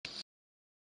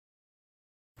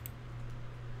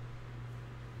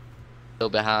Still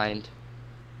behind.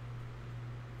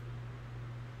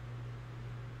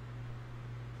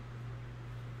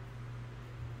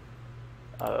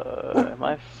 Am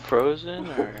I frozen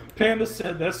or? Panda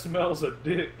said that smells a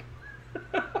dick.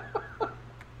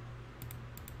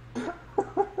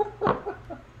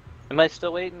 Am I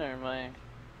still waiting or am I?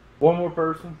 One more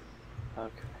person.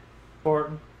 Okay.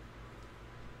 Spartan.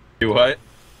 Do what?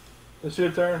 It's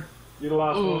your turn. You're the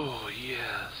last one. Oh,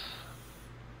 yes.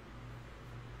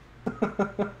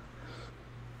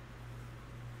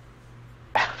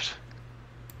 Ouch.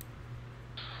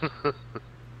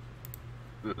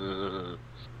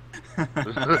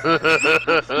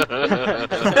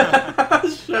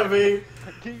 Chevy,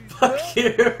 fuck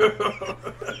you.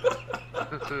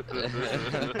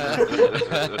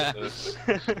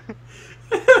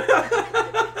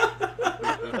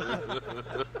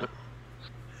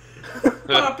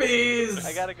 Puppies.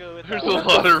 I gotta go with There's that a one.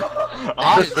 lot of.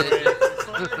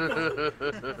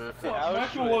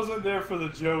 Michael wasn't there for the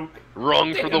joke.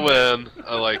 Wrong for the win.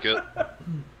 I like it.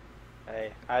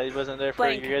 Hey, I wasn't there for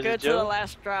Blank, your go guys' to the joke.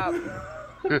 last drop.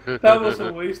 That was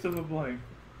a waste of a blank.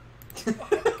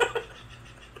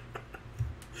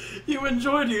 You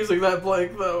enjoyed using that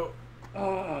blank though.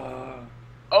 Ah.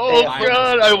 Oh Hey,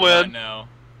 god, I win. No.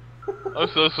 I'm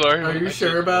so sorry. Are you I sure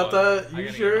just about won. that? I You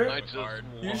gotta sure? get I my just card.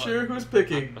 won. You sure? Who's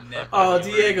picking? Never Oh,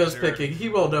 really Diego's sure. picking. He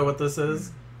won't know what this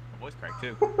is. My voice cracked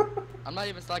too. I'm not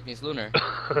even slacking, it's Lunar.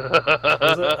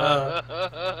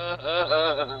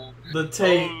 The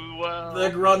Tate, Oh, wow. the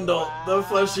Grundle, the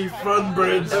fleshy front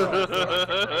bridge.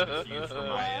 Confused for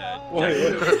my,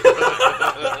 Wait.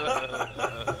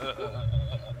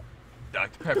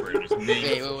 Dr. Pepper is Wait, me.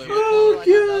 wait. Oh, I don't know.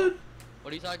 good.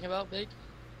 What are you talking about, Big?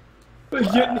 I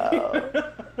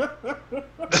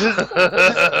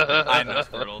know,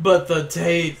 Squirtle. But the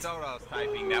Tate, If I was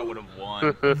typing, that would have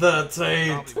won. the Tate.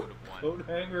 Probably would have won. Coat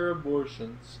hanger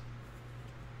abortions.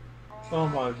 Oh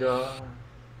my god.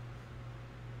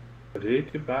 Did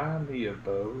you buy me a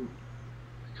boat?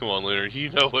 Come on, Lunar. You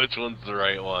know which one's the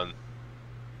right one.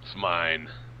 It's mine.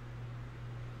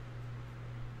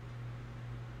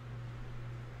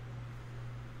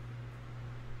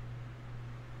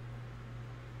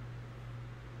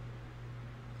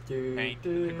 Paint the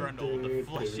Grundle, the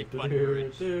fleshy front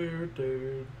bridge.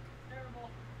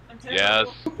 Yes.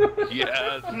 Yes.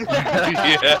 Yes.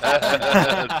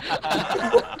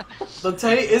 The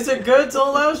Tate, is it good till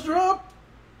the last drop?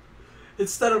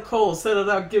 Instead of Cole, send it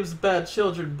out gives bad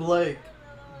children Blake.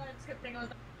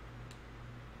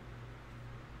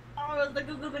 Oh, the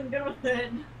Google's been good with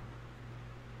it.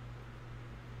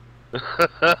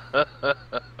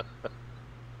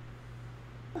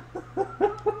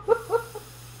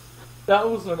 That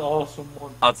was an awesome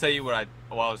one. I'll tell you what I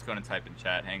was going to type in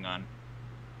chat. Hang on.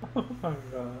 Oh my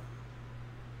god.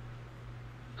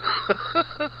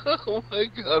 Oh my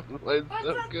god, mine's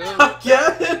so good.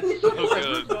 Again? So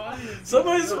good.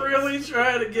 Somebody's really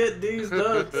trying to get these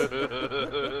nuts.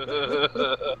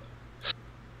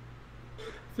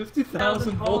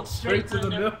 50,000 volts straight to the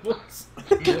nipples.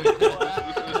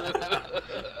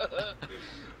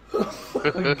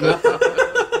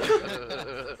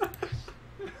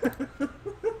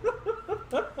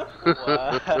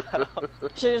 Wow.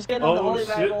 Should just get on the Oh Holy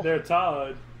shit, Bible. they're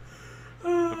tied.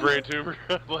 The brain tumor,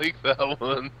 I like that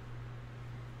one.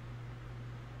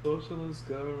 Socialist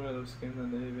government of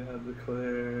Scandinavia have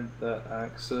declared that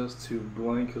access to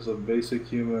blank is a basic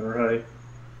human right.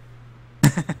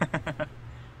 I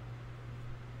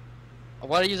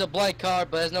want to use a blank card,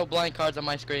 but there's no blank cards on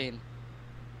my screen.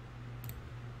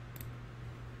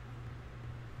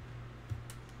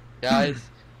 Guys.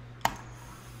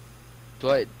 Do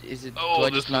I Oh,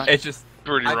 this just is- not? It's just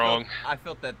Pretty wrong. I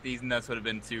felt that these nuts would have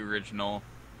been too original.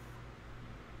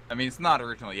 I mean, it's not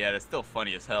original yet. It's still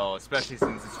funny as hell, especially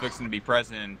since it's fixing to be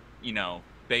president. You know,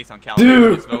 based on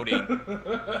California's voting.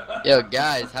 Yo,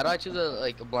 guys, how do I choose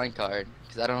a blank card?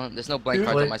 Because I don't. There's no blank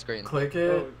cards on my screen. Click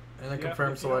it, and then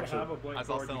confirm If you don't selection. have a blank I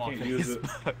saw card, you some on can't use it.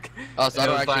 Facebook. Oh, so I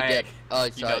And don't it was actually get. like, Oh,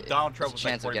 You know, so Donald Trump there's was a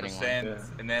like chance of getting 40%, one.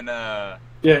 Yeah. and then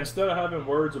Yeah, instead of having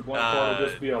words, a blank card will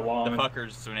just be a the line.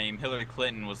 fucker's name, Hillary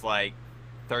Clinton, was like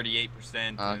 38%,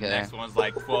 and the Okay. next one was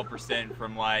like 12%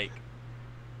 from like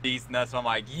these nuts. I'm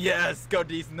like, yes, go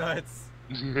these nuts.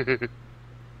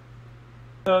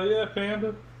 Oh yeah,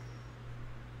 Panda.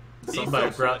 Somebody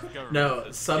These probably socialist governments no.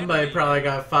 of Somebody Scandinavia probably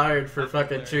got fired for have fucking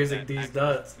declared choosing that these access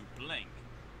nuts. to blank,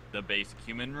 the basic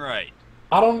human right.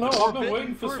 I don't know. I've Forbidden been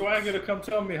waiting for fruits. Swagger to come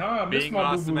tell me hi. I miss Being my boo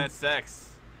awesome boo. at sex,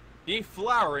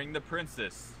 deflowering the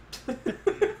princess, being a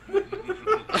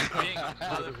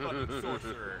motherfucking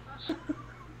sorcerer,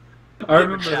 I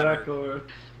remember Chatter. that card.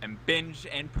 and binge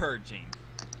and purging.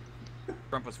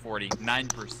 Trump was 40.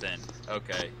 9%.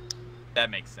 Okay. That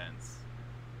makes sense.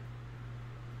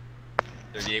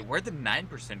 38. Where'd the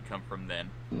 9% come from then?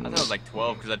 I thought it was like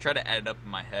 12 because I tried to add it up in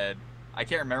my head. I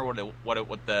can't remember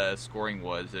what the scoring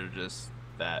was. It was just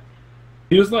that.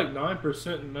 He was like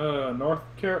 9% in North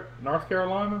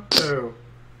Carolina. Oh.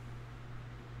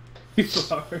 He's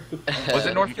sorry. Was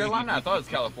it North Carolina? I thought it was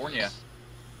California.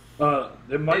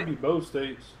 It might be both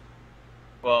states.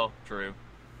 Well, true.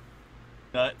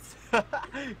 Nuts.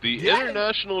 The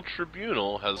International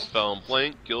Tribunal has found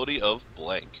blank guilty of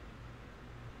blank.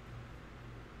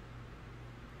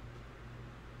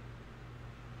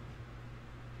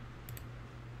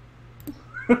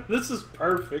 This is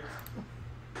perfect.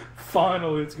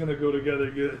 Finally, it's gonna go together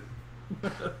good.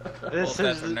 This Well, is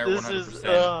that's there this 100%. is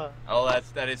Oh,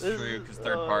 that is this true is- because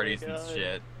third oh my parties and God.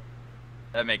 shit.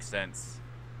 That makes sense.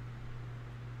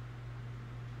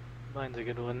 Mine's a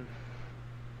good one.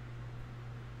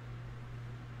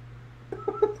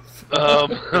 Guilty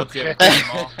Okay. of killing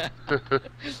them all.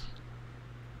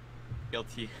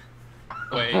 Guilty.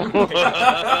 Wait. Hand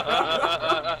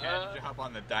job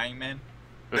on the dying man.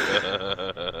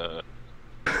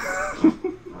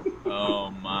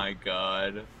 Oh my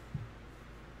god.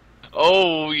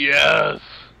 Oh yes.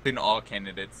 In all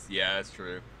candidates, yeah, that's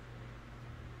true.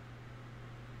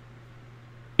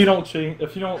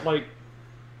 If you don't like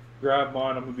grab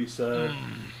mine, I'm gonna be sad.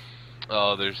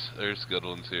 Oh, there's good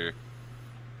ones here.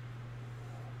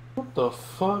 What the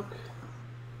fuck?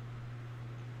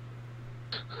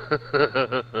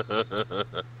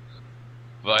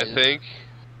 But I think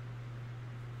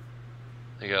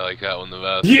I like that one the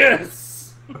best.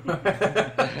 Yes.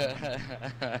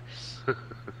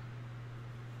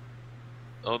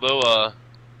 Although,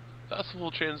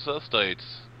 Festival Transvestites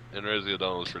in Resident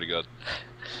Evil was pretty good.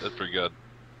 That's pretty good.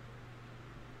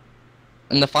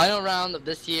 In the final round of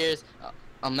this year's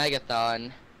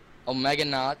Omegathon,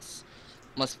 Omeganauts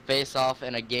must face off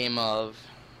in a game of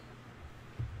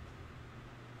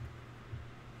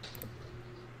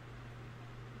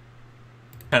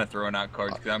Kind of throwing out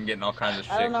cards because I'm getting all kinds of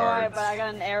shit I don't know why, cards. but I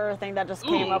got an error thing that just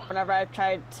came up whenever I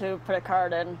tried to put a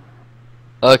card in.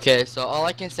 Okay, so all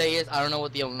I can say is I don't know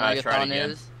what the try it Omegathon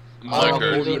again. is. My I don't know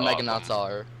who cards the are Omeganauts awesome.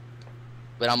 are.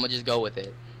 But I'm gonna just go with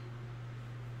it.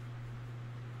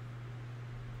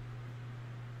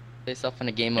 Face off in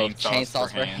a game of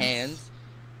Chainsaws for Hands,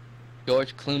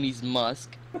 George Clooney's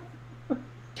Musk,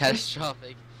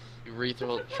 Catastrophic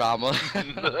Urethral Trauma,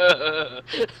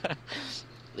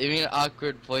 Leaving an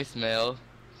Awkward Voicemail,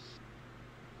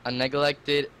 A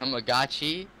Neglected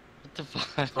Tamagotchi. What the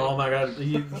fuck? Oh my god,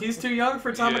 he's too young for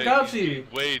Yeah, Tamagotchi.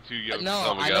 he's way too young.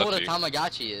 No, for I know what a Tamagotchi.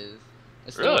 Tamagotchi is.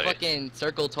 It's a Really? little fucking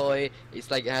circle toy. It's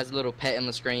like it has a little pet on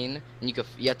the screen, and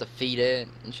you have to feed it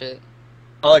and shit.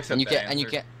 I'll accept And you that can't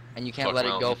answer. let it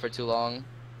go Mountain. for too long,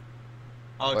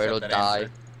 I'll or accept it'll that die.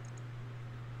 answer.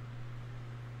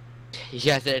 You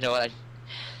guys didn't know what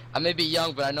I may be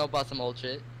young, but I know about some old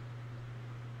shit.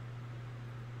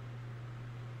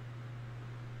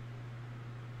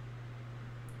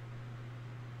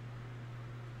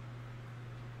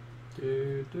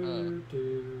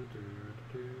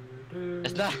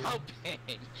 It's not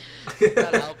helping. It's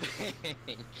not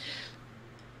helping.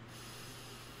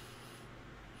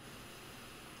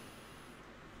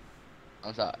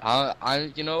 I'm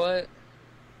sorry. You know what?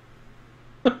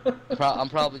 I'm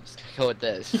probably just gonna go with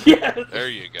this. Yes. There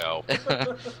you go.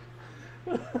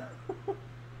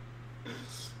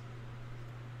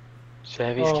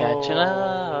 Chevy's catching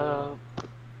up.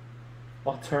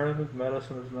 Alternative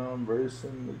medicine is now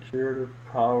embracing the curative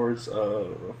powers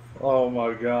of. Oh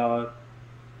my god.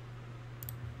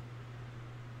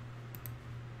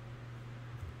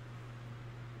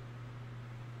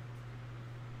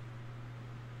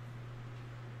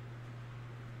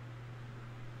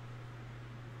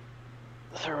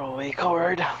 Throwaway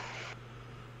card.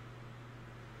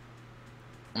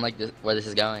 I'm like this, where this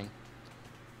is going.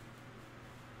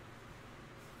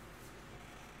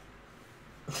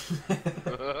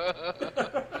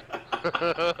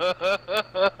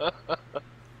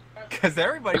 Because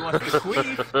everybody wants to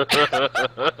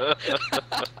queef.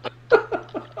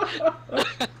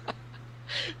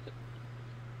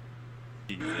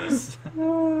 Jesus.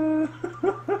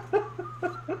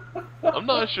 I'm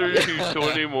not sure who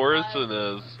Toni Morrison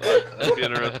is. I'd be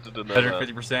interested to know Better that.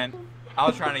 50%. I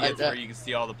was trying to get to where you can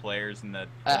see all the players and the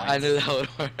I knew points. that would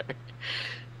work.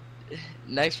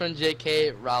 Next from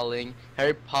J.K. Rowling,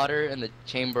 Harry Potter and the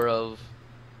Chamber of.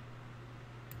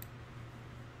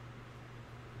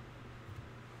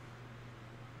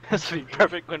 This would be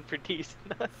perfect one for teasing.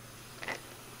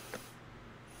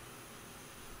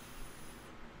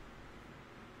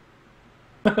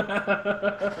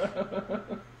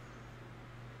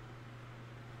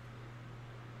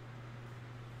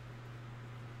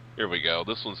 Here we go.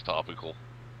 This one's topical.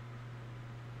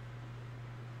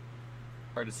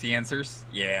 Hard to see answers?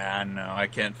 Yeah, no, I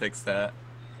can't fix that.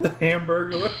 The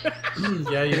hamburger.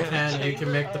 Yeah, you can. You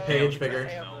can make the page bigger.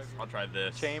 No, I'll try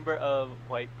this. Chamber of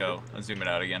White. Go. I'll zoom it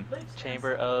out again.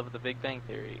 Chamber of the Big Bang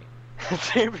Theory.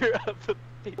 Chamber of the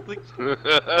Big Bang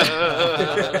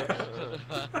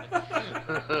I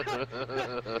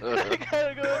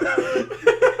gotta go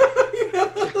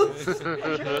with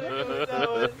that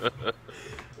one.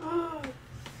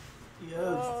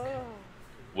 Yes.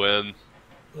 When?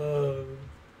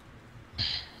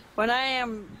 When I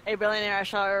am a billionaire, I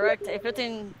shall erect a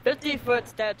 50-foot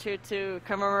statue to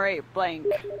commemorate blank.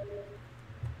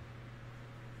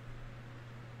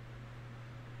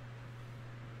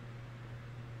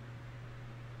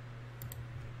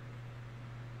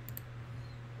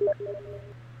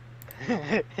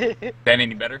 That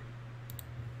any better?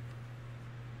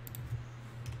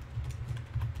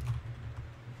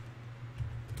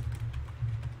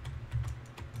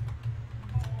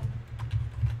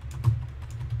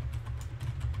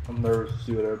 I'm nervous to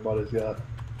see what everybody's got.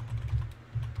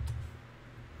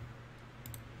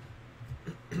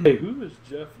 Hey, who is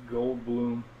Jeff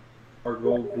Goldblum? Or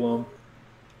Goldblum?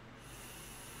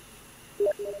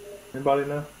 Anybody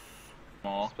know?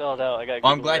 Aw. Spelled out. I got.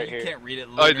 Well, I'm glad right you here. can't read it.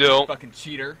 I Lunar, you don't. Fucking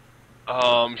cheater.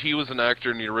 He was an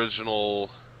actor in the original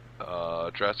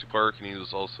Jurassic Park, and he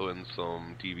was also in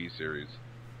some TV series.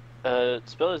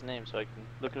 Spell his name so I can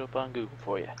look it up on Google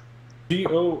for you.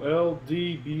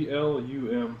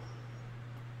 Goldblum.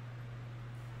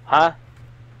 Huh?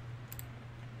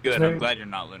 Good. name- I'm glad you're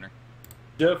not Lunar.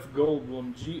 Jeff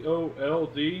Goldblum.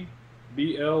 Goldblum.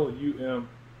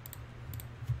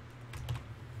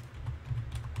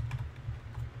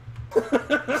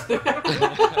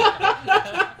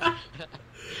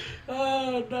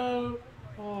 Oh no.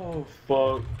 Oh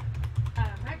fuck.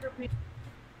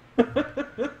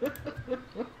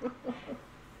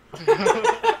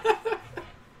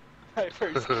 My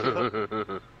first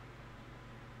kill.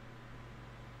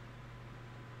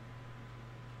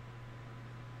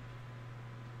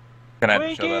 Can I have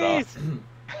to show that off?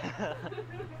 Twinkies!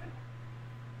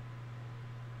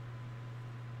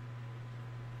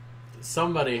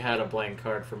 Somebody had a blank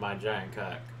card for my giant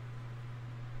cock.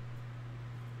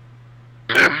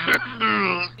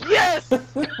 Yes!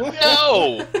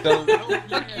 No!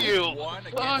 Fuck you! One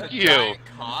against Fuck a you! giant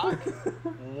cock?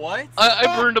 What?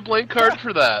 I burned a blank card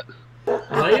for that.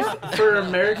 Life for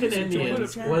American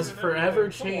Indians was forever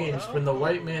changed when the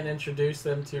white man introduced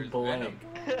them to blank.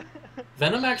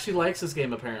 Venom actually likes this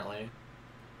game, apparently.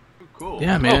 Cool.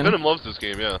 Yeah, Oh, man. Venom loves this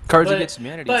game, yeah. Cards But- Against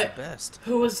Humanity but- is the best.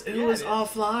 Who was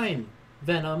offline?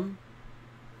 Venom.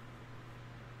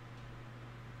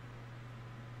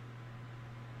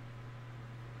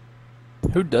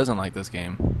 Who doesn't like this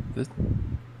game? This,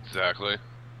 Exactly.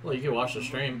 Well, you can watch the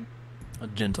stream. a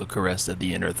gentle caress of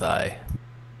the inner thigh.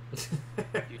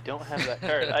 You don't have that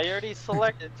card. I already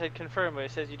selected to confirm, but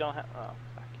it says you don't have. Oh,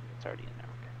 fuck you. It's already in there.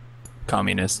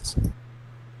 Communists.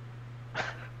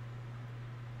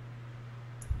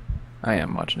 I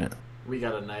am watching it. We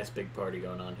got a nice big party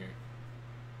going on here.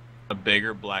 A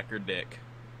bigger, blacker dick.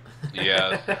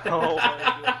 Yeah. Oh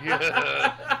my god.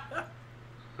 Yeah.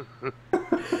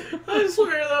 I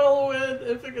swear that'll win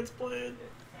if it gets played.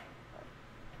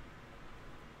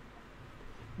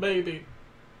 Maybe.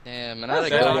 Damn, and I had a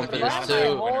That's good one for good. this Why am I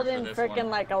too. holding this freaking one.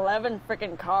 like 11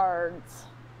 freaking cards?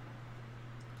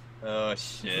 Oh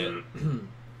shit.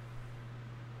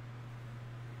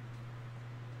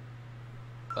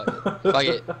 Fuck it. Fuck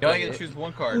it. You only get to choose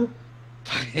one card.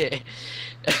 Fuck it.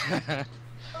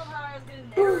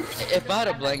 If I had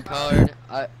a blank card,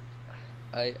 I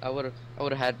would have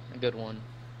had a good one.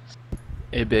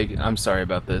 Hey, Big, I'm sorry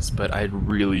about this, but I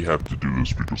really have to do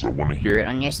this because I want to hear it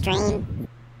on your stream.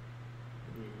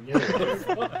 He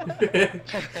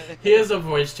has a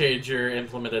voice changer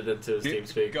implemented into his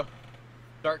TeamSpeak. Go.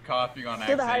 Start coughing on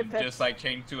Do the high accident. pitch. Just like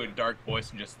change to a dark voice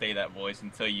and just stay that voice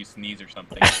until you sneeze or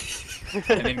something.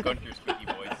 And then go to your squeaky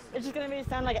voice. It's just gonna be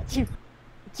sound like a cheep,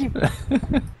 cheep.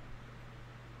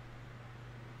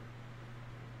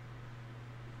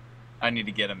 I need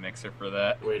to get a mixer for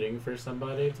that. Waiting for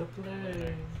somebody to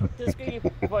play. The squeaky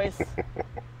voice.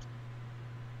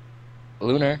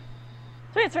 Lunar.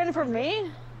 Wait, it's waiting for me?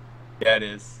 Yeah, it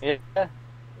is. Yeah.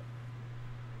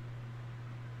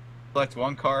 Select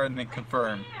one card and then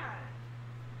confirm.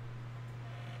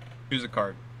 Choose a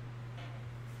card.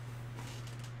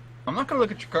 I'm not gonna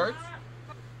look at your cards.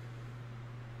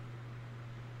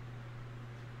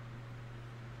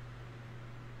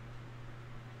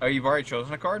 Oh, you've already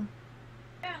chosen a card?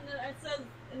 Yeah, and then I said,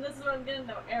 and this is what I'm getting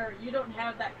though, error. You don't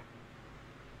have that.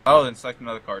 Oh, then select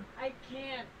another card. I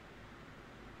can't.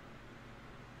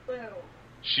 Boo.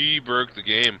 She broke the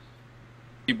game.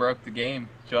 You broke the game.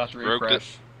 You'll have to Broke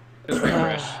refresh. Just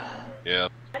refresh. Yeah.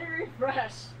 I didn't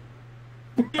refresh.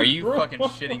 Are you fucking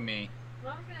shitting me?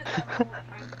 Well, I'm gonna have one more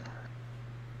time.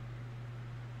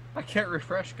 I can't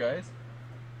refresh, guys.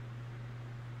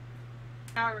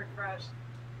 Now refresh.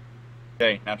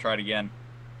 Okay, now try it again.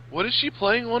 What is she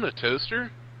playing on, a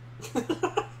toaster?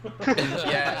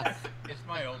 Yeah, it's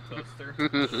my old toaster.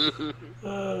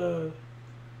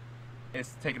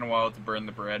 It's taking a while to burn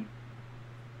the bread.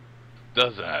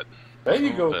 Does that? There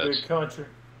you go, bitch. big country.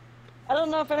 I don't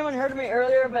know if anyone heard me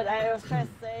earlier, but I was trying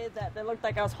to say that it looked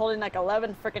like I was holding like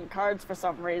 11 freaking cards for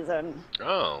some reason.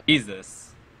 Oh.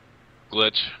 Jesus.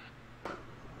 Glitch.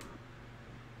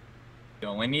 You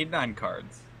only need 9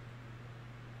 cards.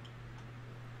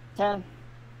 10.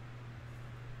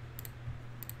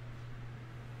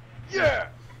 Yeah!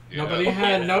 Nobody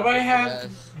had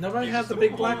the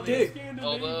big black dick.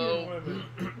 Although...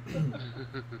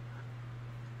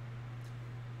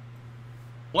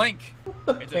 Blank!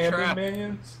 It's a Camping trap.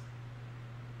 minions.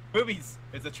 Boobies!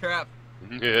 It's a trap.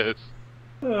 Yes.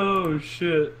 Oh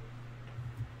shit.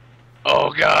 Oh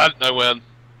god, I win.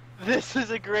 This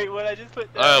is a great one. I just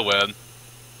put down. I win.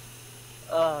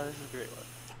 Oh, this is a great one.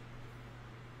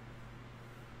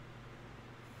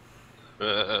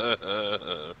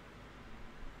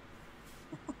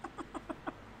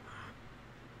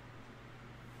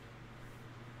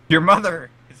 Your mother!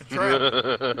 It's a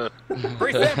trap.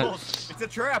 Free samples! It's a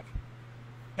trap.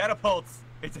 Catapults!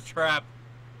 It's a trap.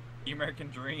 The American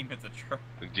Dream! It's a trap.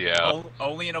 Yeah.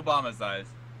 Only in Obama's eyes.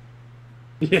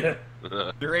 Yeah.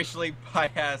 The racially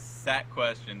biased SAT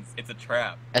questions. It's a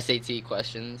trap. SAT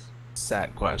questions.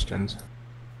 Sat questions.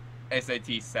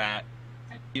 SAT SAT.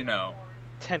 Tentacle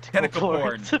Tentacle porn.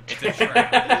 porn. It's a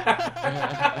trap.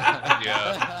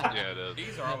 Yeah, it is.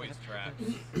 These are always traps.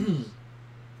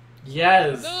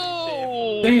 Yes.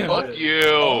 No! Damn Fuck it. you!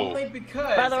 Only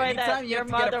because By the way, anytime that you your have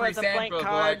to get a mother free was a blank sample,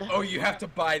 like, card. oh, you have to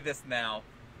buy this now.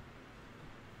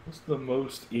 What's the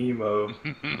most emo?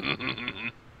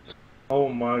 Oh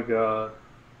my god.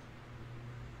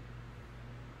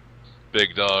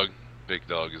 Big Dog. Big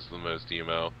Dog is the most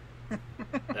emo.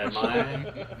 Am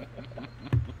I?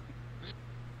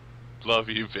 Love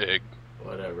you, Big.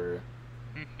 Whatever.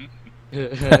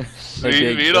 Okay,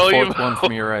 Read the all fourth emo. one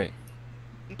from your right.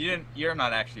 You're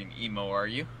not actually an emo, are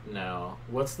you? No.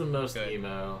 What's the most Good.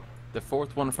 emo? The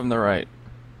fourth one from the right.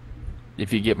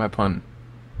 If you get my pun.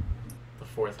 The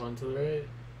fourth one to the right?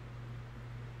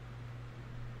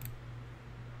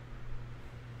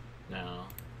 No.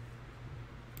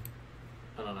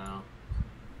 I don't know.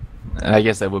 I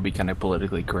guess that would be kind of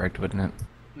politically correct, wouldn't it?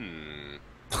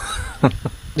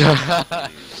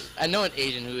 I know an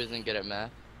Asian who isn't good at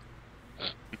math.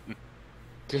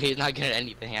 He's not good at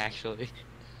anything, actually.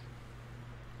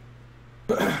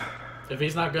 If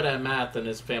he's not good at math, then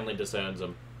his family disowns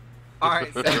him.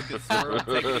 Alright, so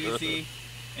take it easy.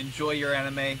 Enjoy your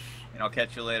anime, and I'll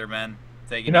catch you later, man.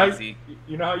 Take it easy.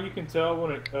 You know how you can tell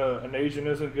when an Asian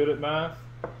isn't good at math?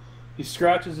 He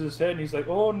scratches his head and he's like,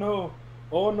 oh no,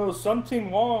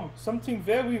 something wrong, something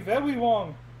very, very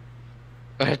wrong.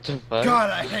 What the fuck? God,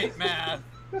 I hate math.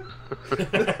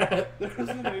 There was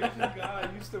an Asian guy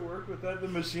I used to work with at the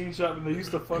machine shop, and they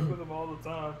used to fuck with him all the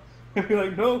time. He'd be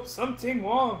like, no, something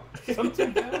wrong,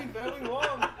 something very, very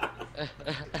wrong.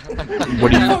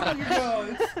 What do you? Fuck you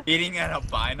guys. Eating an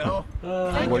albino?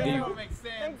 What do That you? don't make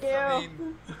sense. Thank you. I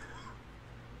mean,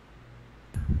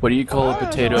 What do you call a I don't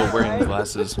potato know, wearing right?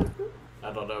 glasses?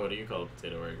 I don't know. What do you call a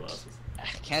potato wearing glasses? I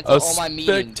cancel A all my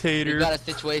meetings. spectator. We've got a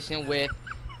situation with,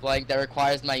 like, that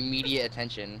requires my immediate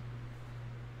attention.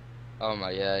 Oh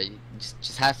my god.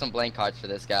 Just have some blank cards for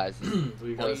this, guys.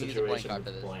 We got Oh, a you use a blank situation card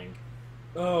for with this. blank.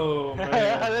 Oh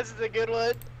man. This is a good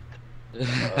one.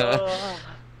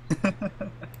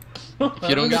 If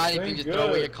you don't got anything, Thank just throw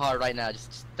away your God. card right now.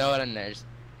 Just throw it in there. Just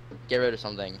get rid of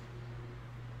something.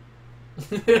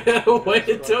 Wait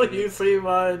until you see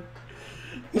mine.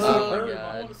 Oh my I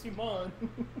god. want to see mine.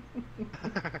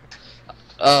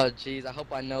 Oh jeez, I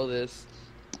hope I know this.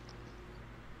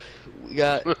 We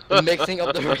got the mixing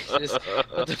of the races.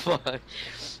 What the fuck?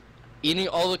 Eating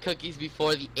all the cookies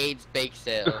before the AIDS bake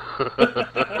sale.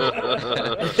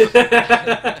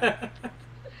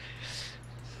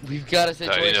 We've got a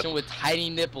situation nipple. with tiny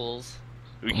nipples.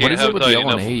 We What can't is it have with tiny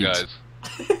yellow nipple AIDS? guys.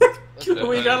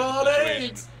 We got a lot of Situation.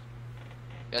 AIDS.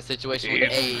 Got a situation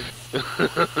with AIDS.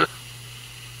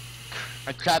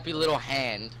 A crappy little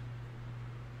hand.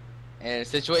 And a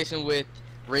situation with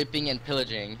raping and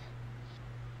pillaging.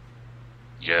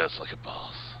 Yes, like a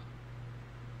boss.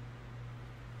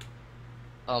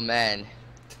 Oh man.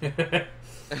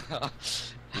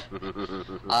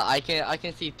 I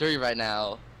can see 3 right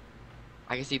now.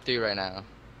 I can see 3 right now.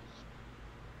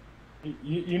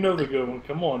 You know the good one.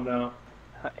 Come on now.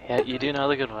 Yeah, you do know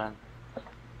the good one.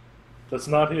 That's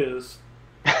not his.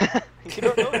 You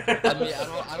don't know? I mean,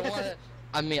 I don't want to.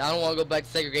 I mean, I don't want to go back to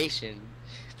segregation.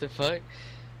 The fuck?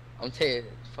 I'm telling you,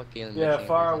 fucking. Yeah,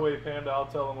 far away, Panda. I'll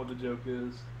tell him what the joke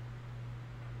is.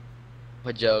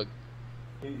 What joke?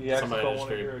 He actually don't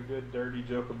want to hear a good dirty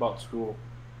joke about school.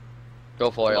 Go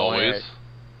for it. Always. Oh.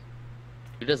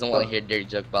 Who doesn't want to hear a dirty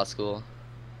joke about school?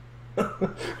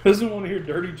 Doesn't want to hear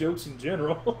dirty jokes in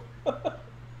general.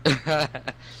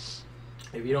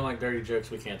 If you don't like dirty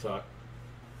jokes, we can't talk.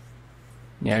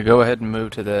 Yeah, go ahead and move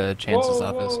to the Chance's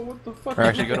office. What the fuck Or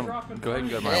actually, are go you ahead and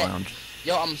go to my Yeah. lounge.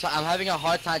 Yo, I'm having a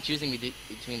hard time choosing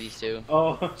between these two.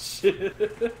 Oh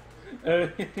shit!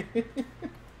 Hey,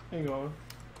 hang on.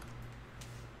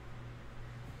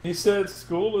 He said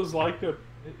school is like a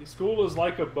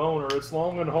boner. It's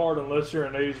long and hard unless you're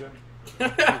an Asian.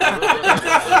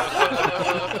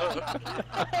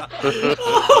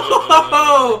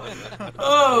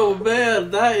 Oh man,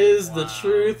 that is the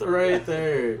truth right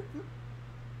there.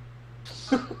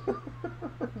 This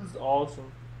is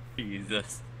awesome.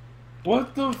 Jesus.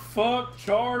 What the fuck,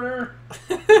 Charter?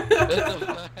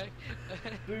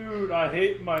 Dude, I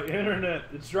hate my internet.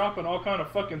 It's dropping all kind of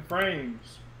fucking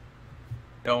frames.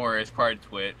 Don't worry, it's part of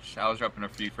Twitch. I was dropping a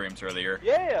few frames earlier.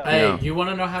 Yeah. Hey, Yeah. you want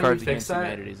to know how Cards you fix Against that?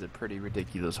 Humanity is a pretty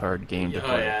ridiculous hard game to Oh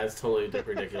play. yeah, it's totally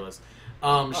ridiculous.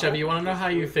 Chevy, you want to know how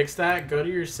you fix that? Go to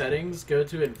your settings, go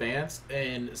to advanced,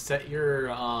 and set your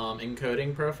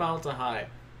encoding profile to high.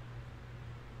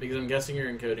 Because I'm guessing your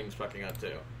encoding's fucking up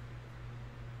too.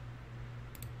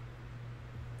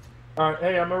 Alright,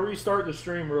 hey, I'm gonna restart the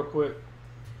stream real quick.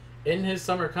 In his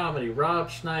summer comedy, Rob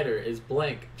Schneider is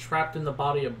blank, trapped in the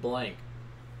body of blank.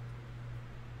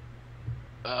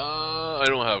 I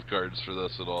don't have cards for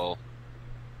this at all.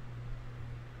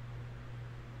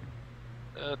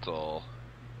 That's all.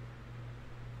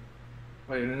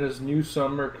 Wait, in his new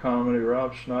summer comedy,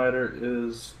 Rob Schneider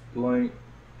is blank.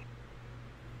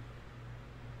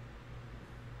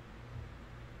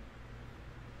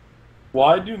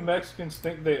 Why do Mexicans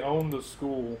think they own the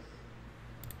school?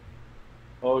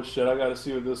 Oh shit, I gotta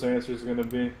see what this answer is gonna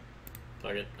be.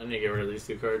 Fuck it, I need to get rid of these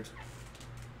 2 cards.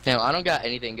 Damn, I don't got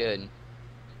anything good.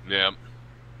 Yeah.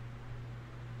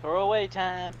 Throwaway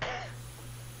time.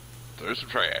 There's some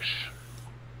trash.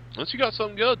 Unless you got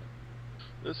something good.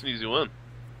 That's an easy one.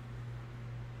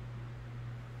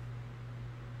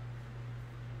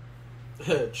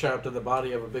 Trapped in the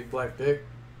body of a big black dick.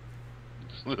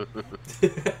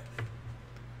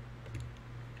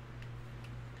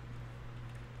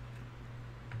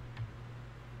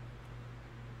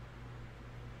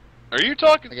 Are you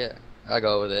talking? Okay, I'll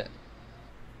go with it.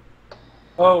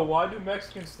 Oh, why do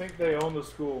Mexicans think they own the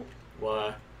school?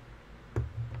 Why?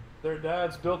 Their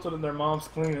dads built it and their moms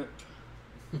clean it.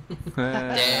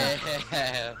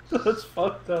 Damn. That's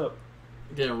fucked up.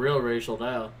 Getting real racial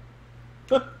now.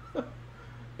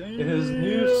 In his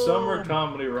new summer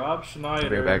comedy, Rob Schneider.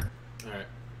 Be right back. Alright.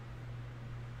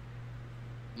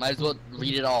 Might as well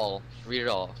read it all. Read it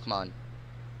all. Come on.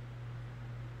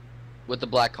 With the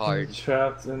black card.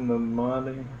 Trapped in the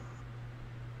money.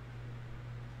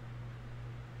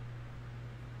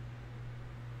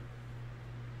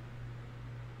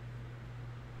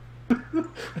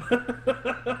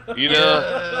 You know,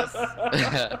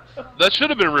 that should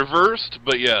have been reversed,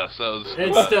 but yes, that was.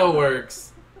 It still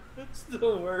works. It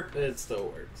still works. It still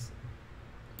works.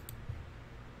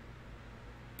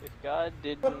 If God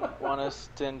didn't want us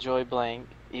to enjoy blank,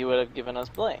 he would have given us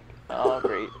blank. Oh,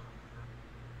 great.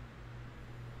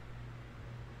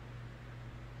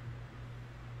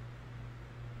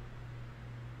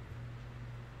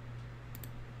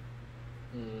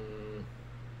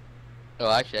 Oh,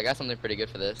 actually, I got something pretty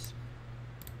good for this.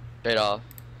 Straight off.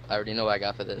 I already know what I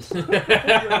got for this. I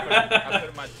put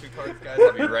in my 2 cards, guys.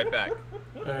 I'll be right back.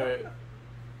 Alright.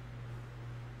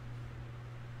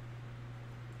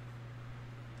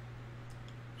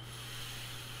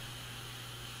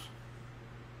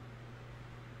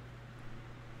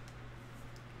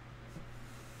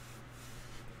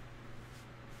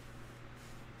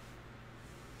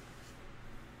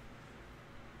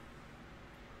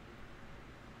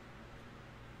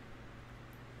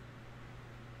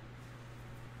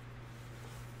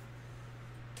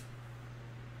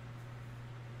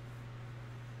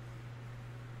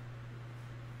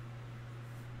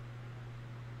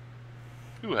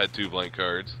 Who had 2 blank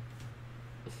cards?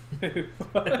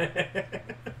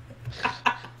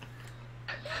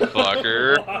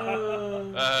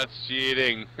 Fucker. That's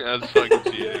cheating. That's fucking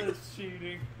cheating. That's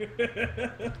cheating.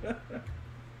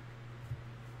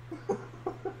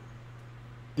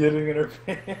 Getting in her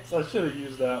pants. I should have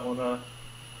used that one, huh?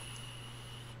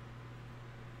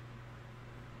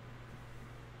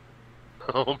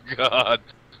 Oh god.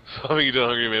 Something you do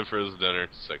hungry man for his dinner.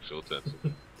 Sexual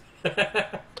attention.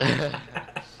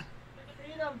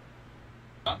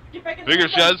 Bigger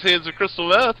jazz hands of crystal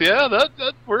meth. Yeah,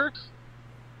 that works.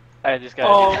 I just got.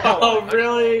 Oh,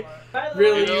 really?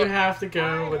 Really, you have to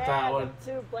go with that one.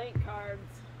 2 blank cards.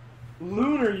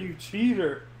 Lunar, you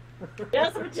cheater.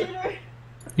 Yes, I'm a cheater.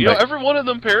 You know, every one of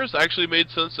them pairs actually made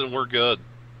sense and were good.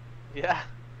 Yeah.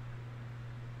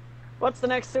 What's the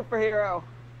next superhero?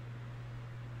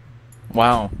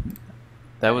 Wow.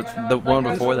 That was the one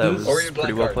before that was Or your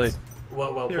pretty blank well cards. played.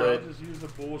 Well Here, I'll played. just use the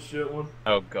bullshit one.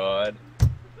 Oh god.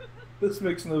 This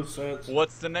makes no sense.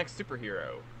 What's the next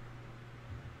superhero?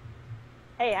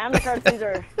 Hey, I'm the card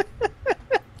Caesar.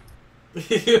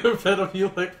 Venom,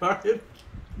 you like fucking?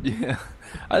 Yeah.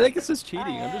 I think it's just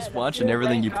cheating. I'm just watching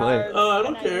everything you play. Oh, I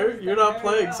don't care. You're not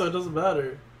playing, so it doesn't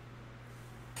matter.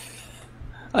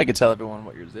 I can tell everyone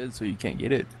what yours is, so you can't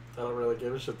get it. I don't really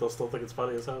give a shit. They'll still think it's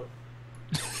funny as hell.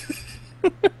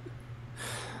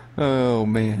 Oh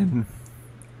man.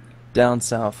 Down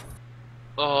south.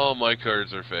 Oh, my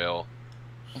cards are fail.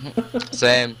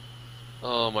 Same.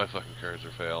 Oh, my fucking cards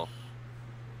are fail.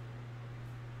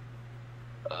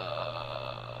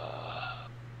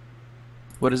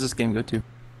 What does this game go to?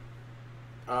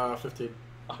 15.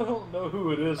 I don't know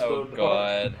who it is, Oh though.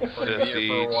 god. We're gonna be here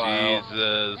for a while.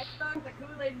 Jesus. Next song's the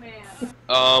Kool-Aid Man.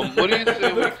 What do you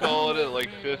say we call it at like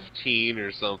 15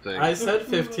 or something? I said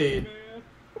 15.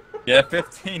 Yeah,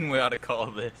 15 we ought to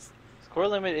call this. Score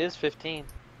limit is 15.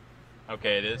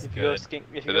 Okay, it is If you go, good.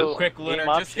 if you It go is. Quick, game Lunar,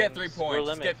 just get 3 options, score points.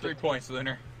 Just limit get 3 15. points,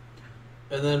 Lunar.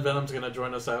 And then Venom's gonna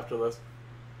join us after this.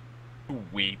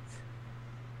 Sweet.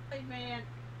 Kool-Aid Man.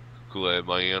 Kool-Aid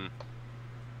Man.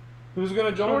 Who's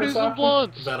gonna join Shorties us and after?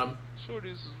 Blunts. Venom.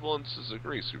 Shorties and Blunts is a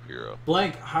great superhero.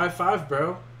 Blank, high five,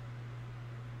 bro.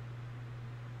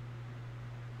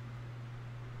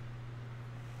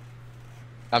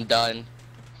 I'm done.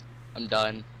 I'm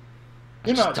done.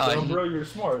 You're not Done. dumb, bro. You're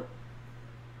smart.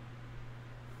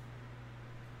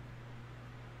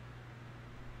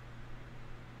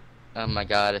 Oh my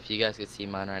god, if you guys could see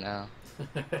mine right now.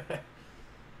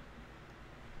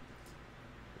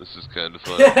 This is kind of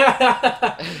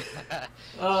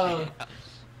Oh.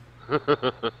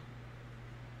 fun.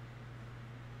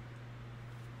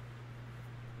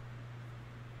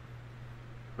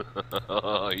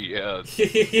 Oh, yes.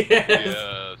 Yes.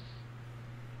 Yes.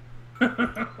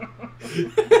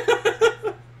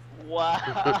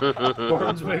 Wow.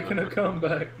 Bard's making a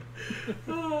comeback.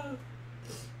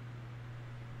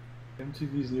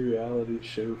 MTV's new reality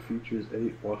show features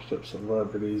 8 washed-up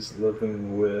celebrities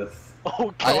living with...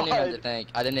 Oh I didn't even have to god. think.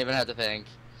 I didn't even have to think.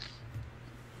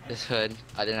 This hood.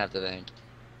 I didn't have to think.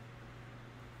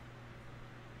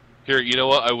 Here, you know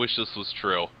what? I wish this was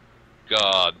true.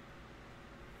 God.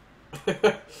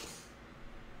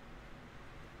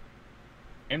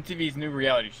 MTV's new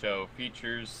reality show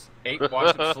features 8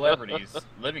 washed-up celebrities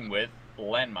living with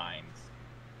landmines,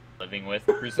 living with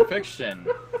crucifixion,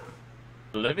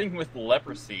 living with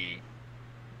leprosy,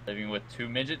 living with 2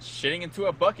 midgets shitting into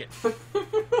a bucket,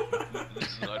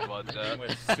 I'd watch living that.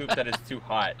 with soup that is too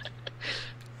hot,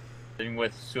 living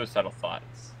with suicidal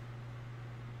thoughts.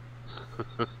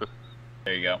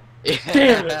 There you go.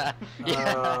 Damn it!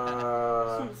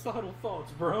 Uh, Suicidal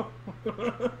thoughts, bro.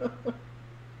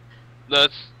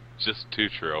 That's just too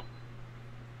true.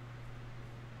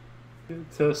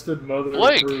 Tested mother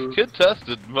Blank! approved. Kid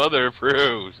tested, mother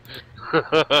approved.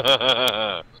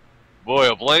 Boy,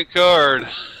 a blank card.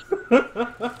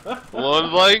 One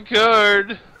blank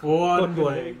card. one Fucking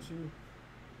blank. hate you.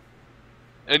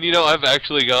 And you know, I've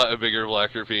actually got a bigger,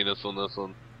 blacker penis on this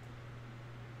one.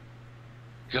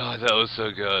 God, that was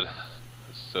so good.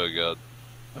 So good.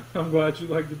 I'm glad you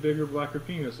like the bigger, blacker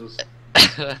penises.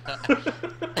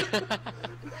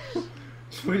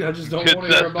 Sweet, I just don't Kid want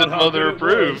to hear tested, about how mother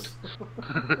good it was.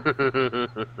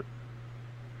 approved.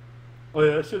 Oh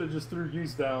yeah, I should have just threw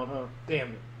geese down, huh?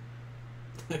 Damn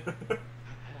it.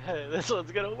 This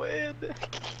one's gonna win.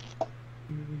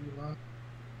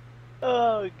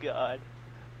 Oh god.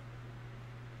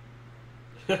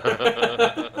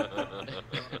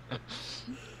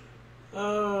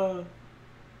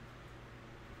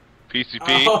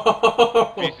 PCP.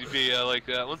 Oh. PCP, I like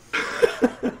that one.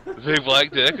 Big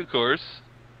black dick, of course.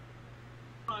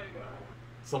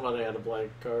 Somebody had a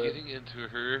blank card. Getting into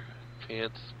her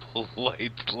pants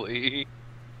politely.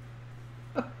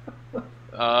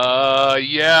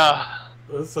 Yeah.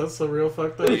 That's the real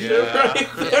fucked up shit Yeah. right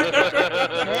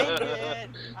there.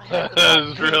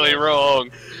 That's really wrong.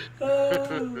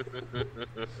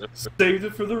 Saved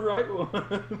it for the right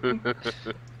one.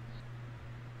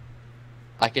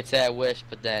 I could say I wish,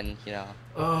 but then, you know.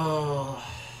 Oh.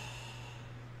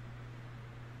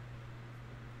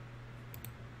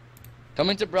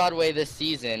 Coming to Broadway this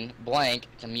season, blank,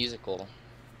 the musical.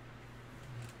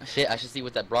 Shit, I should see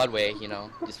what's at Broadway, you know.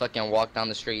 Just fucking walk down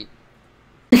the street.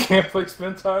 Can't play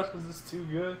spin tires because it's too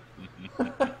good.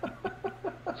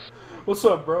 What's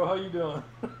up, bro? How you doing?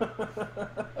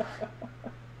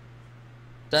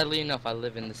 Sadly enough, I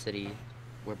live in the city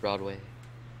where Broadway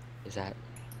is at.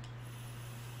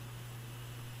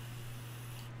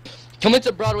 Coming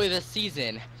to Broadway this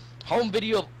season, home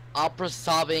video of opera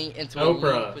sobbing into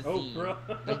Oprah. a lean cuisine. Oprah.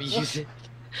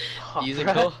 The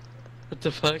musical? What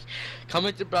the fuck?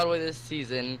 Coming to Broadway this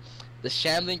season, the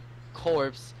shambling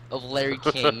corpse of Larry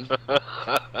King. Coming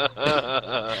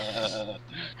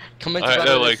to I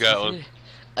Broadway like this that season,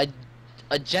 one.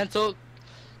 a gentle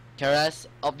caress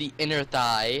of the inner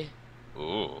thigh.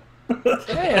 Ooh. Hey,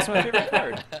 that's my favorite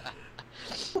card.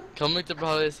 Coming to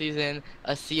Broadway this season,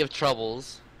 a sea of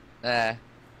troubles.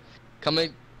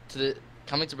 Coming to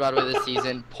Broadway this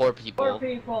season, poor people. Poor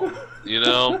people. You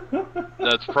know,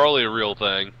 that's probably a real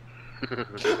thing.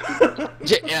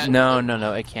 Yeah. No,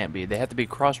 it can't be. They have to be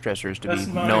cross-dressers to That's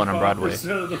be known on Broadway.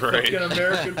 95% of the Right. fucking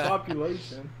American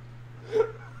population.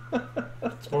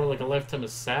 It's more like a lifetime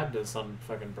of sadness on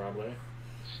fucking Broadway.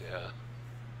 Yeah.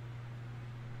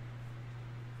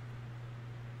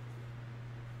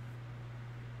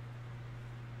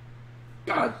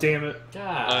 God damn it.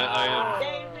 God.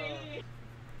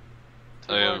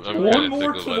 I'm One kinda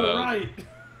more tickled to by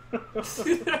the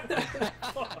that.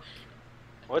 right.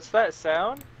 What's that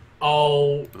sound?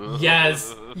 Oh,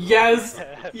 yes. Yes.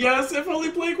 Yes, if only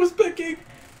Blake was picking.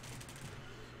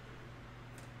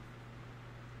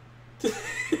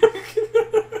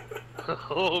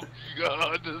 Oh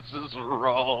god, this is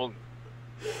wrong.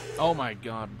 Oh my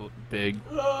god, Big.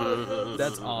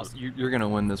 That's awesome. You're gonna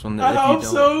win this one. I if hope you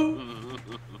don't. so.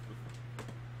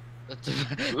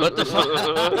 What the fuck?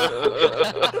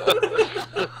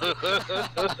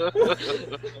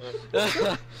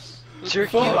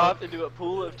 Jerking off into a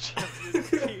pool of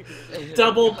juice.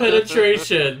 Double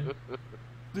penetration.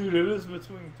 Dude, it is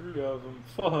between three of them.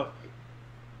 Fuck.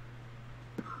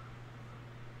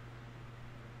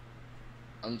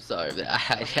 I'm sorry, but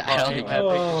I don't think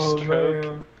Oh, stroke.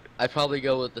 man. I'd probably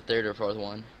go with the third or fourth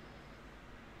one.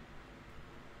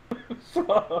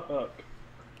 Fuck.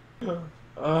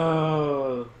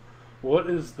 What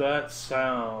is that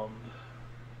sound?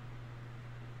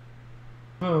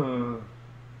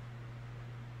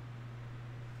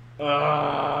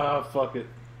 Fuck it.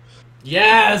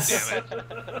 Yes.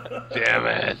 Damn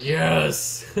it.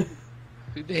 Yes.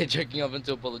 They're jerking off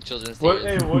into a pool of children's What,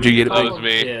 tears. hey, what Did do you you get it, call That was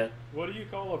me. Yeah. What do you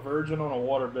call a virgin on a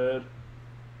waterbed?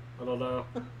 I don't know.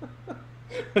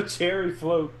 A cherry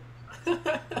float.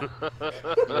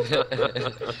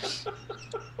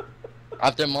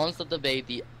 After months of debate,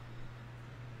 the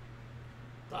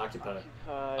Occupy.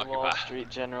 Wall Street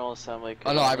General Assembly.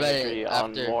 Oh, no, I read it agree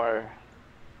on after. more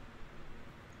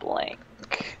blank.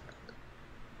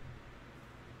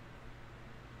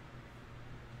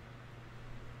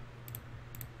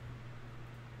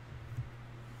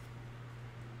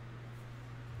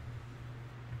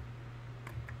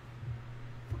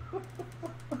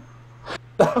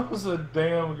 That was a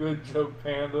damn good joke,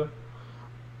 Panda.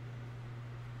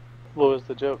 What was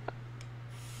the joke?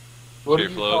 What do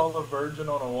Cherry you float. call a virgin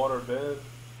on a waterbed?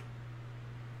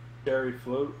 Cherry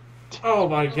float. Oh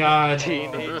my god.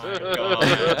 Teenage.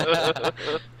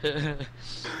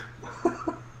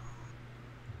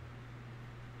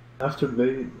 After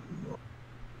debate.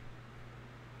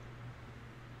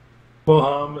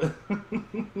 Muhammad.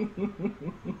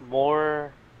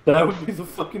 More. That would be the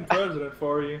fucking president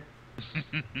for you.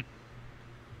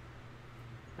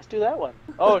 Let's do that one.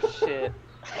 Oh shit.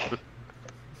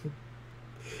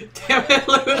 Damn it,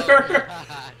 Luther.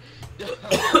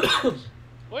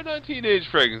 Why not teenage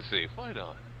pregnancy? Why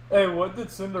not? Hey, what did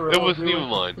Cinderella It wasn't do? even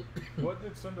mine. What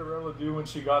did Cinderella do when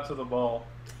she got to the ball?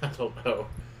 I don't know.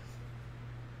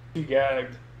 She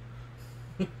gagged.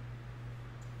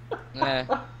 Eh,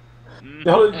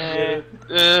 Y'all didn't get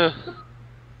it.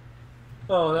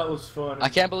 Oh, that was funny. I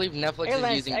can't believe Netflix Hey, is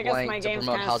Lance, using I guess my blank to game's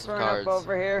promote kind of House of screwing Cards. up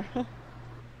over here.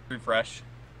 Refresh.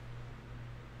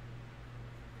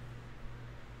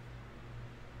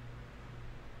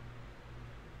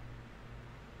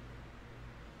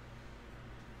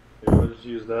 It was just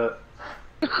use that.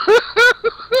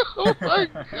 Oh my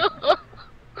god!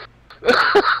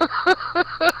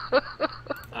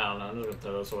 I don't know. I'm just gonna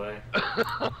throw this away.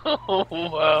 Oh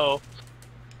wow!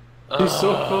 He's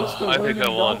so close to I winning. think I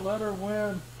won. Don't let her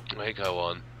win. I think I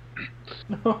won.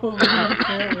 No, Luna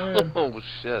can't win. Oh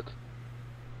shit!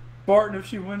 Barton, if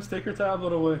she wins, take her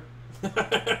tablet away.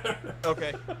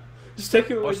 Okay. Just take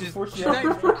it away Oh, she's before she. she's not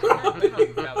even on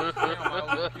the tablet. She's on my own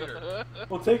computer.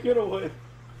 Well, take it away.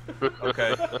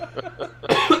 Okay.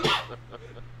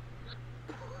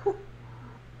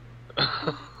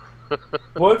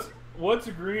 What's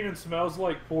green and smells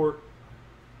like pork?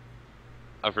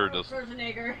 I've heard this.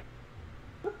 Schwarzenegger.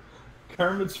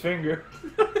 Kermit's finger.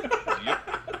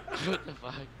 What the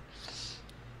fuck?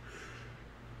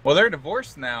 Well, they're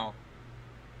divorced now.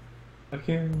 I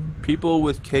can't. People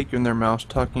with cake in their mouths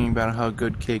talking about how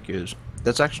good cake is.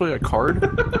 That's actually a card?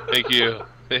 Thank you.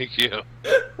 Thank you.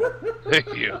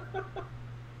 Thank you.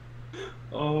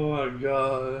 Oh my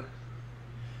god.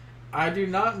 I do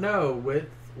not know with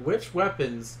which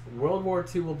weapons World War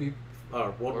II will be,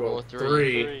 World War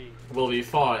III will be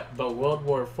fought, but World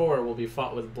War IV will be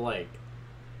fought with blank.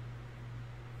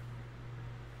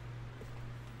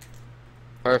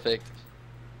 Perfect.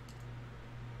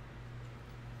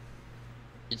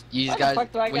 You Why guys, the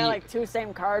fuck do I when got you, like 2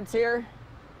 same cards here?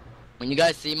 when you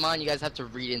guys see mine, you guys have to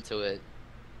read into it.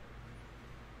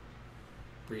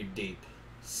 Read deep.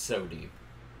 So deep.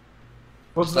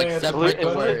 What's Just like the answer? separate the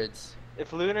If- words.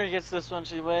 If Lunar gets this one,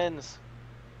 she wins.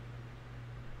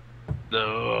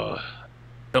 No.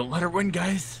 Don't let her win,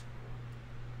 guys.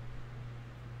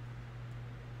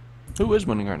 Who is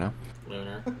winning right now?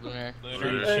 Lunar. Lunar.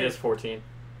 She has 14.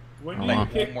 When do Oh, you wow.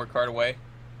 kick? One more card away.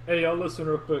 Hey, y'all listen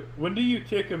real quick. When do you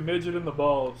kick a midget in the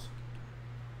balls?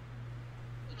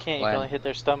 You can't. You When? can only hit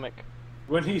their stomach.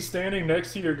 When he's standing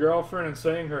next to your girlfriend and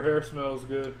saying her hair smells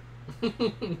good.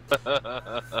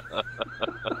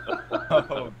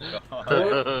 Oh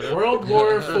god. World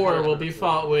War IV will be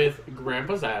fought with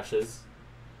Grandpa's ashes,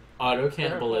 auto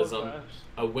cannibalism,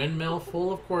 a windmill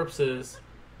full of corpses,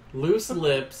 loose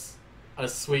lips, a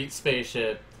sweet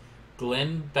spaceship,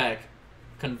 Glenn Beck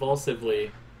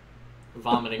convulsively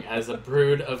vomiting as a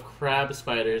brood of crab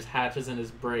spiders hatches in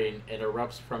his brain and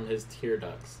erupts from his tear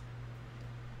ducts.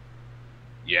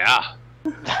 Yeah.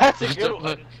 That's a What good the one.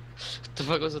 fuck- What the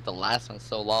fuck was with the last one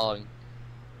so long?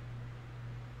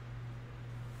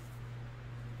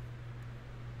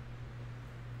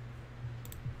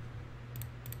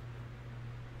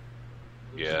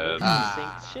 Yes.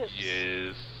 Ah. Sink ships.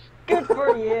 Yes. Good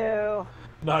for you.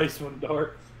 Nice one,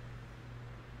 Dark.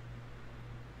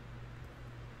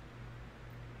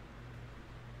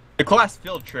 The class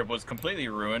field trip was completely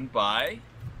ruined by...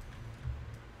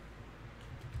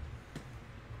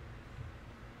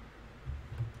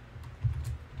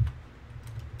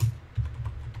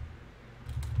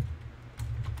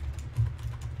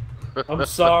 I'm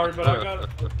sorry, but I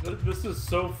got. This is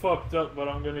so fucked up, but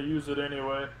I'm gonna use it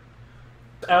anyway.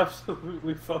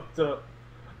 Absolutely fucked up.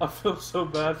 I feel so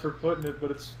bad for putting it,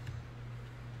 but it's.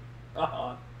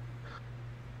 Oh.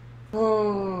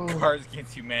 Cards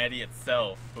Against Humanity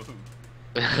itself. Ooh.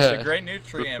 The Great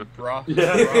Nutrient, Broth,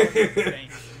 Yeah.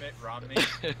 Schmidt, Romney,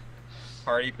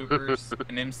 Party Poopers,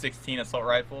 an M16 assault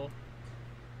rifle,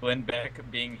 Glenn Beck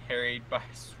being harried by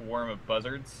a swarm of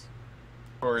buzzards,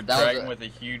 or a That was dragon a- with a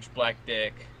huge black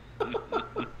dick.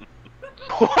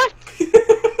 What?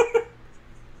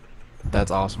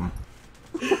 That's awesome.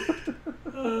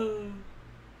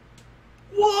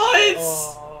 What?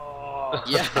 Oh.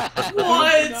 Yeah.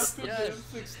 What? Not put the Yes.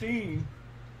 M16.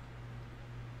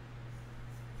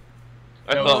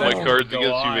 I No, thought my no. Cards Go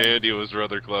Against on. Humanity was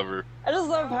rather clever. I just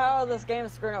love how this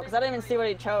game's screwing up because I didn't even see what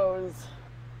he chose.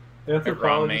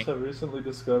 Anthropologists have recently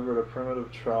discovered a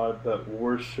primitive tribe that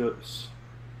worships.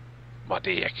 My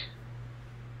dick.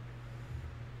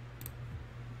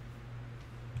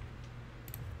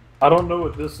 I don't know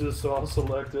what this is, so I'll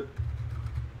select it.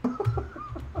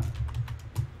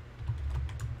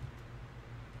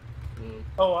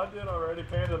 Oh, I did already,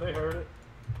 Panda. They heard it.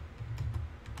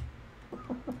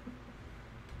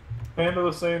 Panda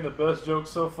was saying the best joke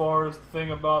so far is the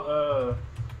thing about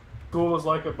school is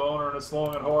like a boner and it's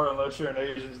long and hard unless you're an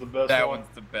Asian is the best That one.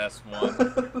 one's the best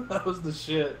one. That was the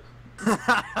shit.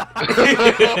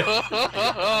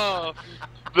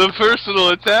 The personal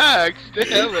attacks,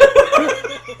 damn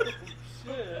it.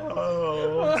 Shit.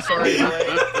 Oh, sorry,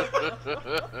 Blake.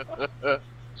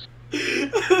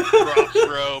 Props,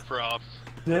 bro, props.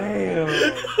 Damn.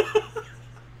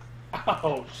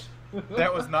 Ouch.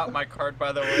 That was not my card,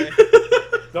 by the way.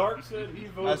 Dark said he I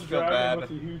votes feel dragon bad.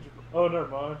 with a huge. Oh, never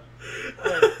mind.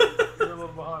 Hey, you're a little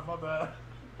behind. My bad.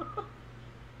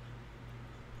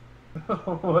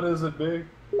 What is it, Big?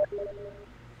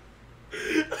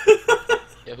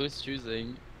 Yeah, who's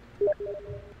choosing?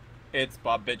 It's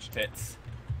Bob Bitch Tits.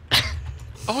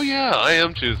 Oh yeah, I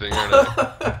am choosing, aren't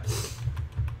I?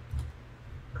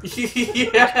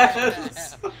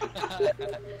 Yes.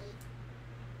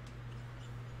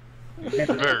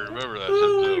 Remember that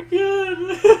shit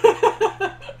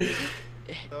too.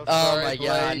 Oh, Oh my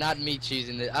god, not me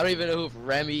choosing it. I don't even know who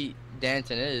Remy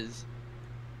Danton is.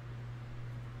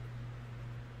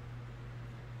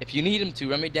 If you need him to,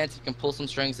 Remy Danton can pull some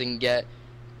strings and get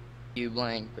you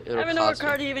blank. But I it'll don't even know what cost you.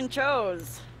 card he even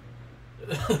chose.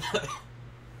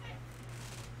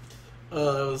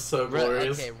 Oh, that was so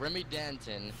glorious. Okay, Remy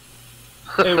Danton.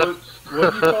 Hey, what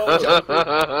do you call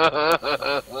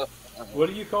a hooker? What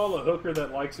do you call a hooker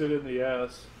that likes it in the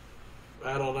ass?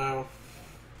 I don't know.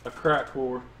 A crack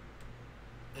whore.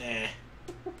 Eh.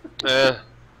 Eh.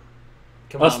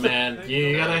 Come on, man.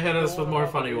 You gotta hit us with more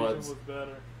funny ones. Was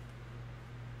better.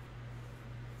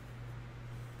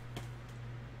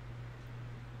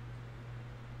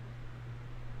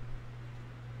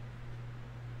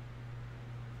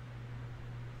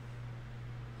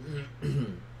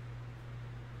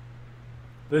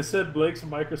 They said Blake's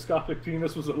microscopic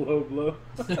penis was a low blow.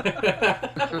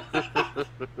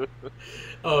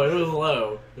 Oh, it was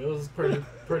low. It was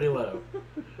pretty low.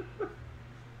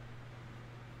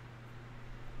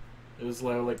 It was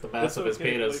low like the mass of his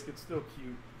penis. Blake, it's still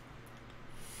cute.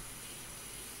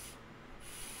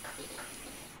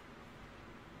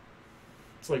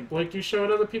 It's like, Blake, you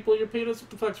showing other people your penis? What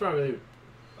the fuck's wrong with you?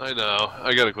 I know.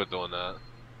 I gotta quit doing that.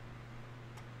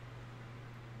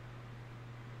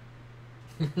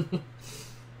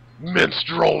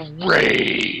 Menstrual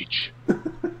rage.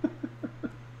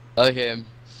 Okay.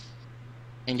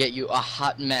 And get you a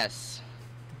hot mess.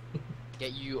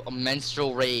 Get you a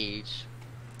menstrual rage.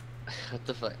 What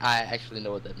the fuck? I actually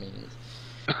know what that means.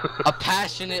 A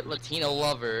passionate Latino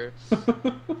lover.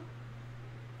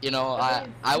 You know,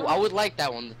 I would like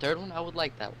that one. The third one, I would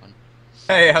like that one.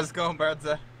 Hey, how's it going,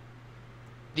 Bardza?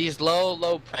 These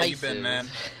low prices. How you been, man?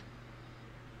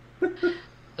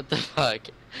 What the fuck?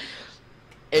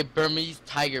 A Burmese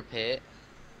tiger pit.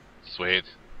 Sweet.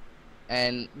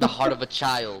 And the heart of a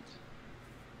child.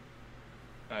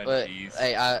 Oh, But jeez.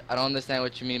 hey, I don't understand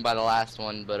what you mean by the last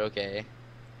one, but okay.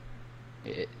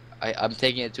 I'm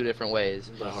taking it two different ways.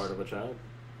 The heart of a child.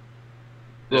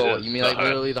 Bro, is you mean the like heart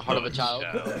literally the heart of a of a child?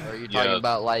 child. Or are you talking Yes.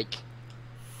 about like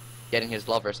getting his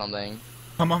love or something?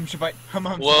 Hamam Shavite.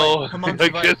 Hamam Well, Shavite. Hamam I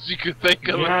Shavite. guess you could think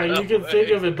of it. Yeah, you that can think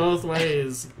way. of it both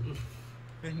ways.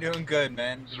 Been doing good,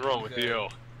 man. What's wrong with you?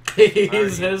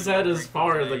 His head is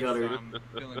far in the gutter. I'm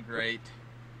feeling great.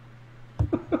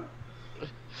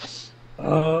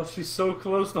 Oh, she's so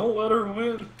close. Don't let her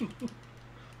win.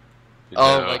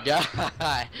 Oh Yeah. my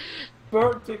god.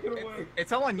 Bart, take it away.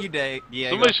 It's all on you, Diego.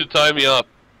 Somebody should tie me up.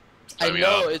 I Tie me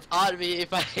know, up. it's odd me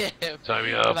if I Tie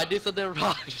me if I up. do something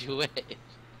wrong, you win.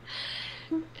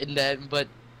 And then, but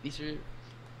these are.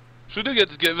 We do get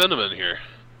to get Venom in here.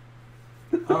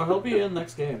 He'll be in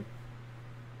next game.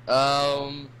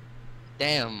 Damn.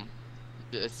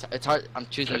 It's hard. I'm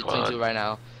choosing Pick between one. two right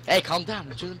now. Hey, calm down.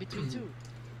 I'm choosing between two.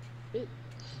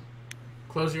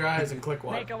 Close your eyes and click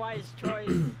one. Make a wise choice.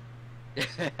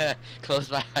 Close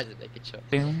my eyes and make a choice.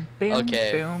 Boom, boom,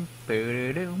 Okay. boom,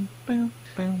 boom, boom,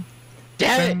 boom.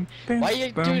 Damn it! Why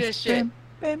you do this shit?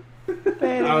 I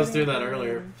was doing that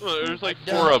earlier. Well, there's like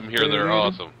 4 of them here that are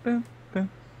awesome. Boom, boom.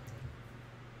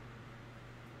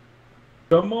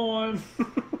 Come on.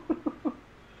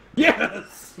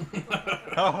 Yes.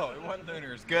 Oh, it wasn't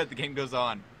Lunars. Good, the game goes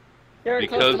on. You're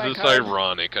close Because to my it's card.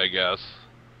 ironic, I guess.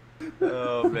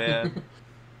 Oh, man.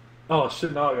 Oh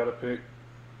shit! Now I gotta pick.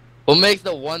 What makes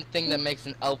the one thing that makes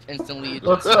an elf instantly?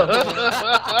 What's up?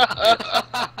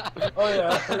 Oh yeah,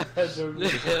 I heard that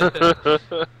joke.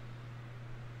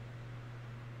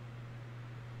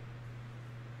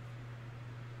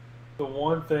 The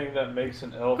one thing that makes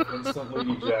an elf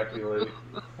instantly ejaculate.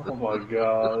 Oh my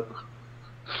god.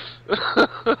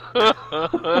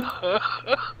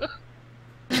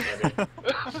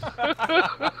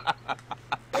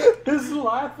 His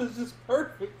laugh is just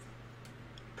perfect.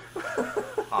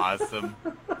 Awesome.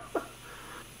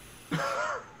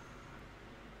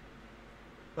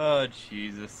 Oh,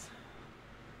 Jesus.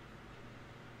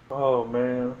 Oh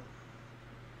man.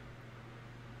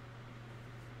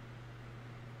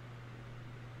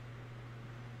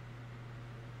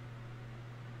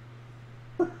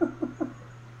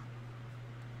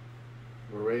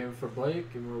 We're waiting for Blake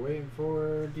and we're waiting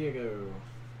for Diego.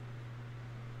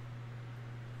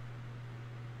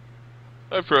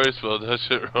 I probably spelled that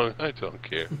shit wrong. I don't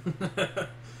care.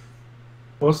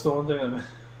 What's the one thing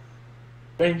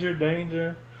Danger,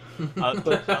 danger.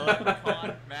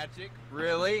 Leprechaun magic?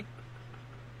 Really?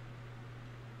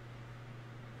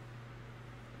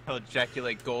 I'll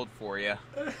ejaculate gold for you.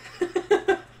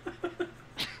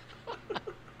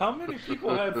 How many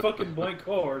people had fucking blank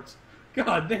cards?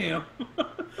 God damn.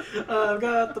 I've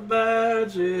got the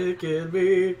magic in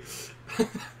me.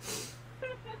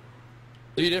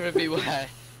 3 different people had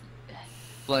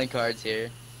blank cards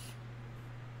here.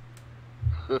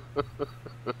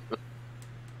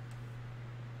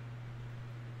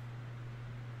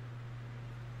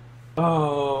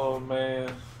 Oh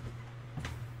man.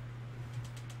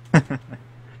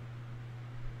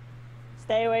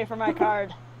 Stay away from my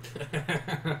card.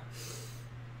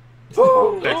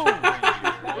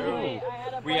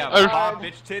 We have I- hot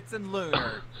bitch tits and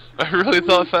lunar. I really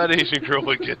thought Fat Asian Girl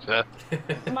would get that.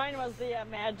 Mine was the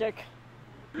magic.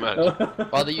 Magic.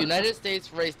 While the United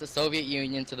States raced the Soviet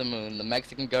Union to the moon, the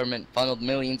Mexican government funneled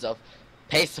millions of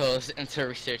pesos into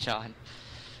research on.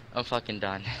 I'm fucking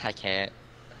done. I can't.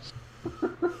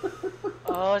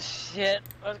 Oh shit,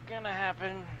 what's gonna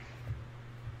happen?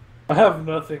 I have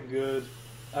nothing good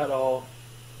at all.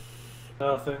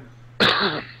 Nothing.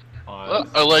 I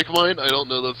like mine. I don't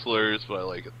know that's hilarious, but I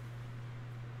like it.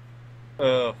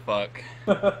 Oh, fuck.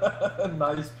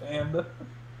 Nice panda.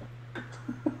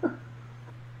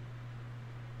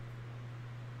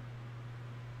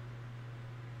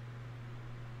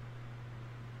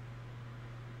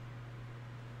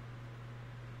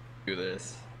 Do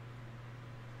this.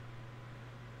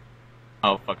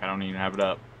 Oh, fuck, I don't even have it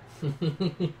up.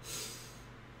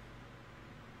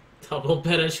 Double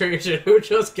penetration. Who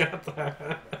just got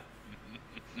that?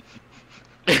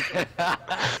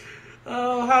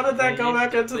 Oh, how did that go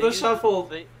back into the shuffle?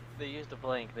 They used a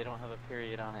blank. They don't have a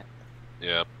period on it.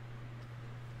 Yeah.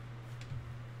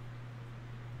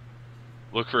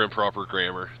 Look for improper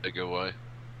grammar. They go away.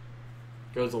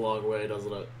 Goes a long way,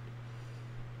 doesn't it?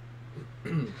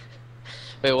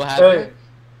 Wait, what happened?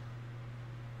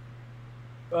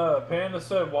 Hey. Panda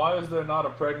said, why is there not a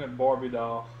pregnant Barbie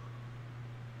doll?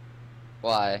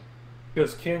 Why?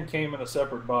 Because Ken came in a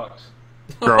separate box.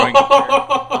 Growing.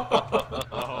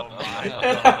 Oh my.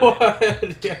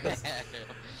 Yes.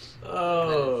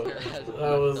 Oh,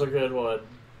 that was a good one.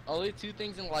 Only 2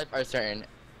 things in life are certain.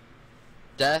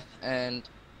 Death and...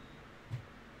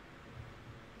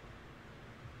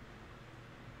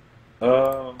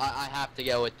 I have to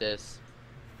go with this.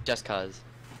 Just cause.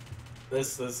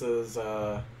 This is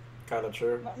kind of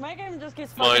true. My game just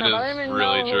keeps Mine fucking up. I is don't even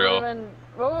really know true.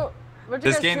 what'd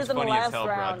you This guys game's choose in the funny as last hell,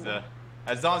 round? Brodza.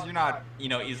 As long as you're not,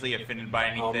 easily offended by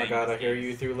anything. Oh my god, I hear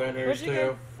you through learners What'd you guys,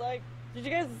 too. like, did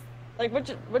you guys, like,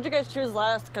 what'd you guys choose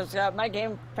last? Because my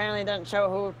game apparently didn't show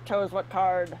who chose what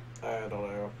card. I don't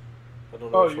know. I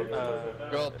don't know Oh, which one you- it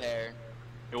is. Girl pair.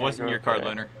 It wasn't your card,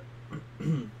 Learner.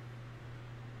 Well,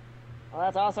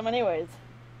 that's awesome anyways.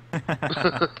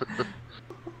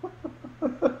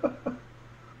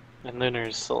 And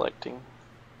Lunar's selecting.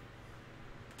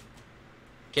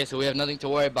 Okay, so we have nothing to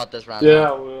worry about this round.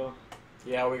 Yeah, well.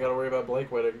 Yeah, we gotta worry about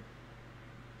Blake winning.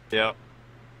 Yep.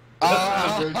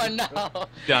 Oh, no.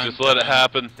 Done. Just let it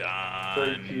happen. Thank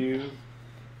Done. you.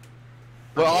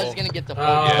 We're all just gonna get the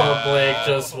Oh, Yeah. Blake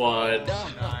just won.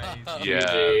 Nice. Yeah.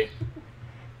 GG.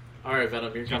 Alright,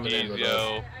 Venom, you're coming in GG's, with us.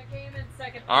 yo. I came in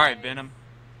second. Alright, Venom.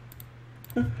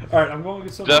 Alright, I'm going to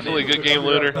get something. Definitely good game,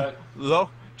 Lunar.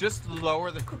 Just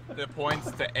lower the points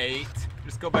to 8.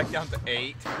 Just go back down to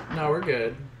 8. No, we're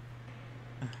good.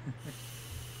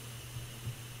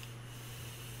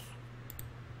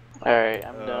 Alright,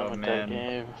 I'm Oh, done with man. that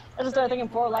game. I just started thinking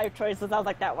poor life choices. I was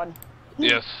like, that one.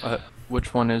 Yes.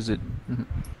 Which one is it? Oh,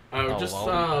 Oh, just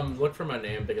well. look for my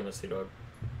name, Big in the Sea Dog.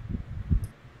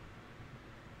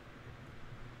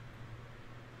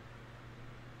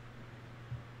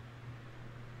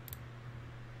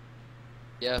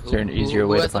 Yeah, Is there an easier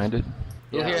way to has the- find it?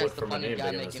 Who Yeah, here look is for the my funny name, guy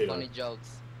Big in the making Sea funny Dog.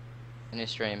 jokes in his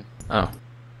stream? Oh.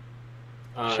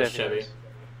 Chevy.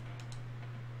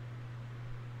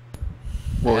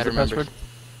 What I was your remember. password?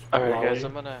 Alright, Wally. guys,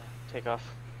 I'm gonna take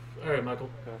off. Alright, Michael.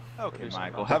 Okay,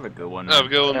 Michael. Have a good one. Have a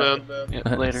good one, man.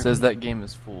 Yeah, It later. says that game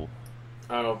is full.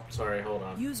 Oh, sorry, hold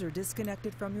on. User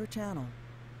disconnected from your channel.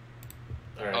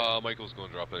 Alright. Michael's going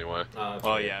to drop anyway.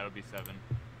 Oh, yeah, it'll be 7.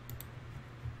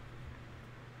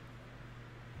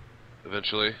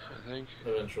 Eventually, I think.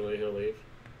 Eventually he'll leave.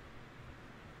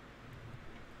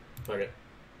 Fuck it.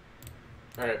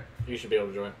 Alright, you should be able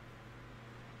to join.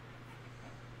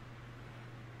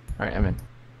 Alright, I'm in.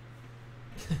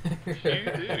 You do.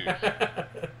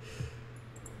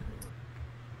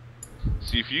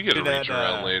 See if you get a Did reach that,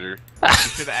 around later. You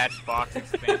should add box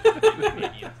expansion to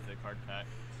the card pack.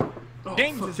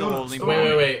 James is only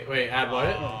Wait, add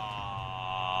what?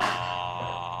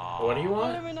 What do you I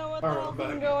want? don't even know what the Alright, hell's I'm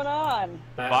even back. going on.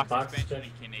 Box expansion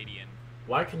and Canadian.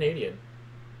 Why Canadian?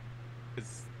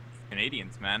 Because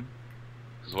Canadians, man.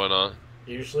 Cause why not?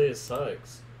 Usually it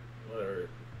sucks. Whatever.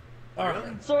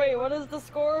 Alright. So wait, what is the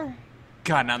score?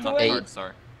 God, now I'm not Wait. hard,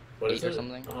 sorry. What is 8 or it?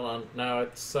 something? Hold on. No,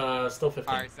 it's still 15.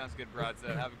 Alright, sounds good, Broads.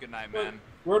 Have a good night, man.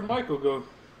 Where'd Michael go?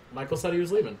 Michael said he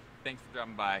was leaving. Thanks for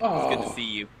dropping by. Oh. It's good to see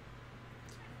you.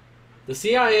 The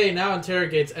CIA now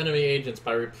interrogates enemy agents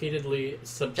by repeatedly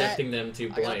subjecting them to I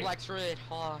got a blank. black shred.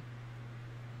 Hold on.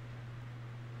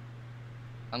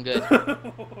 I'm good.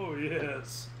 Oh,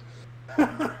 yes.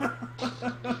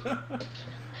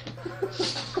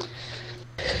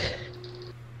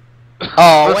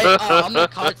 Oh, wait. Oh, I'm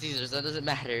not card Caesar, so that doesn't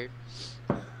matter.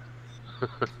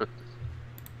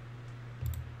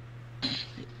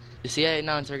 The CIA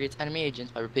now interrogates enemy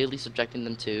agents by repeatedly subjecting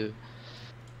them to...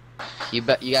 You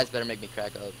guys better make me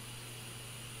crack up.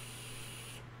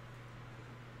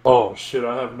 Oh, shit,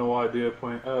 I have no idea,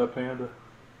 Panda.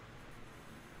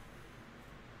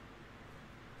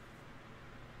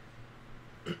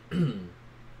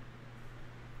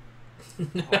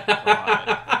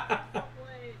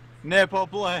 Nipple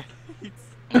blades.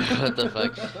 What the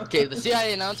fuck? Okay, the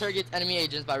CIA now interrogates enemy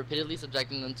agents by repeatedly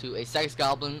subjecting them to a sex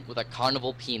goblin with a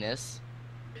carnival penis,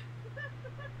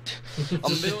 a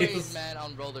middle-aged man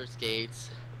on roller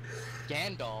skates,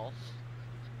 Gandalf,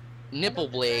 nipple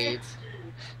blades,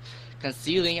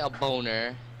 concealing a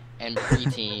boner, and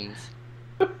preteens.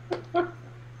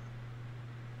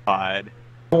 God.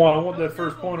 Come on, I want that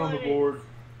first point on the board.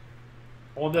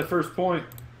 I want that first point.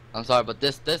 I'm sorry, but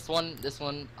this one,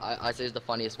 I say is the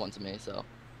funniest one to me. So.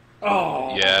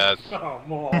 Oh. Yes.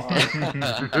 Come on.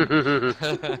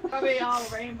 Probably all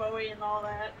rainbowy and all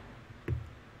that.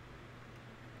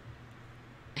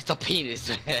 It's a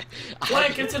penis.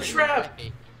 Blank, it's a trap.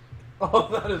 Oh,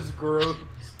 that is gross.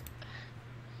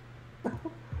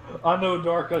 I know,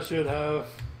 Dark, I should have.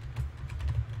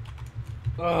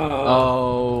 Oh,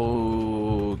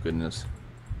 goodness.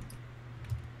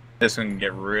 This one can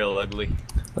get real ugly.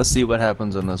 Let's see what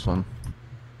happens on this one.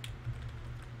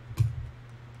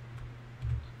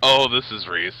 Oh, this is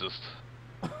racist.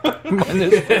 I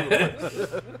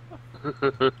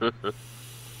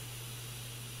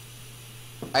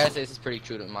gotta say, this is pretty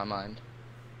true to my mind.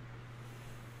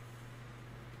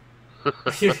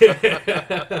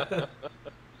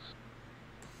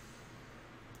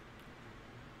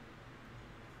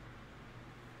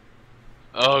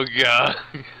 Oh god.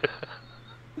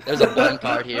 There's a blank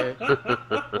card here.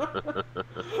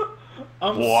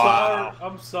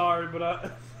 I'm sorry, but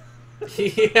I.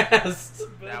 Yes.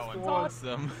 That one's one.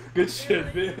 awesome. Good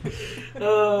shit,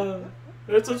 bitch.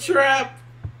 It's a trap.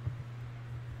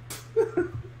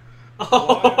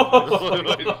 Oh,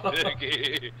 my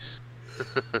sticky.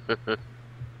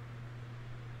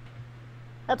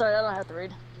 That's alright, I don't have to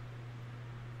read.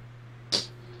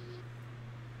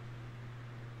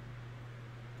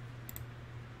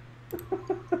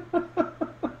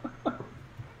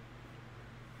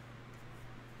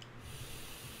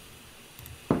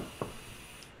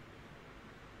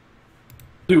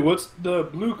 Dude, what's the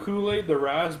blue Kool-Aid, the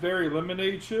raspberry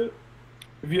lemonade shit?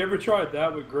 Have you ever tried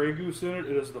that with Grey Goose in it?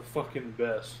 It is the fucking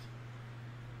best.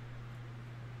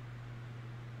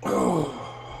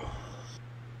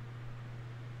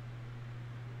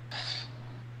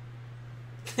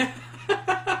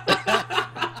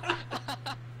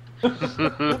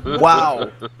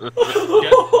 Wow.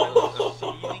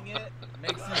 Eating it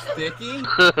makes you sticky.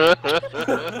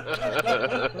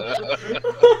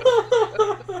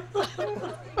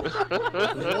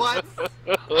 What?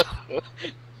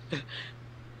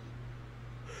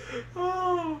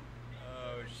 Oh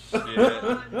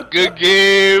shit. Good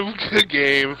game. Good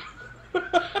game.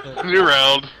 New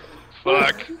round.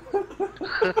 Fuck.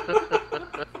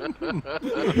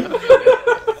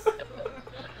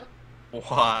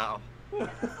 Wow.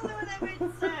 That made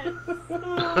sense.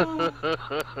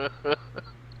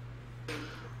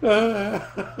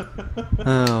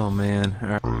 Oh man. All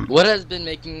right. What has been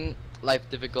making life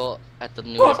difficult at the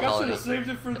newest Fuck, I should colony? have saved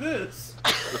it for this.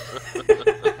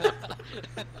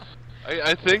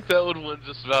 I think that would win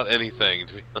just about anything,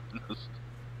 to be honest.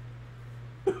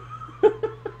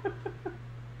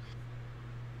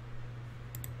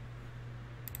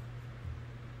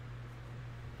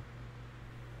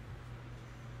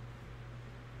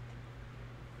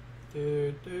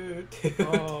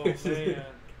 Oh man.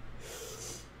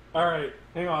 Alright,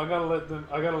 hang on, I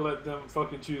gotta let them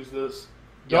fucking choose this.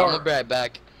 Yeah, I'm Dark, gonna be right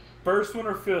back. first one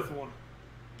or fifth one?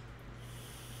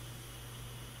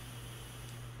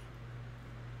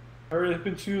 Hurry up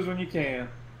and choose when you can.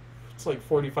 It's like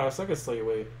 45 seconds till you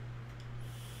wait.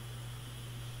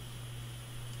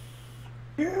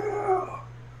 Yeah.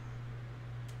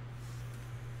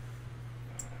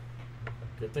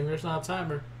 Good thing there's not a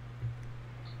timer.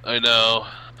 I know.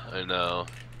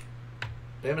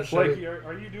 Damn it, Blakey,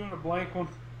 are you doing a blank one?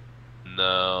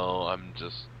 No, I'm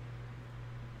just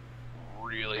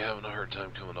really having a hard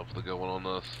time coming up with a good one on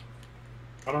this.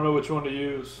 I don't know which one to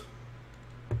use.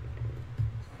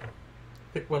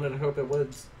 Pick one and hope it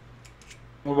wins.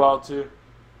 I'm about to.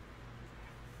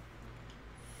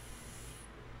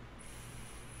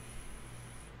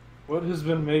 What has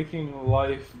been making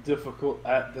life difficult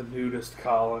at the nudist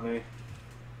colony?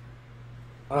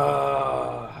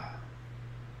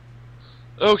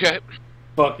 Okay.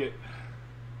 Fuck it.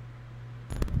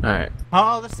 Alright.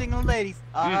 All the single ladies.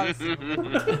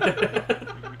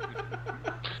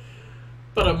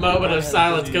 But a moment of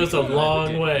silence goes a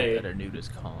long way. At our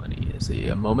nudist colony is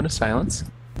a moment of silence.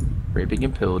 Raping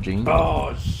and pillaging.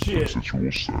 Oh shit.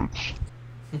 Sexual sex.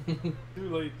 Too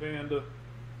late, Panda.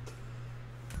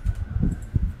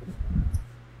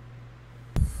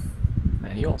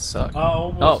 Man, you all suck.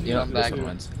 Oh, you know, this one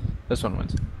wins. This one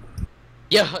wins.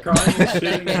 Yeah.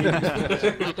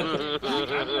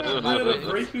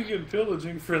 Raping and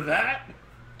pillaging for that?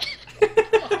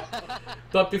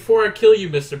 But before I kill you,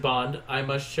 Mr. Bond, I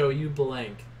must show you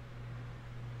blank.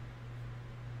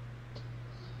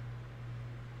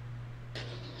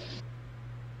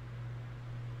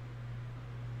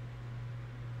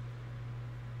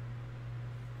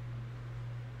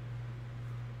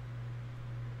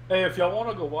 Hey, if y'all want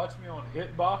to go watch me on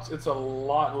Hitbox, it's a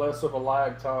lot less of a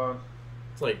lag time.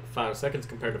 It's like 5 seconds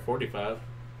compared to 45.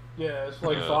 Yeah, it's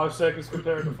like 5 seconds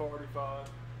compared to 45.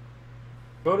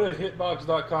 Go to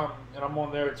hitbox.com, and I'm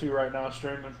on there too right now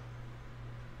streaming.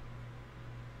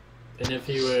 And if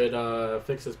you would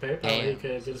fix his PayPal, you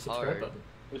could get a subscribe button.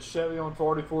 It's Chevy on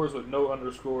 44s with no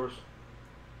underscores.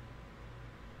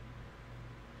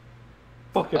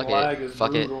 Fucking lag is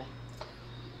brutal.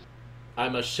 I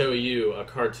must show you a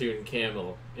cartoon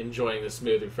camel enjoying the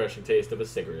smooth, refreshing taste of a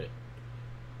cigarette.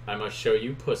 I must show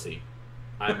you pussy.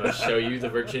 I must show you the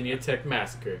Virginia Tech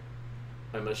Massacre.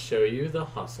 I must show you the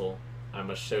hustle. I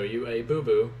must show you a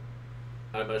boo-boo.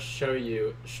 I must show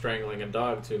you strangling a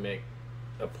dog to make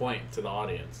a point to the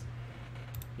audience.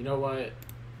 You know what?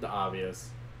 The obvious.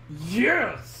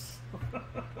 Yes!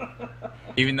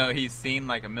 Even though he's seen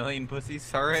like 1 million pussies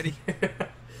already.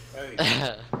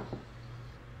 Hey.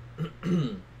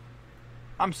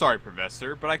 I'm sorry,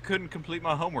 Professor, but I couldn't complete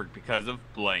my homework because of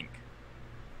blank.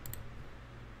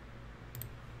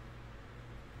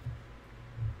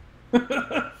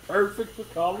 Perfect for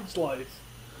college life.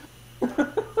 Oh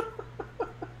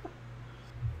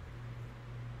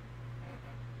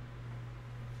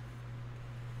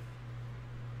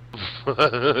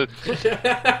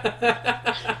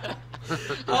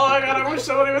my god, I wish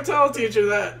somebody would tell a teacher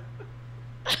that.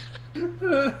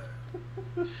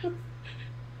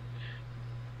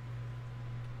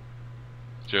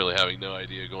 Surely having no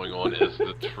idea going on is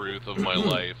the truth of my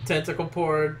life. Tentacle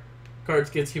porn, Cards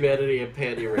Against Humanity, and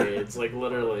panty raids. Like,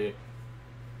 literally.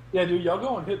 Yeah, dude, y'all go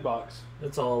on Hitbox.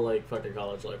 It's all, like, fucking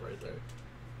college life right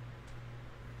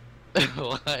there.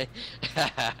 Why?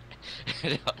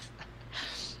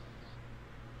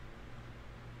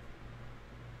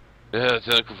 Yeah,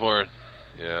 tentacle porn.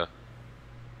 Yeah.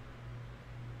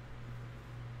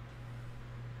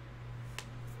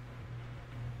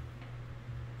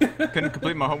 Couldn't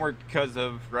complete my homework because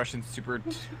of Russian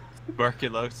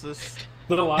tuberculosis.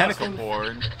 The last Tentacle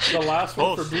porn. The last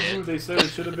one for Boo Bullshit. Boo, they said it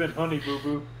should have been Honey Boo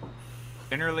Boo.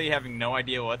 Generally having no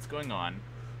idea what's going on.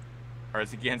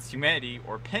 Cards Against Humanity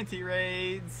or panty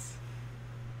raids.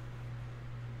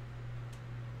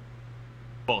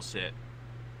 Bullshit.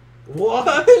 What?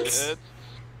 By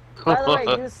the way,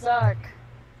 you suck.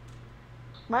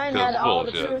 Mine had That's all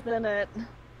the bullshit. truth in it.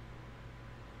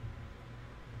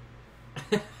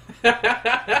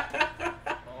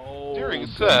 During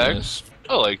sex,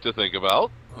 I like to think about.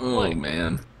 Oh,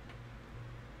 man.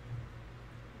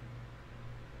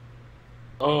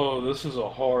 Oh, this is a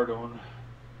hard one.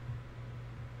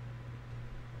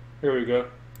 Here we go.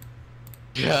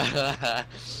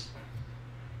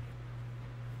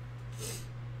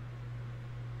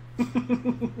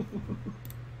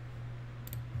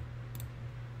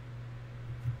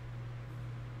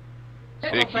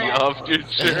 Taking off your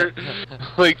shirt,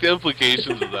 like the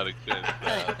implications of that extent.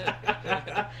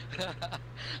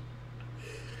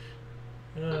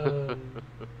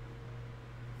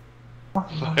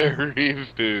 Fiery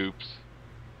poops.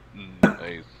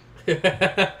 Nice.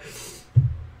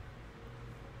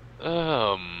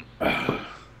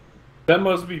 That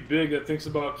must be big. That thinks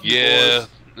about Yeah.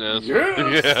 keyboards.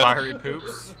 Yeah. Fiery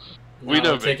poops. We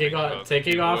No, know taking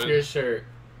off your shirt.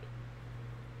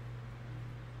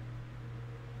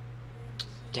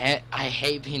 Damn, I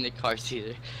hate being the car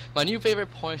seater. My new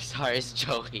favorite porn star is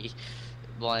Joey.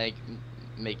 Like,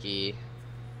 Mickey.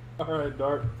 Alright,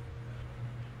 Dart.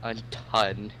 A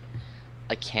ton.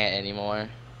 I can't anymore.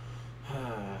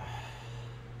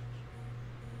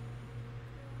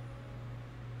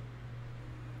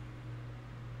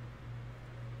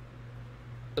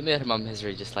 Put me out of my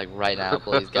misery just like right now,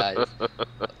 please, guys.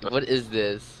 What is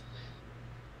this?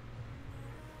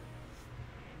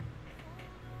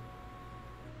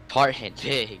 Spartan,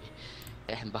 big,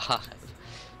 and Bob.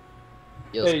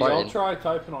 Yo, Hey, Spartan. y'all try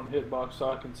typing on Hitbox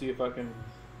so I can see if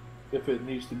it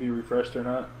needs to be refreshed or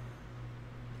not.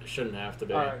 It shouldn't have to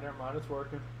be. Alright, never mind, it's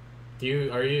working.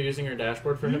 Are you using your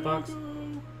dashboard for Hitbox?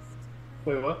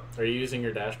 Wait, what? Are you using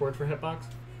your dashboard for Hitbox?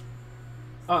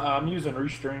 I'm using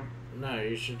Restream. No,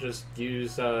 you should just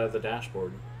use the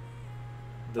dashboard.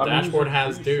 The I'm dashboard using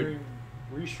has, dude.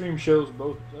 Restream shows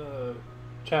both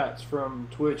chats from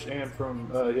Twitch and from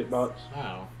Hitbox.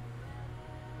 Wow.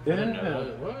 Yeah. I didn't know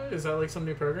that. What? Is that like some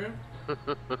new program?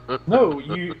 No,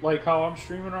 you like how I'm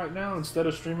streaming right now. Instead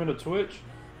of streaming to Twitch,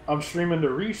 I'm streaming to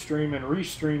Restream, and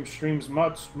Restream streams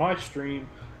my stream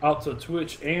out to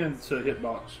Twitch and to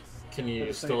Hitbox. Can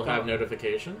you still have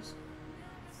notifications?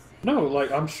 No,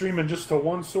 like I'm streaming just to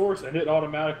one source, and it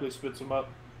automatically spits them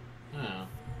up. Oh.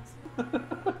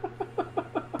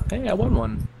 Hey, I won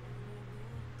one.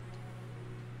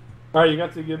 All right, you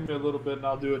got to give me a little bit, and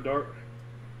I'll do a dart.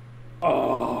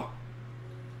 Oh.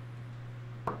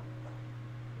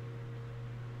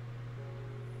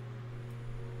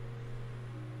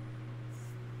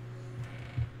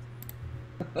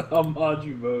 I'll mod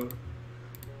you both.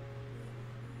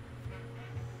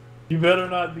 You better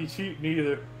not be cheating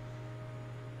either.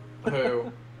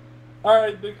 Who?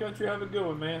 Alright, Big Country, have a good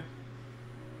one, man.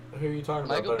 Who are you talking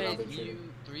Michael about? Bay's new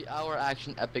 3-hour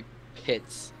action epic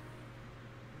Pits.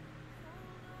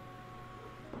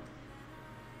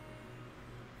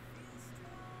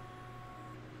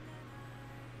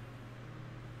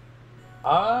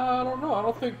 I don't know. I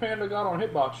don't think Panda got on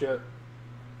Hitbox yet.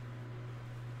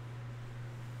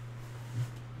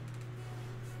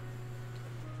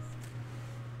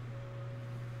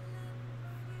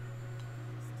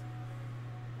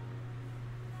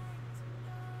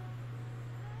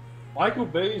 Michael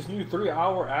Bay's new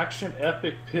 3-hour action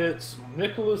epic pits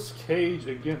Nicolas Cage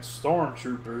against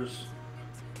Stormtroopers.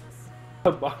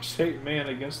 A box-shaped man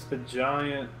against a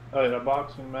giant, a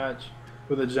boxing match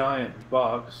with a giant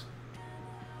box.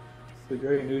 The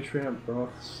great nutrient broth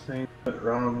Saint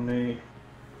Romney.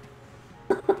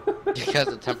 Because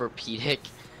of Tempur-Pedic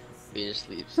your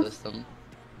sleep system.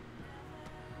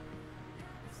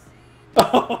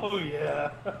 Oh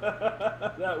yeah,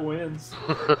 that wins.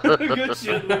 Good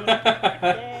shit, Lou.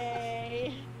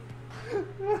 Yay!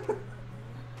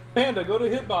 Panda, go to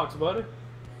Hitbox, buddy.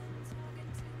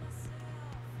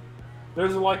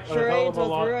 There's like a hell Charades of a was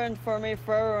lot. ruined for me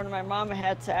forever when my mom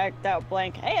had to act out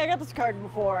blank. Hey, I got this card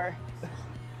before.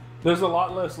 There's a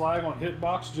lot less lag on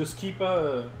Hitbox. Just keep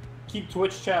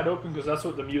Twitch chat open because that's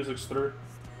what the music's through.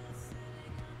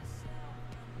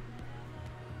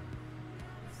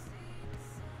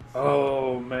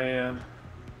 Oh man.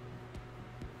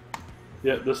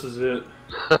 Yep, this is it.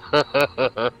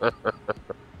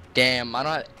 Damn, I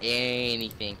don't have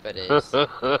anything for this.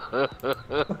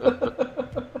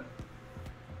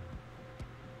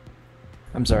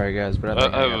 I'm sorry, guys, but I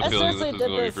think I have a feeling this is going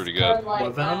to be pretty good.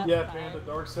 Well, then, yeah, Panda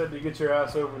Dark said to get your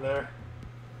ass over there.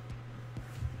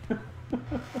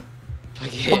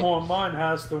 Come on, mine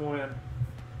has to win.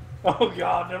 Oh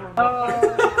God, never mind.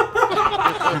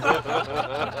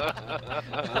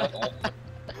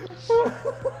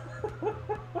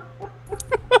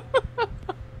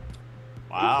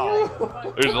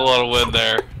 Wow. There's a lot of wind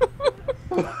there.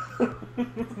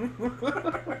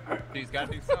 He's got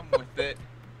to do something with it.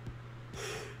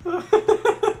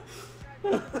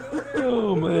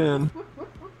 Oh man.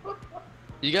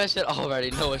 You guys should already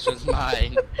know which was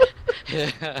mine.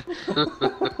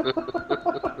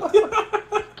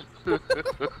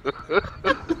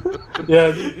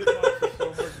 Yeah, dude, Hitbox is so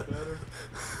much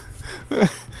better.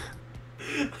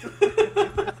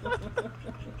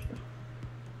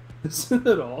 Isn't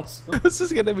it awesome? This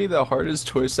is gonna be the hardest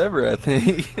choice ever, I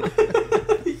think.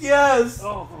 Yes!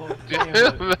 Oh, damn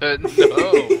it,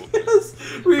 no. Yes!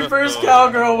 Reverse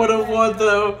Cowgirl would have won,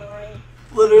 though.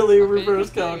 Literally, reverse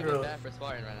Cowgirl.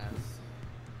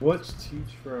 What's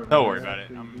teach for? Don't worry about it.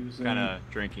 I'm kind of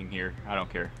drinking here. I don't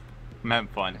care. I'm having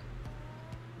fun.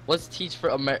 What's teach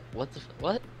for Amer? What the?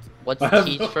 What? What's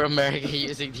Teach for America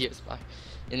using to inspire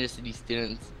inner city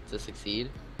students to succeed?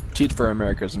 Teach for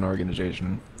America is an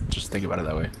organization. Just think about it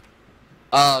that way.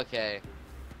 Oh, okay.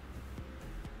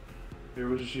 Here,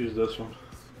 we'll just use this one.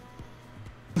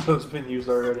 It's been used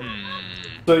already.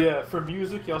 So yeah, for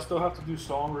music, y'all still have to do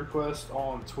song requests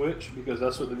on Twitch because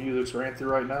that's what the music's ran through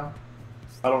right now.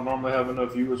 I don't normally have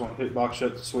enough viewers on Hitbox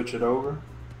yet to switch it over.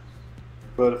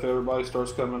 But if everybody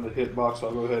starts coming to Hitbox,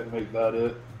 I'll go ahead and make that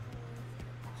it.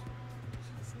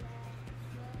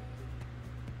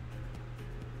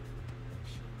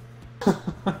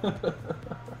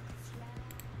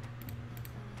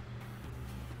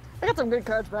 I got some good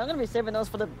cards, but I'm gonna be saving those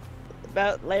for the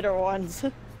about later ones.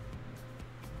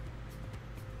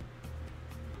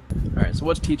 Alright, so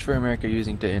what's Teach for America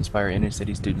using to inspire inner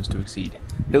city students to exceed?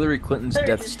 Hillary Clinton's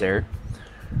death stare.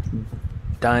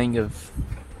 Dying of...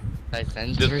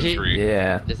 Dysentery?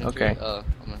 Yeah, Dysentery? okay. Oh,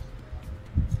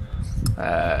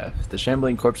 The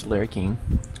shambling corpse of Larry King.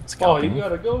 Oh, Scalping. you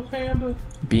gotta go, Panda.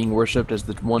 Being worshipped as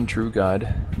the one true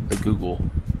god. The Google.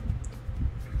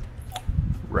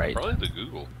 Right. Probably the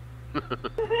Google.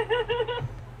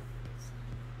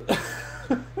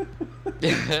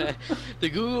 The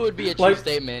Google would be a true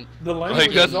statement. The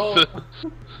language is all...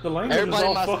 The language Everybody is in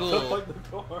all my fucked school, up like the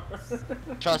car.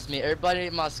 trust me, everybody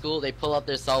in my school, they pull up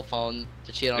their cell phone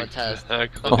to cheat on a test.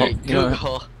 Exactly. Okay, You know,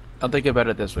 Google. I'll think about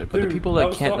it this way. But Dude, the people I that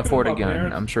was can't talking afford a to my gun,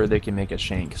 parents- I'm sure they can make a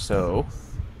shank, so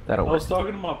that'll I work. was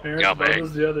talking to my parents Yeah, about man.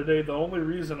 this the other day. The only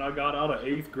reason I got out of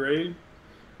 8th grade,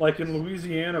 like in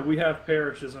Louisiana, we have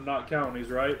parishes and not counties,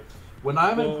 right? When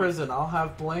I'm in Well- prison, I'll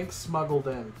have blanks smuggled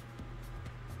in.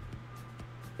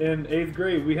 In 8th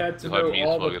grade, we had to You'll have know me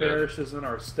all the smuggled in. parishes in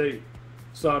our state.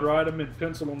 So I'd write them in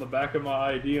pencil on the back of my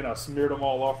ID, and I smeared them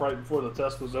all off right before the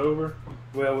test was over.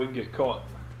 Well, we can get caught.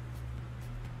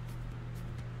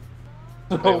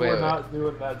 So we're wait. not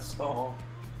doing that song.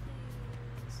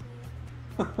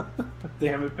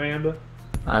 Damn it, Panda.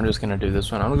 I'm just gonna do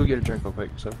this one. I'm gonna go get a drink real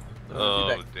quick, so...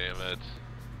 Oh, damn it.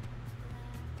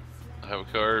 I have a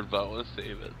card, but I want to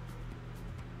save it.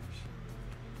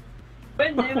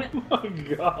 Wait, damn it. Oh my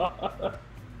god.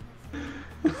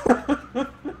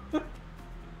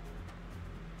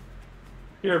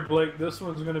 Here, Blake, this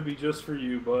one's gonna be just for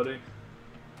you, buddy.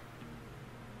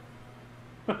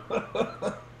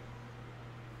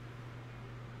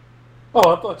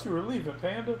 Oh, I thought you were leaving,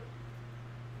 Panda.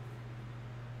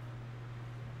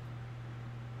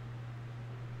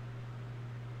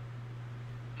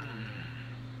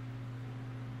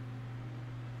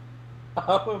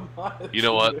 How am I You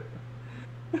know what? here?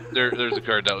 There's a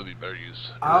card that would be better used.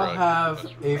 I'll have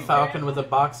a falcon with a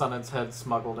box on its head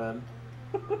smuggled in.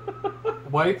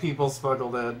 White people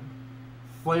smuggled in.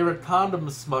 Flavored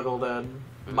condoms smuggled in.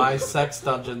 My sex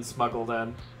dungeon smuggled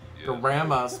in.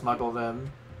 Grandma smuggled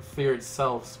in. Feared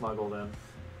self smuggled in.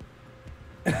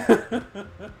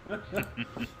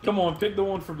 Come on, pick the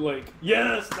one for Blake.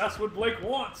 Yes, that's what Blake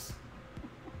wants.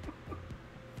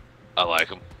 I like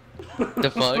him.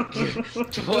 The fuck?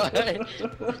 What?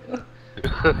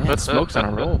 Man, Smoke's on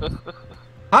a roll.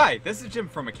 Hi, this is Jim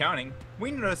from accounting. We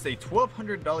noticed a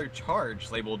 $1,200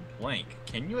 charge labeled blank.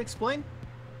 Can you explain?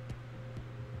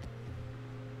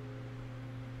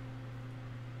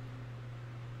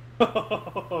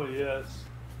 Oh, yes.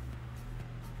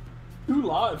 2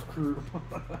 live crew.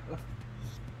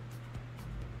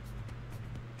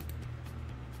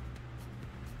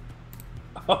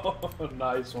 Oh,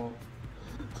 nice one.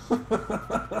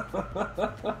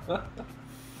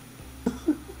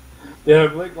 Yeah,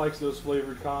 Blake likes those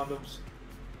flavored condoms.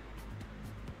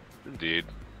 Indeed.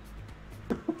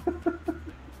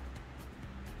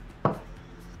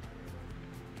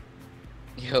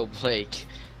 Yo, Blake.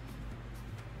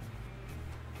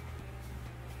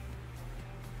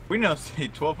 We noticed a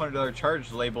 $1,200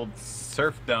 charge labeled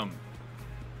serfdom.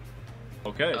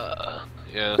 Okay.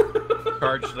 Yeah.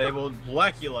 Charge labeled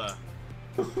Blackula.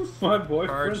 My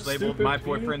boyfriend's Charge labeled stupid my penis.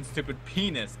 boyfriend's stupid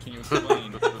penis. Can you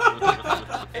explain?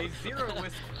 A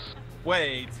zero-risk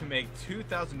way to make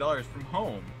 $2,000 from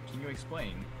home. Can you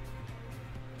explain?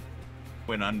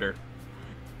 Went under.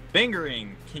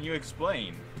 Fingering. Can you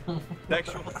explain?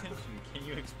 Sexual tension. Can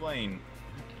you explain?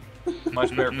 Much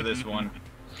better for this one.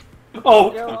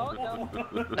 Oh! You're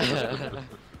welcome.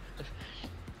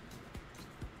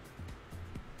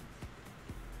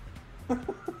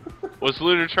 What's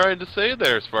Lunar trying to say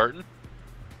there, Spartan?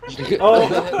 Oh!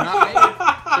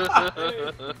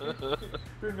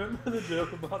 Remember the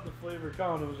joke about the flavored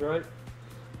condoms, right?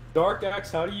 Dark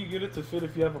Axe, how do you get it to fit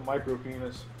if you have a micro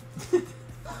penis?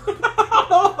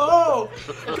 Oh,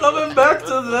 coming back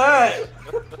to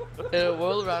that.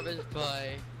 World Ravaged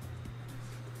by...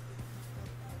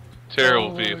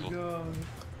 Terrible Oh people. my god.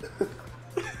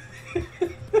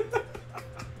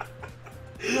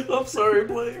 I'm sorry,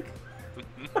 Blake.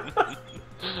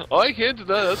 Oh, I can't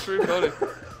deny that's pretty funny.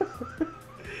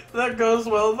 That goes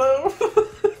well though.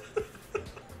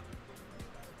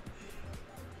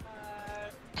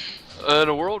 In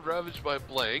a world ravaged by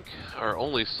blank, our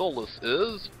only solace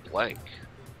is blank.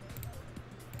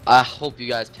 I hope you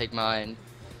guys pick mine.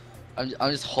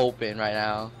 I'm just hoping right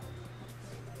now.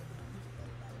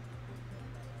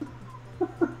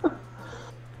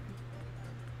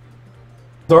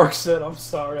 Dark said, I'm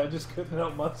sorry, I just couldn't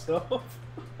help myself.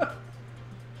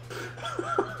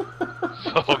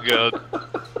 So good.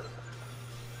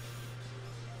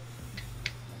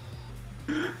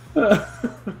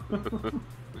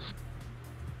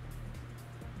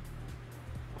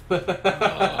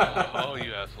 Oh,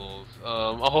 you assholes.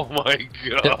 Oh my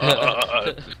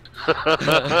god.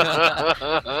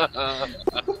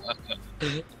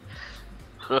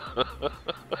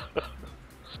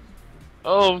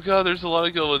 Oh god, there's a lot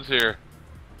of good ones here.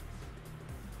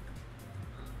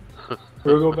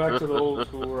 We'll go back to the old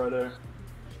school right there.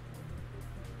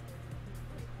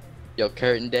 Yo,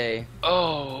 Curtain Day.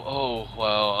 Oh,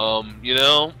 wow. You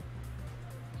know,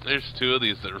 there's two of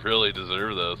these that really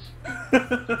deserve this.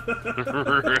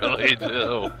 Really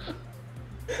do.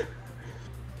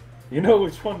 You know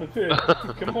which one to pick.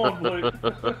 Come on, Blake.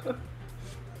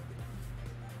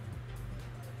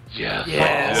 Yes,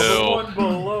 Yes. I The do. one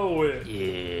below it.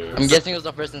 Yeah. I'm guessing it was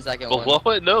the first and second one. Below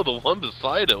it? No, the one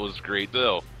beside it was great,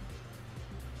 too.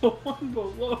 The one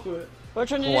below it.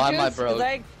 Which one did Why you am I choose?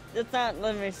 broke? It's not,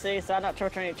 let me see, so I'm not sure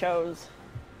which one you chose.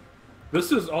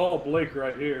 This is all Blake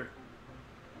right here.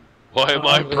 Why am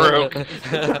I broke?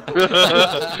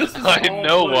 I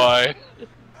know why.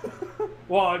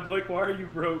 Why, Blake, why are you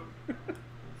broke?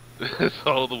 It's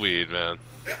all the weed, man.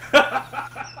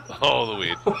 All the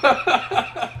weed.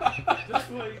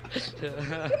 Just like,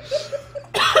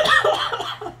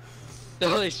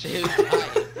 Holy shit, who's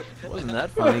dying? Wasn't that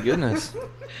funny? Goodness.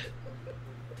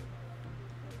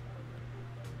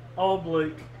 all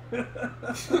Blake.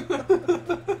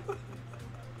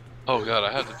 Oh god,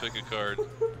 I have to pick a card.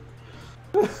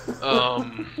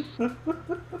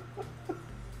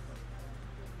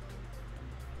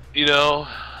 You know,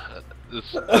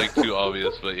 it's like too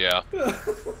obvious, but yeah. What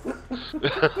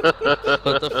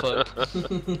the fuck?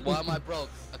 Why am I broke?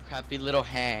 A crappy little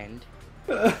hand.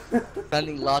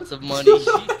 Spending lots of money.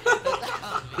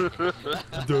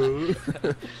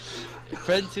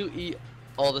 Friends who eat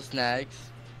all the snacks.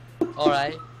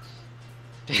 Alright.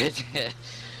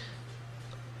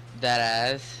 That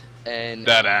ass. And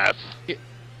That ass. getting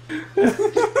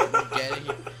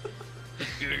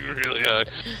Getting really high.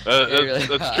 Really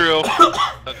That's high. true.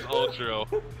 That's all true.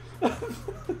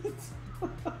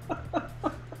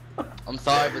 I'm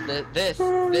sorry, but this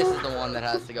is the one that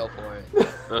has to go for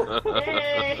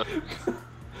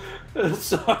it.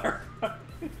 Sorry.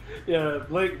 Yeah,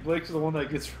 Blake's the one that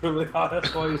gets really hot.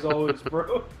 That's why he's always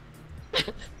broke.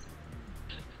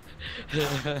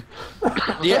 Dear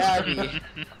Abby,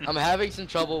 I'm having some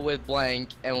trouble with blank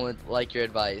and would like your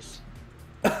advice.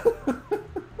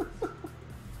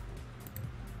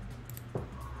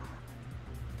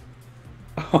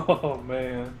 Oh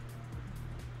man.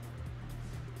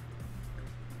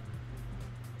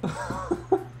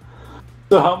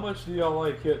 So how much do y'all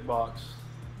like Hitbox?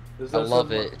 Is I that love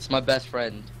something- it. It's my best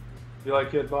friend. You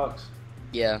like Hitbox?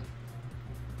 Yeah.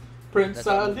 Prince That's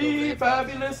all Ali, good.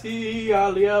 fabulous he,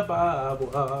 Ali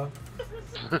Baba.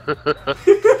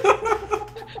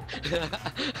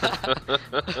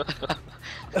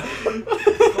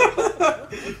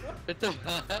 What the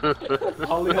fuck?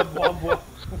 Ali Ababa.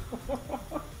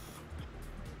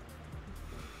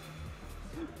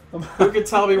 Who can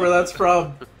tell me where that's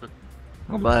from?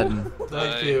 Aladdin.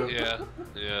 Thank you. Yeah,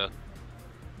 yeah.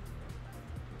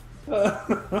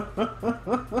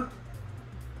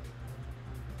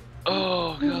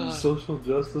 Oh god. Social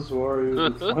justice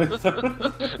warriors.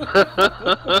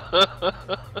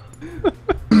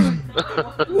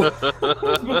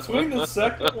 Between the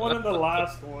second one and the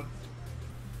last one.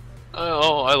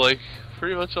 Oh, I like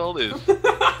pretty much all these.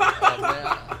 Oh, man,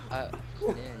 man,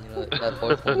 you know, that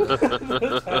fourth one.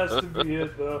 This has to be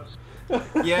it though.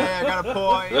 Yeah, I got a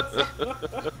point.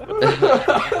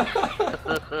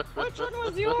 Which one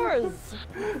was yours?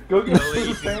 Go get Really the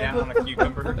eating down panda. on a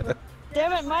cucumber.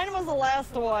 Damn it, mine was the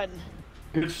last one.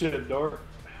 Good shit, Dark.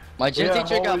 My gym Yeah,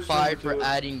 teacher got always fired sure to for do it.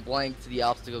 adding blank to the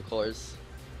obstacle course.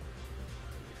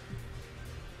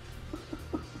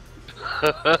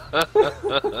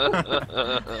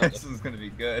 This is gonna be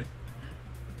good.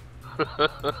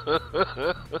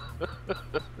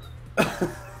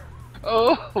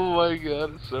 Oh my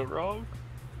god, it's so wrong.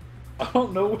 I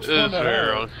don't know which It's one to very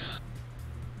have. wrong.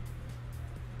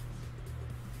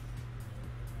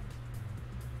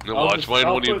 Now I'll watch, just- mine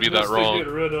I'll won't even put be this that to wrong. Get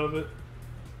rid of it.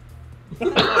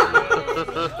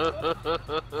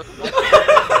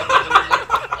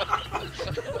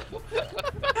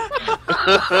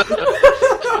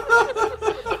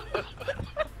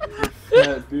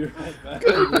 Yeah, be right back.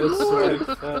 Yes, sir.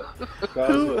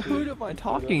 Who am I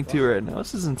talking to right now?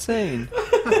 This is insane.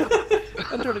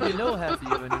 I don't even know half of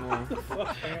you anymore.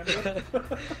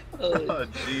 Oh,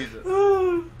 Jesus.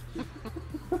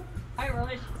 Hi,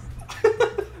 really?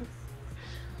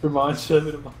 Remind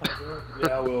Chevy to mind.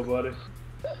 Yeah, I will, buddy.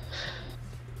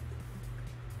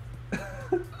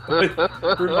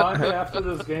 Remind me after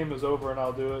this game is over and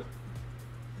I'll do it.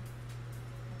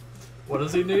 What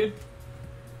does he need?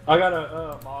 I got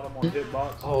a mod him on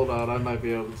Hitbox. Hold on, I might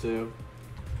be able to.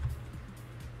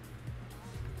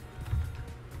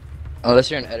 Unless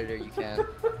you're an editor, you can.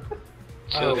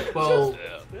 Oh, well.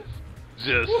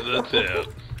 Just the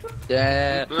tip.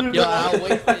 Damn. Yo, I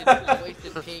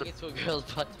wasted peeing into a girl's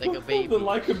butt like a baby. The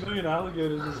Like a Million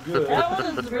Alligators is good.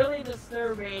 That was really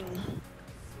disturbing.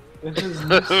 It is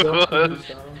new self-produced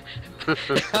album.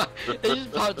 It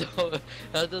just popped up.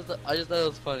 I just thought it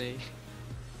was funny.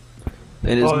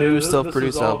 In his Oh, yeah, new this is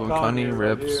self-produced all album, Kanye Kanye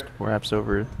right raps, here. raps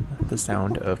over the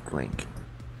sound of Blink.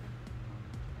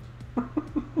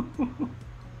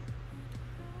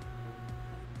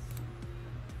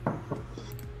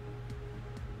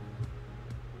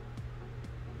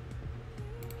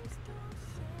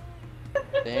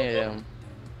 Damn.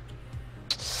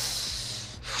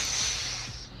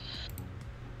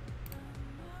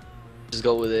 Just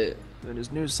go with it. In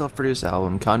his new self-produced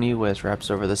album, Kanye West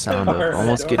raps over the sound of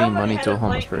almost getting money to a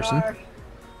homeless person.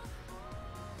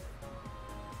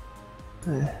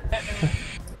 The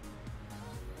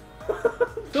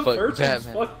Fuck first one's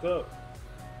Batman. fucked up.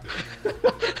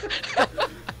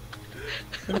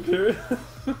 Imperial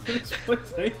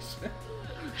exploitation.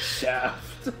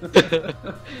 Shaft.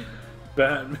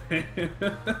 Batman.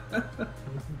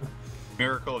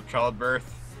 Miracle of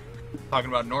childbirth. Talking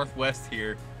about Northwest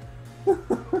here.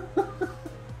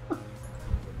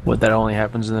 What, that only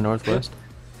happens in the Northwest?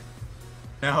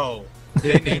 No.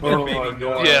 They named their Oh my baby God.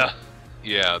 Nora. Yeah.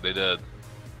 Yeah, they did.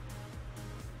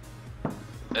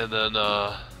 And then,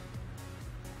 oh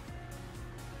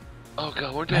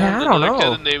god, weren't they Man, I having don't another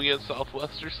know. kid naming it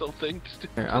Southwest or something?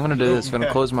 Here, I'm gonna do this. I'm gonna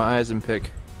close my eyes and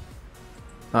pick.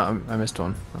 I missed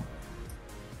one.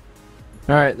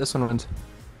 Alright, this one wins.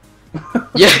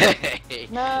 Yay!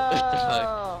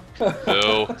 No.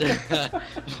 No.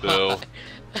 No.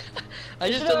 I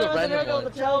just Should've did a done random Miracle of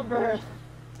one. the Childbirth.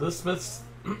 The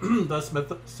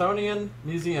Smithsonian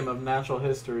Museum of Natural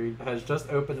History has just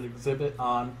opened an exhibit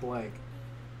on blank.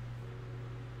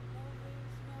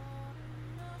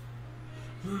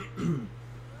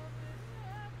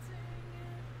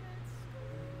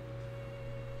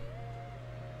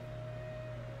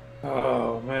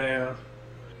 Oh man.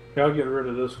 Gotta get rid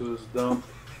of this because it's dumb.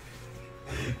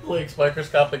 Blake's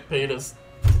microscopic penis.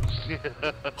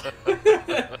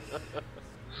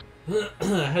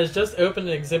 Has just opened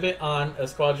an exhibit on a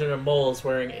squadron of moles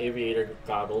wearing aviator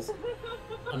goggles.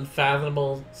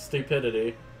 Unfathomable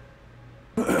stupidity.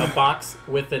 A box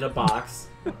within a box.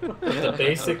 The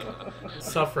basic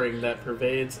suffering that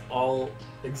pervades all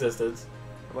existence.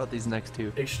 How about these next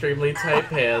two? Extremely tight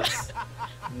pants.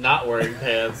 Not wearing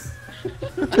pants.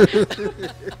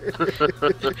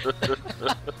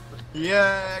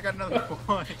 Yeah, I got another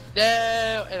point.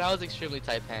 Damn! And I was extremely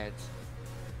tight pants.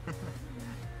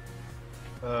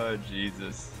 Oh,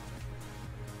 Jesus.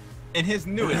 In his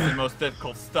newest and most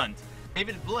difficult stunt,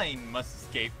 David Blaine must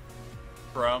escape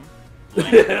from...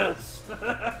 Yes!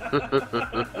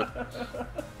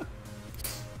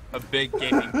 a big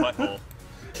gaping butthole.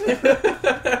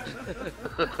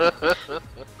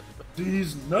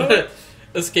 These nuts!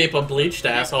 Escape a bleached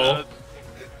asshole.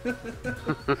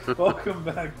 Welcome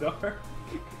back, Dark.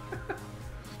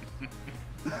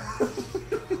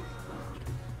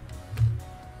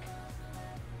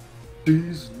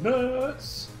 These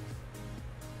nuts!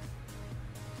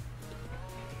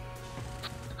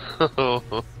 Oh.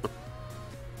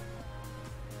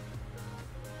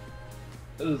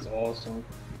 That is awesome.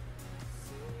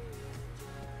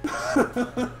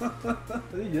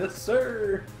 Yes,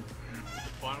 sir!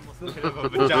 Bottomless pit of a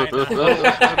vagina.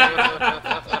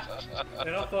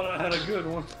 And I thought I had a good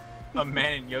one. A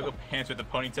man in yoga pants with a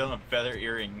ponytail and feather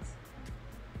earrings.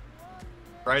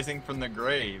 Rising from the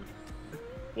grave.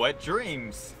 What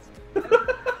dreams?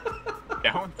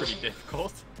 That one's pretty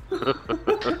difficult.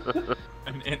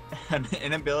 an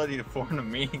inability to form a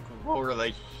meaningful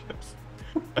relationships.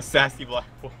 A sassy black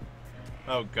wolf.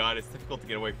 Oh god, it's difficult to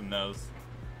get away from those.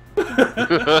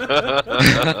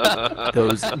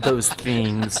 Those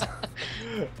things.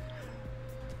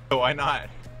 So why not?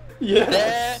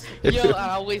 Yes. Yo,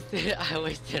 I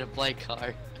wasted a blank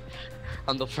card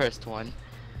on the first one.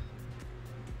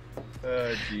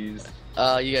 Oh jeez.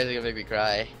 You guys are gonna make me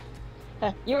cry.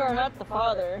 You are not the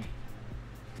father.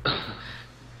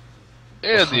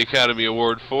 And the Academy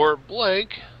Award for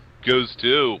blank goes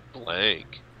to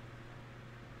blank.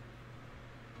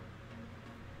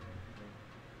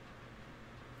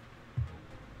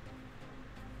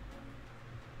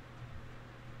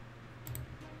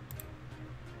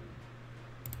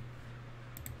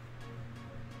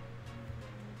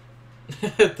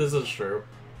 This is true.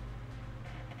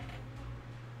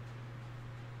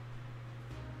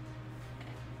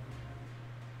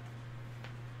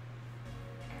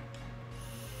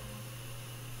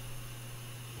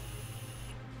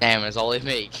 Damn, it's only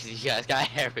me, 'cause you guys got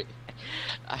everything.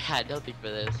 I had nothing for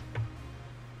this.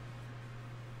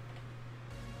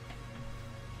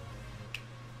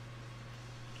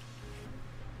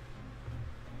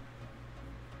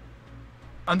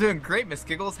 I'm doing great, Miss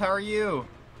Giggles. How are you?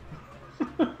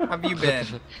 How have you been?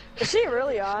 Is she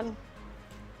really on?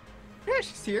 Yeah,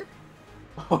 she's here.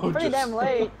 Pretty damn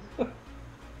late.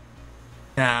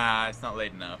 Nah, it's not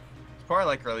late enough. It's probably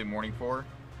like early morning for her,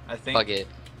 I think. Fuck it.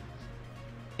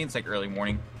 I think it's like early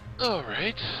morning.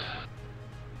 Alright.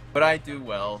 But I do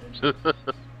well.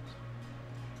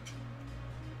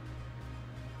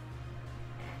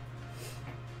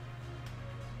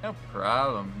 No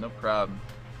problem, no problem.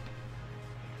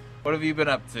 What have you been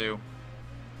up to?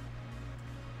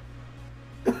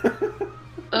 7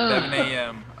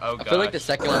 a.m. Oh god. I feel like the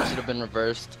second one should have been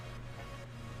reversed.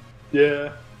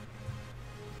 Yeah.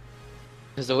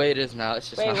 Because the way it is now, it's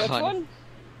just Wait, not which fun. one?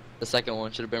 The second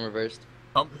one should have been reversed.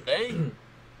 Hump day?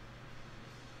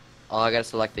 Oh, I gotta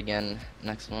select again.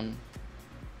 Next one.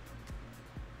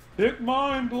 Pick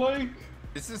mine, Blake.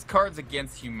 This is Cards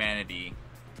Against Humanity.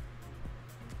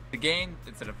 The game,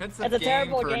 it's an offensive It's a game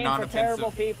terrible for game for non-offensive.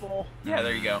 terrible people. Yeah,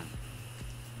 there you go.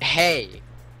 Hey!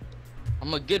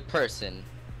 I'm a good person.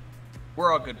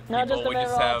 We're all good people. No, just we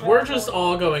just have. We're just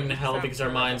all going to hell because our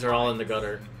minds are all in the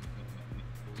gutter.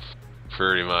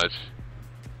 Pretty much.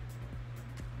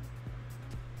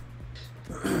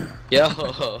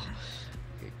 Yo!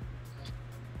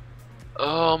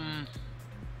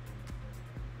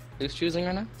 Who's choosing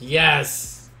right now?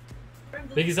 Yes!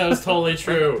 Because that was totally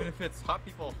true. Benefits hot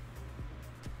people.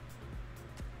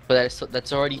 But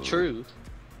that's already true.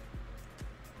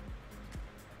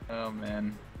 Oh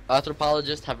man.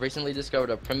 Anthropologists have recently discovered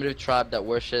a primitive tribe that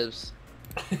worships.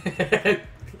 What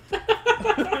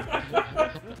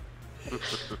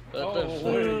the fuck?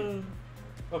 Wait.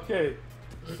 Okay,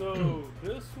 so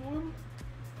this one?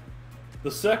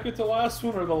 The second to last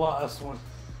one or the last one?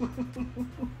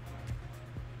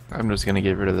 I'm just gonna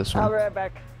get rid of this I'll one. be right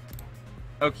back.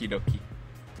 Okie dokie.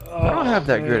 I don't have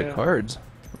that good at cards.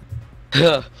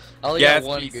 I only Yeah, got it's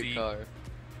one PC. good card.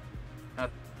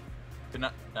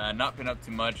 Not been up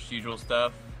to much. Usual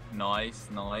stuff. Nice,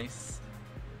 nice.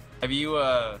 Have you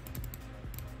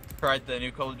tried the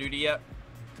new Call of Duty yet?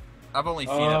 I've only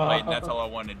seen it played, and that's all I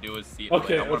wanted to do is see it.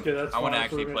 Okay, play. okay, that's I want to fine.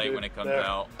 actually We're play it gonna when do it comes that.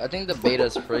 out. I think the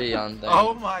beta's free on there.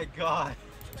 Oh my god.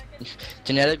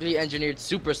 Genetically engineered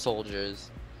super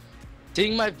soldiers.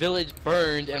 Seeing my village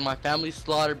burned and my family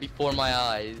slaughtered before my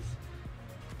eyes.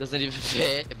 Doesn't even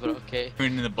fit, but okay.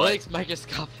 Spoon in the butt. Blake's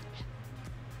microscopic.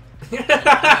 My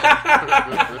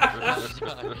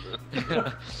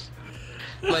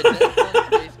dad's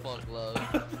baseball glove.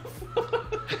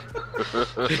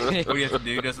 What do you have to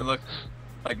do? Doesn't look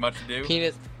like much to do.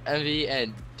 Penis envy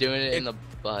and doing it in the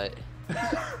butt.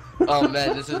 Oh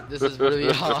man, this is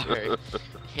really hard.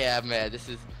 Yeah, man, this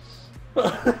is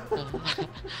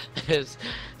this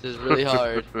is really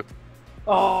hard.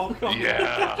 Oh, come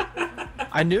Yeah.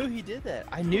 I knew he did that.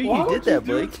 I knew Why you would did that, you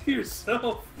do Blake. it to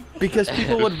yourself? Because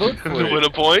people would vote for To win it. a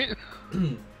point?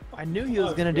 I knew he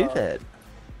was gonna do that.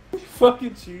 You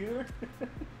fucking cheater.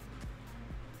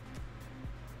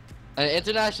 An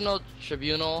international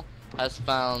tribunal has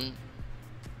found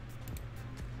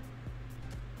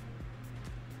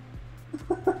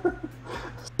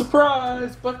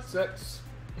Surprise, butt sex.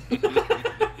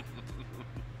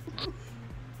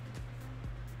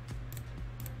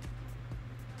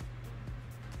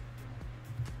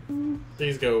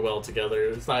 These go well together.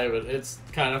 It's not even. It's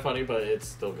kind of funny, but it's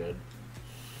still good.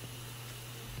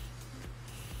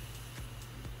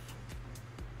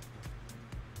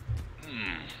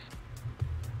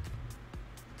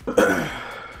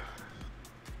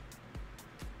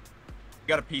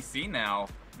 got a PC now.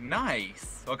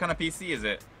 Nice. What kind of PC is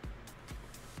it?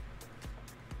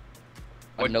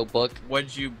 A notebook.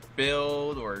 What'd you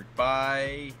build or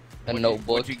buy? A notebook.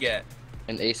 What'd you get?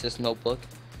 An Asus notebook.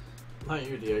 Not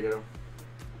you, Diego.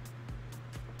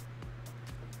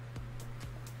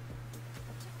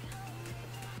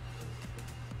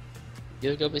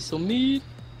 You're gonna be so mean.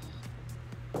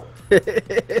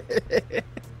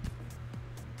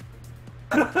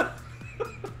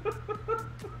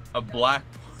 A black.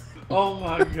 Oh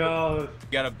my god.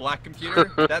 You got a black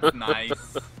computer? That's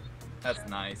nice. That's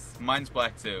nice. Mine's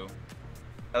black too.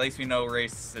 At least we know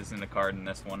race isn't a card in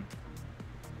this one.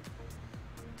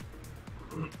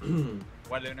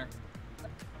 What, Lunar?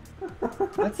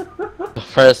 The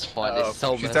first one is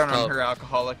so she's messed down on up. her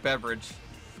alcoholic beverage.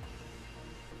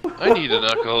 I need an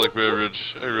alcoholic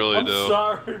beverage. I really I'm do.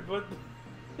 sorry, but.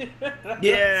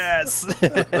 Yes!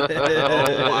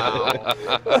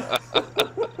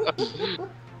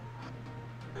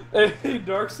 Hey,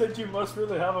 Dark said you must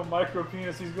really have a micro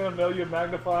penis. He's gonna mail you a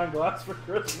magnifying glass for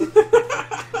Christmas.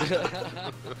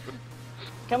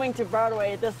 Coming to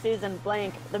Broadway this season,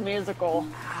 Blank, the musical.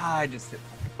 I just hit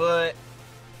my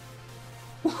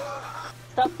foot.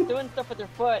 Stop doing stuff with your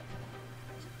foot.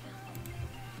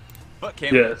 Foot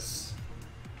camera. Yes.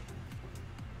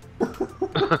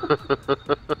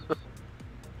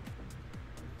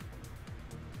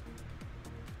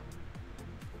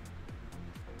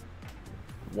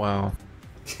 Wow.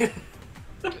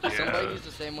 Somebody use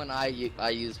the same one I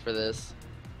used for this.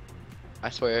 I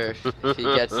swear, if he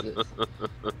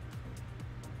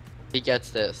gets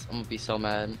this, I'm gonna be so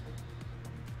mad.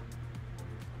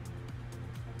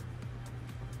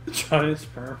 Giant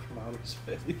sperm from outer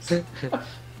space.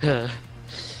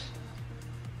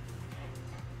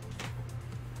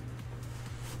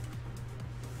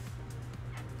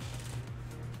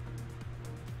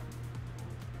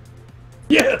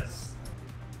 Yes!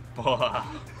 Wow.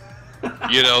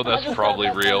 You know, I that's just probably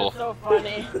thought that real. sounded so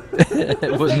funny.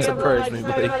 It wouldn't surprise me,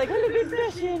 Like, Blake. "Gonna be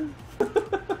fishing."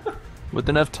 With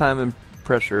enough time and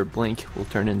pressure, Blink will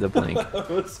turn into Blink.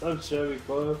 What's up, Chevy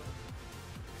Club?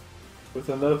 With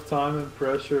enough time and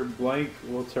pressure, Blank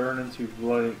will turn into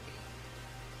Blank.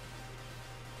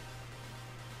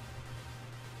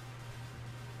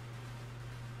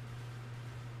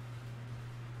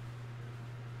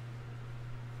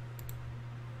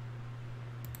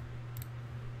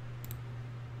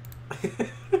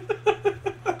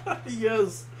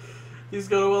 Yes. He's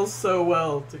gonna well so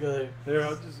well together. Here,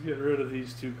 I'll just get rid of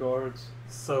these two cards.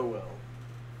 So well.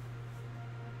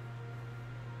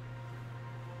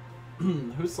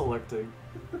 Who's selecting?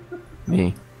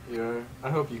 Me. Yeah. I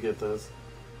hope you get this.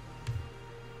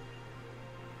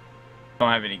 Don't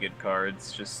have any good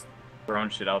cards, just throwing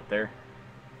shit out there.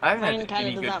 I haven't Mine had kinda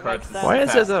any does good not cards. make this sense. Why is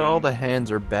it past that all game. the hands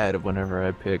are bad whenever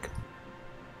I pick?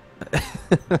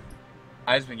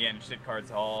 I've been getting shit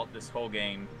cards this whole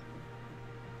game.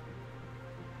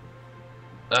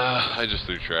 I just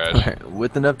threw trash. Alright,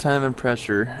 with enough time and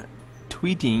pressure,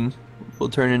 tweeting will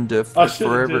turn into I should've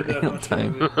forever did that anal much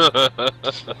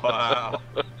time. Wow.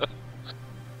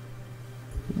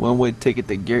 One way ticket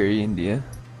to Gary, India.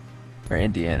 Or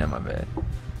Indiana, my bad.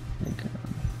 Okay.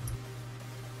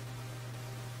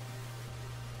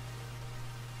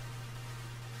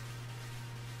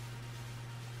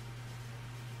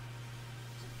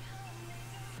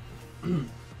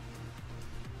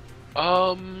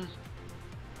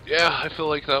 Yeah, I feel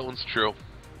like that one's true.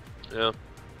 Yeah.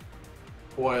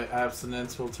 What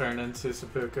abstinence will turn into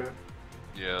seppuku?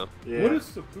 Yeah. Yeah. What is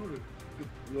Saputo?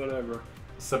 Whatever.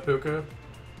 Seppuku?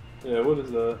 Yeah, what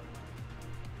is that?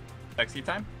 Sexy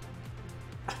time?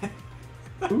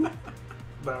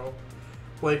 No.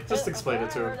 Like, just explain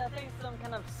it to him. I think some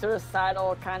kind of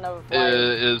suicidal kind of. It Like,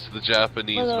 is the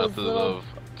Japanese one of those method little- of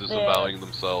disavowing yeah.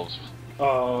 themselves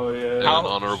Oh, in yeah. an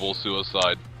honorable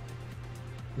suicide.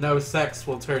 No sex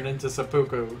will turn into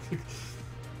seppuku.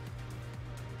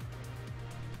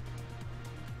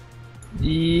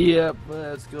 Yep,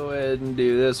 let's go ahead and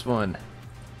do this one.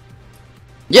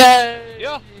 Yay!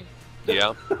 Yeah.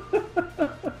 Yeah.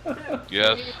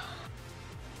 Yes.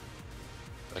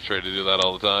 I try to do that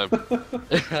all the time.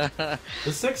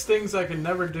 The 6 things I can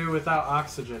never do without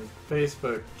oxygen.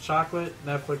 Facebook, chocolate,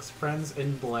 Netflix, friends,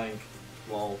 and blank.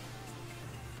 Lol.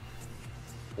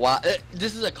 Wow,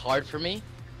 this is a card for me.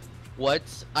 What?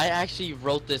 I actually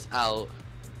wrote this out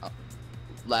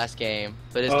last game,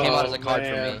 but it came out as a card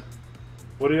for me.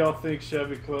 What do y'all think,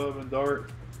 Chevy Club and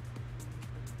Dark?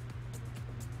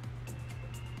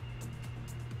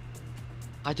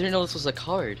 I didn't know this was a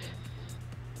card.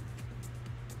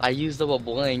 I used up a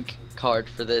blank card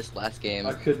for this last game.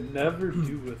 I could never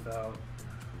do without.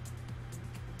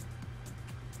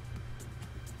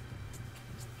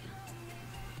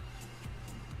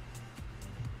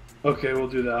 Okay, we'll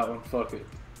do that one. Fuck it.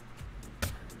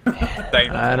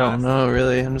 I don't know,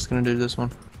 really. I'm just gonna do this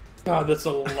one. God, that's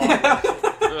a lot.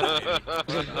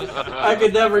 I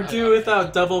could never do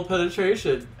without double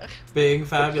penetration. Being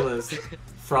fabulous.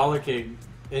 Frolicking.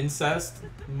 Incest.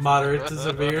 Moderate to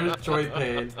severe joint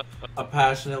pain. A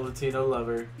passionate Latino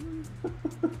lover.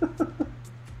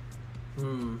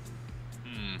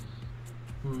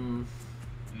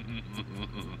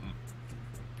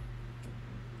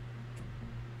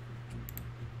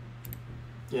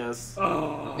 Yes.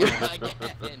 Oh.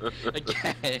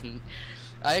 Again.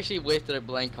 I actually wasted a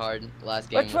blank card last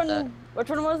game Which with that. one? Which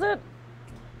one was it?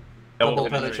 Double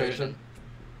penetration.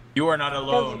 You are not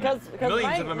alone. Because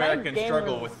Millions of my Americans game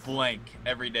struggle was- with blank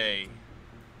every day.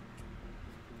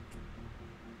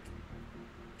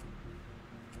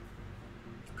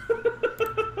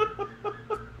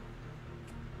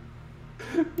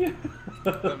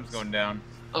 Something's going down.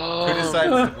 Oh. Who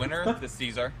decides the winner? The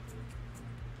Caesar.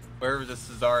 Wherever the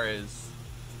Caesar is.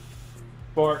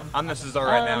 Barton. I'm the Caesar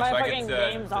right now, my so I fucking get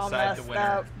to game's all decide the messed winner.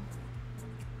 up.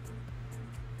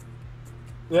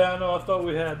 Yeah, I know. I thought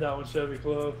we had that one, Chevy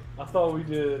Club. I thought we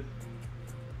did.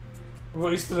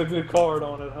 Wasted a good card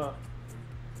on it, huh?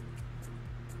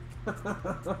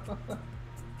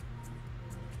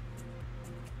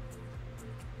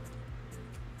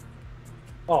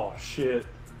 Oh shit!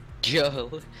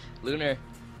 Yo, Lunar.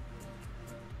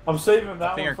 I'm saving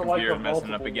that I think one our for like computer a messing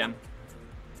multiple up again.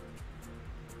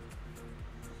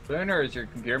 one. Lunar, is your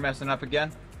computer messing up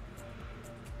again?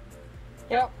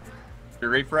 Yep. Your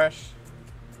refresh?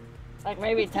 Like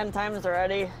maybe 10 times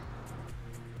already.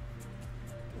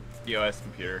 POS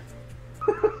computer.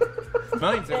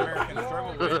 Millions of Americans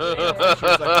struggle with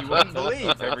issues like you wouldn't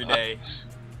believe every day.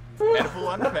 Edible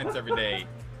underpants every day.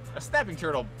 A snapping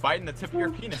turtle biting the tip of your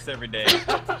penis every day.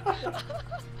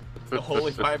 The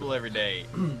Holy Bible every day.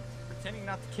 Pretending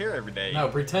not to care every day. No,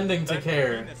 pretending to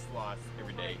care. Penis loss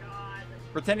every day.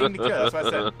 Pretending to care, that's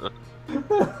what I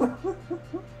said.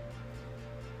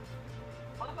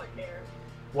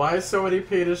 Why so many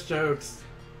penis jokes?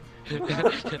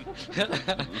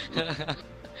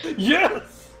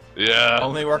 Yes! Yeah.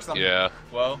 Only works on. Yeah.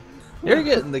 Well, You're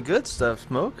getting the good stuff,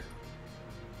 Smoke.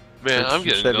 Man, It's I'm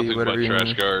getting Chevy, nothing but whatever you trash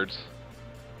want. cards.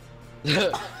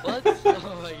 What?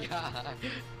 Oh my god.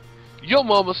 Yo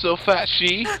mama so fat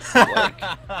she. Like,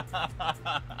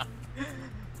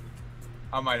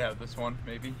 I might have this one,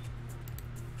 maybe.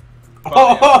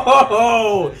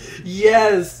 Oh,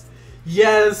 yes,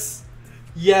 yes,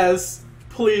 yes.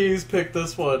 Please pick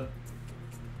this one.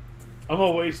 I'm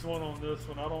gonna waste one on this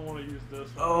one. I don't want to use this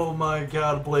one. Oh my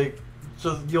God, Blake.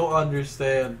 Just you'll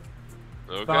understand.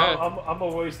 okay. No, I'm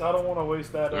gonna waste. I don't want to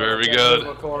waste that. Very that good. bit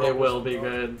of a card It on will this be one.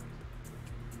 good.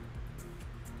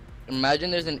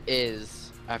 Imagine there's an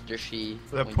is after she.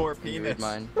 The when poor you read penis.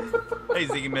 mine. Hey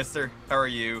Ziggy Mister, how are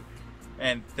you?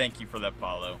 And thank you for that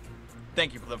follow.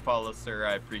 Thank you for the follow, sir.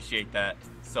 I appreciate that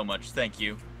so much. Thank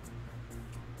you.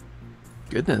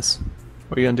 Goodness.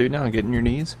 What are you gonna do now? Get in your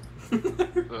knees?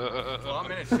 Well, I'm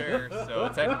in a chair, so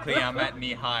technically I'm at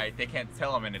knee high. They can't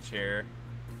tell I'm in a chair.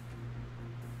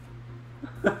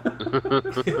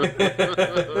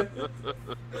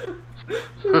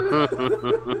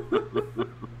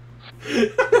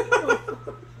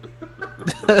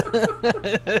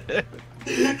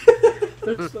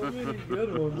 There's so many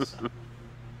good ones.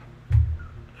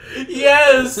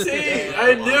 Yes, see,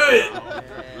 I knew it.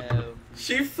 Yeah.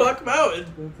 She fuck mountain.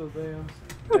 Dental dams.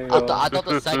 I thought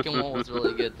the second one was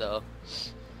really good though.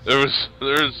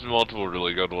 There's multiple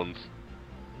really good ones.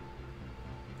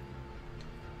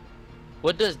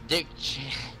 What does Dick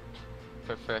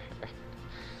prefer?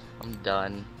 I'm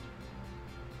done.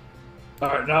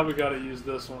 Alright, now we gotta use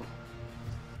this one.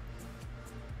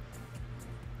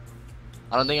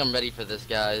 I don't think I'm ready for this,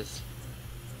 guys.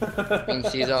 Being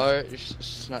Caesar,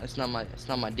 it's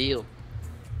not my deal.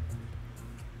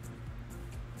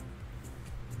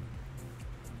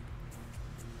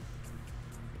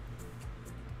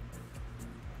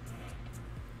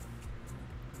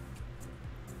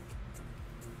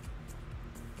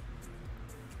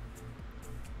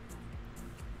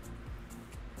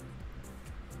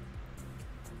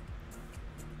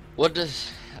 What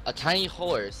does a tiny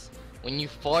horse, when you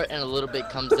fart and a little bit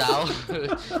comes out?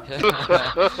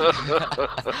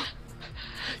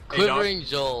 Quivering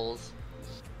Joel's.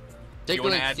 Do you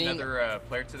want Tickling to add scene. another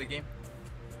player to the game?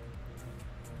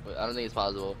 I don't think it's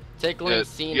possible. Tickling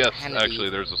scene yes, Hannity. actually,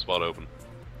 there's a spot open.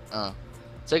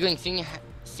 Tickling scene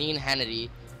Hannity,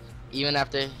 even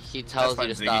after he tells you to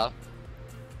That's fine, Ziggy. stop.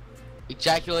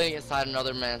 Ejaculating inside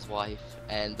another man's wife,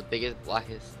 and the biggest,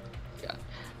 blackest. Yeah,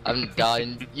 I'm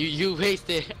done. You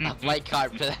wasted a white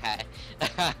card for that.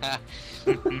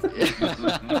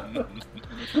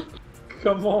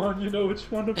 Come on, you know which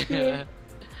one to pick.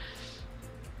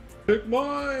 Pick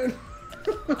mine.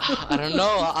 I don't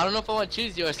know. I don't know if I want to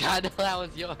choose yours. I know that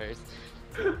one's yours.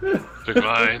 Pick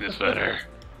mine, it's better.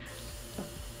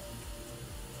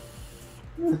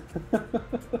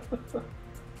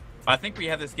 I think we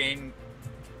have this game.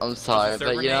 I'm sorry,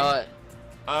 but you know what?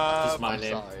 Just my I'm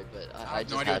name. sorry, but I I have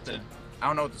no just idea had what the. to. I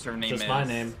don't know what the server name is. Just my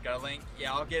name. Got a link?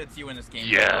 Yeah, I'll get it to you when this game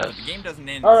Yes. starts. The game doesn't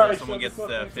end All until right, someone gets shut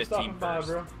the the fuck up. 15 Stopping by, first.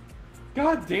 bro.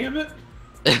 God damn it.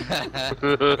 We have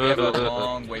a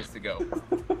long ways to go.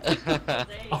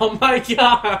 Oh my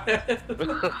god!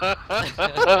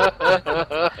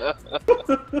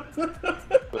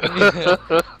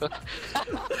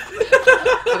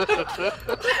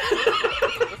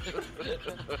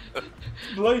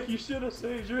 Blake, you should have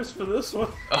saved yours for this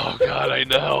one. Oh god, I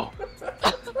know.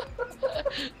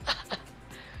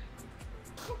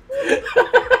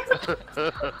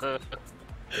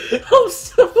 I'm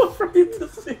so afraid to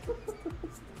see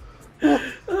this.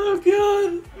 Oh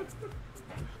god.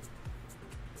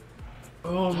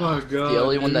 Oh my god. The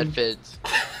only one that dude. fits.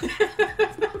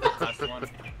 Last one.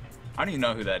 I don't even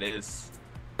know who that is.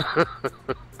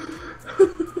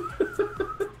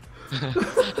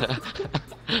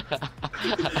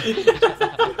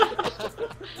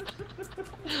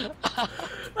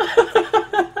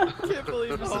 I can't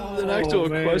believe this is an actual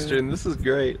man. question. This is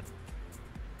great.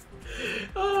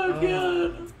 Oh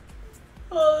god.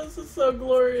 Oh, this is so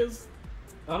glorious.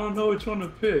 I don't know which one to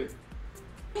pick.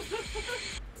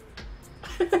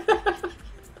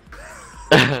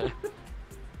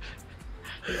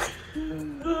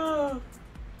 Oh.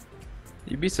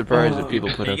 You'd be surprised if people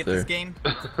Can put you up get there. this game?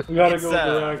 We gotta It's, go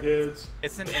with the Rackheads.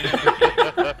 It's an internet game.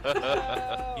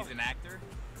 He's an actor.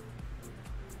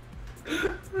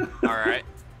 Alright.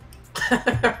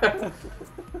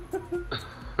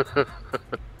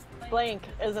 Blank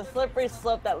is a slippery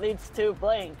slope that leads to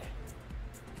blank.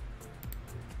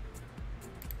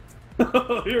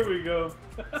 Oh, here we go.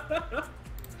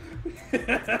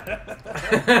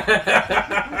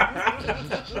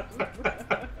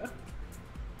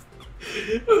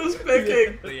 Who's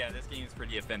picking? So yeah, this game's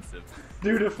pretty offensive.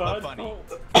 Dude, if I But funny. don't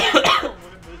win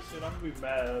this shit, I'm gonna be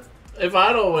mad. If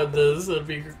I don't win this, it'd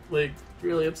be like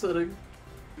really upsetting.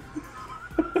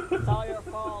 It's all your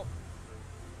fault.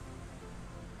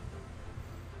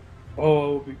 Oh, I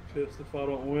will be pissed if I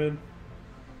don't win.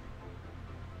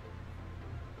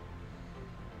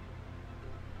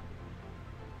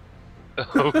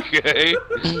 Okay.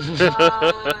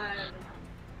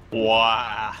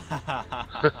 Wow.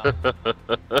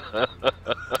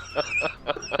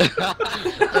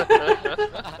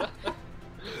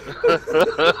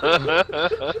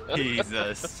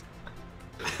 Jesus.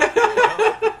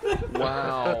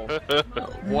 Wow.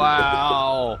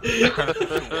 Wow.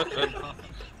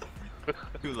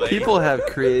 Too late. People have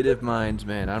creative minds,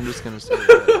 man. I'm just gonna say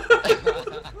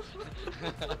that.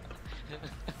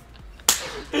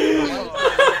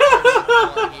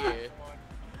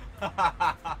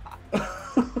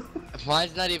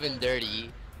 Mine's not even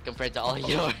dirty compared to all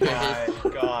yours.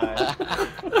 God.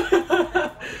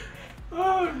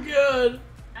 Oh god.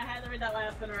 I had to read that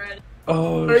last one already.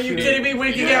 Oh, Are you shit. kidding me?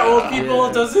 Winking at old people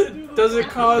Yeah. does it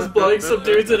cause blank some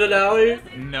dudes in an alley?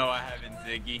 No, I haven't,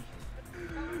 Ziggy.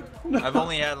 I've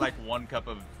only had like one cup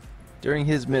of. During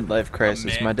his midlife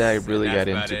crisis, my dad really That's got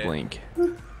about into it. Blink. I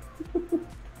didn't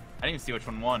even see which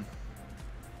one won.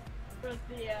 It was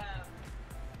the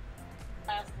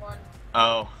last one.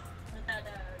 Oh. With that,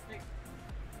 big...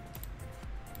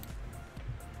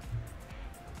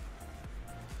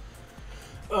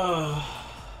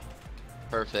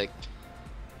 Perfect.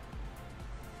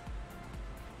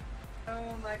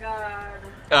 Oh my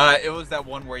god. It was that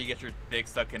one where you get your dick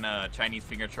stuck in a Chinese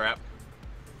finger trap.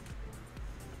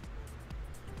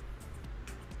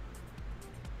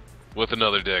 With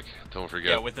another dick. Don't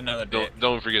forget. Yeah, with another dick.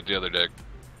 Don't forget the other dick.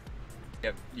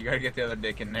 Yep, you gotta get the other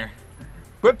dick in there.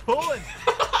 Quit pulling!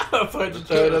 A punch of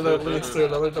China that leads to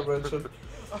another dimension.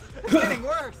 It's getting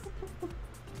worse!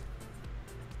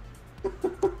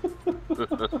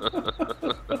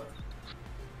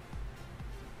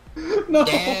 No.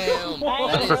 Damn, that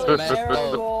That's is really messed up.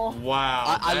 terrible.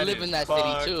 Wow. I that live is in that city,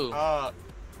 fucked too. up.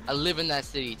 I live in that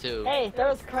city too. Hey, there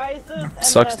was crisis. And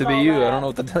Sucks to that's be all you. that. I don't know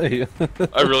what to tell you.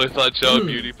 I really thought child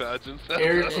beauty pageants.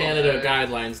 Air Canada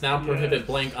guidelines now prohibit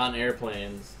blank on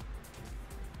airplanes.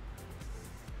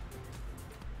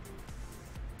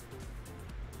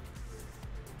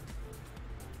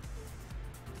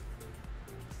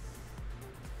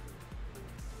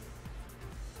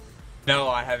 No,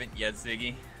 I haven't yet,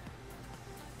 Ziggy.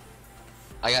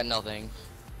 I got nothing.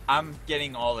 I'm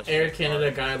getting all the Air shit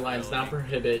Canada cards. guidelines now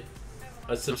prohibit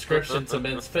a subscription to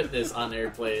men's fitness on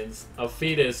airplanes, a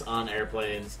fetus on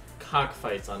airplanes,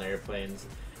 cockfights on airplanes,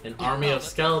 an army of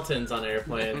skeletons on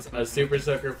airplanes, a super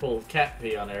soaker full of cat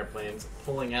pee on airplanes,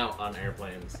 pulling out on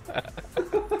airplanes.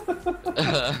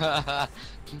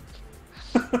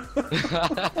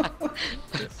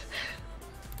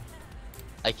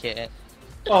 I can't.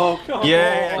 Oh, come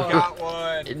Yeah, on. I got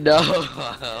one. No.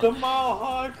 The Mile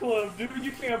High Club, dude,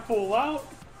 you can't pull out.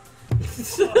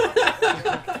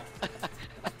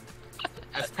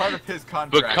 As part of his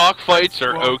contract, But cockfights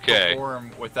are Prince won't okay.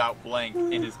 perform without blank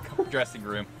in his dressing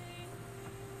room.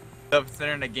 So if it's an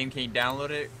internet game, can you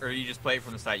download it, or you just play it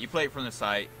from the site? You play it from the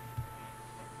site.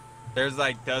 There's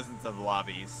like dozens of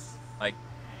lobbies, like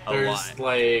a There's lot.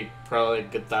 like probably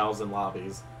like 1,000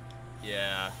 lobbies.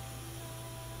 Yeah.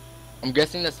 I'm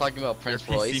guessing that's talking about Prince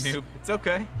PC Royce. noob. It's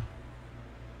okay.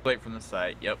 Play it from the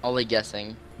site. Yep. Only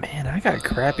guessing. Man, I got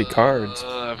crappy cards.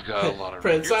 I've got a lot of.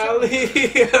 Prince Ali.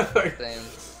 Same.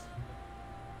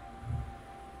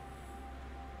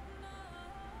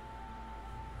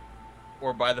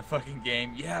 Or buy the fucking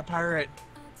game. Yeah, pirate.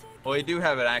 Well, you do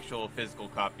have an actual physical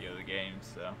copy of the game,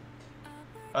 so.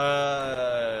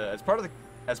 As part of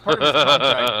his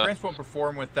contract, Prince won't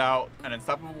perform without an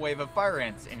unstoppable wave of fire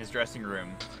ants in his dressing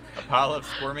room, a pile of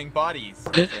squirming bodies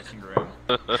in his dressing room,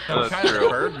 some kind of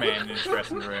Birdman in his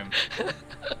dressing room,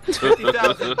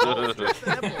 50,000 balls dressed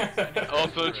nipples,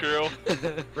 Also true.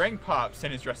 ring pops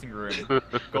in his dressing room,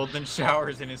 golden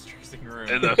showers in his dressing room.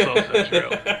 And that's also true.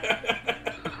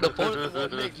 The fourth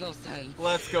one makes no sense.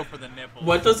 Let's go for the nipples.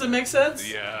 What doesn't make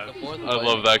sense? Yeah, The fourth I one.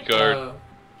 love that card.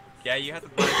 Yeah, you have to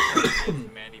buy the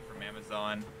Mandy from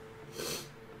Amazon.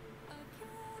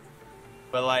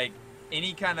 But like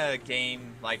any kind of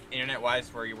game, like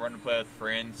internet-wise, where you want to play with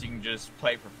friends, you can just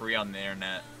play it for free on the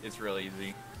internet. It's real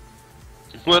easy.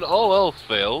 When all else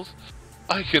fails,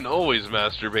 I can always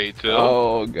masturbate too.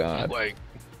 Oh god, Like,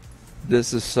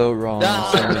 this is so wrong.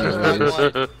 Nah, in so I chose the many wrong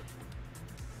ways. one.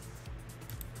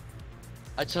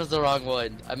 I chose the wrong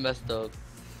one. I messed up.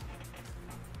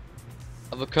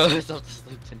 I'm gonna cry myself to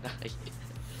sleep tonight.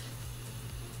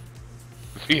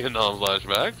 Vietnam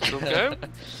flashbacks, okay?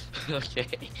 Okay.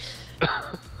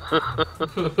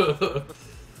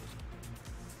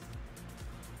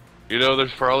 You know,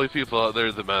 there's probably people out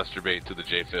there that masturbate to the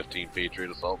J-15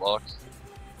 Patriot assault box.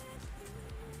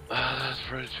 That's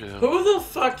pretty true. Who the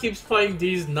fuck keeps playing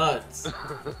these nuts?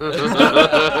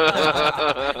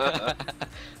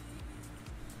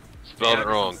 Spelled it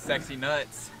wrong. Sexy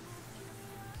nuts.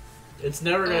 It's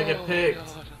never gonna get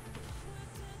picked. God.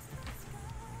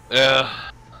 Yeah,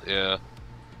 yeah.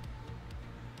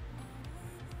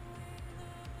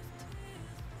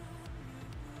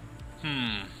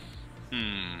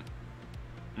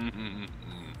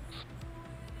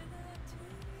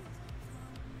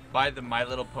 Buy the My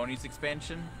Little Ponies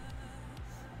expansion.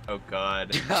 Oh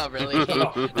god. Oh, really?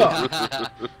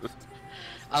 That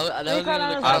To be was quite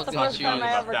one of honest, the that's cards the I first time choose. I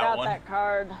about ever that got one. that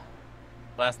card.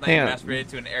 Last night Hang you on. masturbated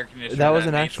to an air conditioner That was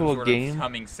an made some actual sort game? of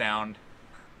humming sound.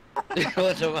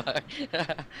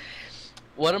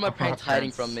 What are my parents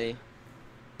hiding from me?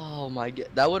 Oh my god,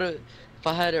 that would have. If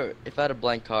I had a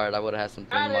blank card, I would have had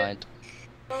something in mind.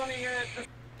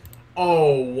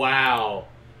 Oh wow,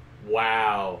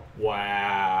 wow,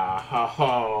 wow,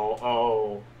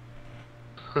 oh,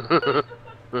 oh,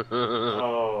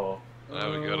 I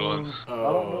have a good one. I don't know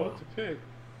oh. what to pick.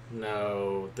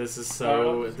 No, this is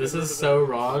so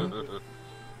wrong.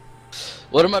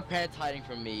 What are my parents hiding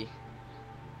from me?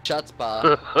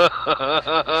 Chutzpah.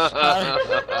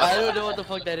 I don't know what the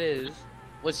fuck that is.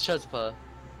 What's chutzpah?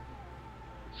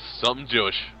 Something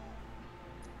Jewish.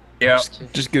 Yeah.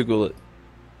 Just Google it.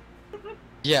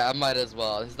 Yeah, I might as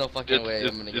well. There's no fucking way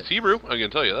I'm gonna It's get. Hebrew, I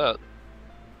can tell you that.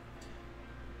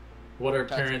 What are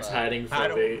parents hiding I from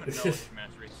don't me? know what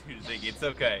masturbation is. It's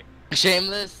okay.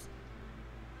 Shameless.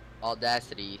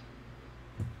 Audacity.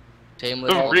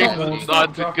 Shameless. Reasons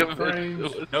not to Drop commit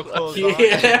frames. suicide. No clothes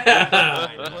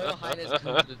Yeah. Royal Highness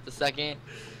comes with the second.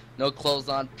 No clothes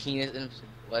on, penis, and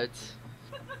what?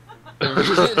 The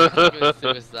reason not to commit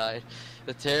suicide.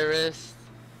 The terrorist.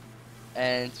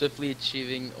 And swiftly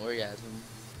achieving orgasm.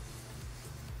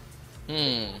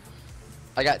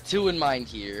 I got two in mind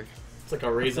here. It's like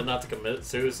a reason not to commit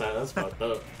suicide. That's fucked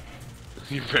up.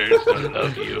 Your parents don't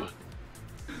love you.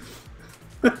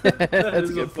 That's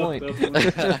is a good point.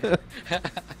 fucked up one.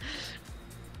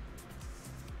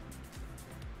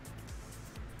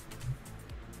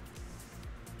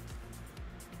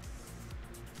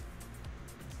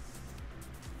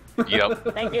 Yep.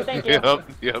 Thank you, thank you.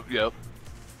 Yep.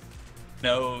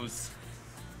 Nose.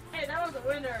 Hey, that was the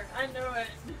winner. I know it.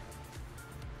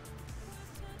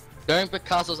 During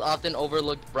Picasso's often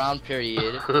overlooked brown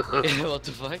period, what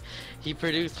the fuck? He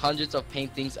produced hundreds of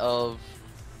paintings of.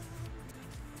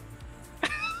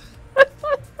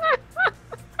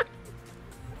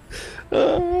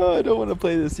 I don't want to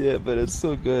play this yet, but it's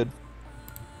so good.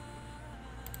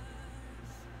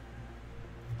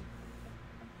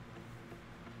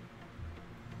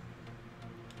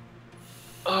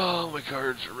 Oh, my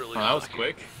cards are really. Oh, that was sucky.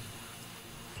 quick.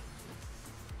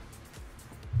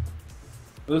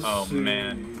 Let's Oh, see.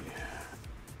 man.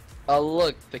 Oh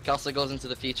look, Picasso goes into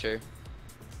the future.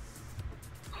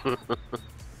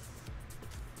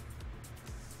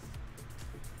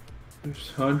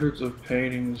 There's hundreds of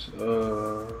paintings.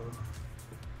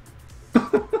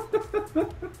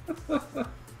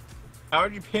 How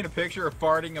would you paint a picture of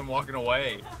farting and walking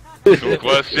away? Don't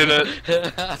question it.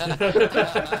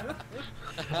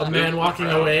 A man walking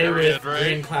away with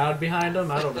green cloud behind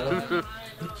him? I don't know.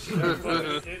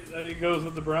 It goes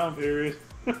with the brown period.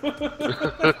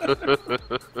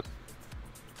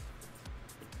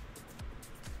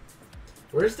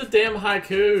 Where's the damn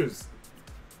haikus?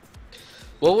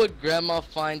 What would Grandma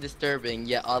find disturbing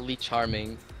yet oddly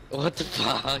charming? What the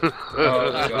fuck?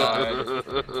 Oh,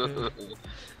 God.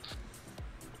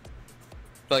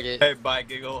 Fuck it. Hey, bye,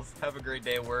 Giggles. Have a great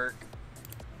day at work.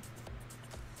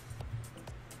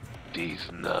 These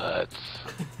nuts.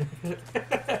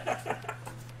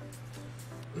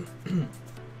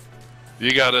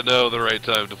 You gotta know the right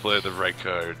time to play the right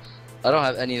cards. I don't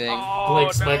have anything.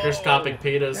 Blake's microscopic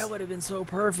penis. That would have been so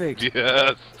perfect.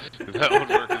 Yes, that would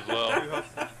work as well.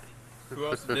 Who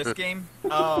else in this game?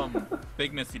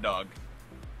 Big Misty Dog.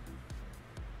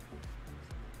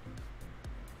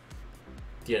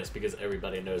 Yes, because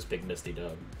everybody knows Big Misty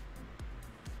Dog.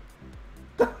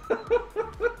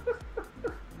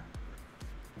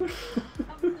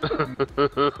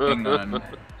 Hang on.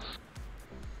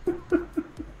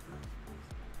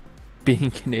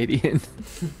 Being Canadian.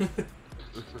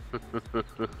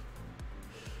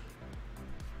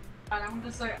 I'm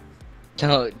just like,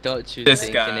 Don't choose This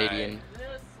being guy. Canadian.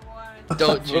 this one.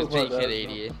 Don't choose being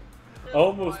Canadian.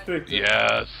 Almost picked it.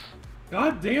 Yes.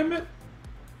 God damn it!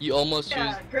 You almost choose.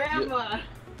 Yeah, grandma.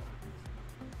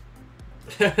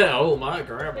 Oh my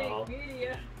grandma. Big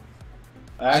media.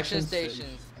 Action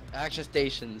stations. Action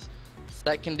stations.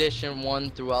 Set condition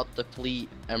 1 throughout the fleet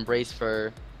and brace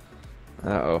for.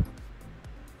 Uh-oh.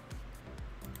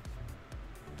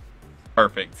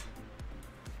 Perfect.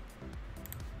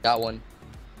 Got one.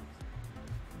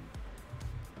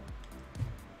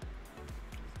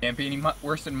 Can't be any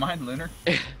worse than mine, Lunar.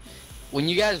 When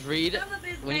you guys read, Some of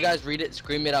these when you things- guys read it,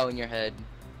 scream it out in your head.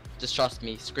 Just trust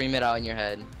me. Scream it out in your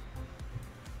head.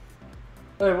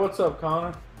 Hey, what's up,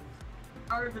 Connor?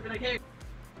 Cards have been okay.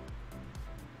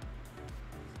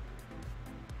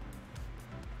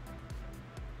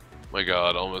 My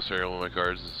God, almost every one of my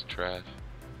cards is trash.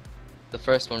 The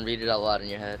first one, read it out loud in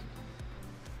your head.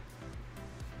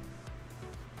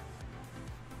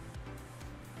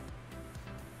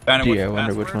 Found it with Gee, I the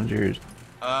wonder which password? one's yours.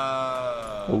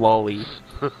 Uh. Lolly.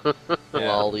 Yeah.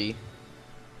 Lolly.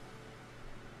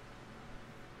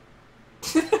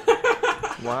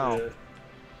 Wow.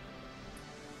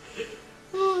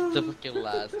 The fucking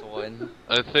last one.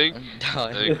 I think I'm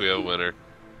I done. think we have a winner.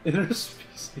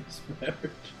 Interspecies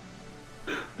marriage.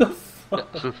 The fuck?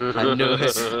 I knew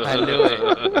it. I knew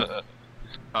it.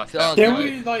 Oh, Sounds Can right.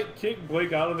 we like kick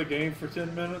Blake out of the game for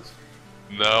 10 minutes?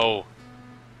 No.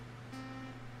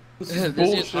 This This is year's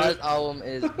bullshit. hottest album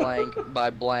is Blank by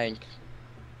Blank.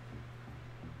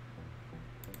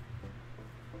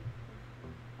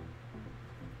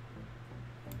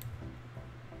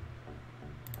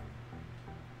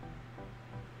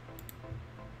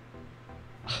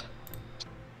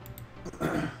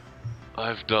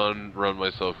 I've run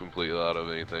myself completely out of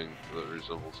anything that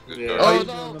resembles a good Yeah, card. Oh, how you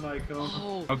no. doing tonight, Connor?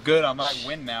 Oh, Oh, good. I might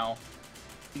win now.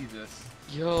 Jesus.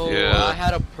 yo, Yeah. I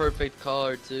had a perfect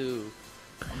card too.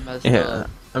 I messed Yeah, up.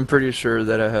 I'm pretty sure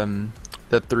that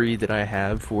the 3 that I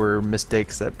have were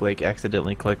mistakes that Blake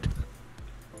accidentally clicked.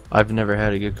 I've never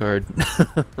had a good card.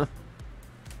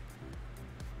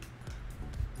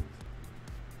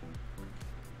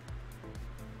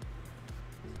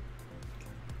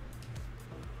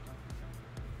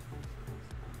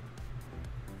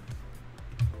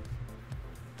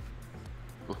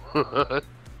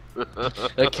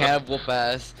 A cannibal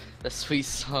pass. The sweet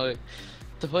song.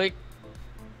 The fuck?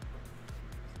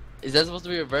 Is that supposed to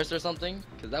be reversed or something?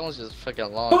 Cause that one's just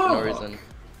fucking long for no Fuck.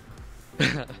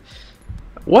 reason.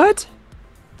 What?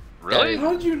 Really? Yeah.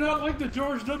 How did you not like the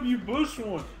George W. Bush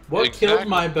one? What killed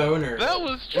my boner? That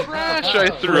was trash I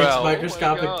threw Frank's out.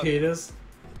 microscopic Oh my penis.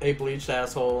 A bleached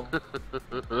asshole. God.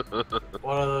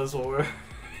 One of those will work.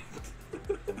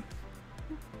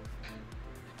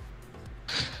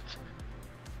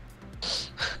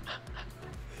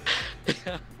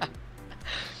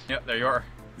 Yep, there you are.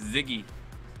 Ziggy.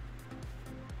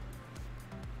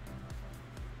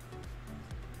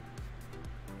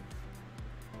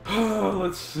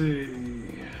 Let's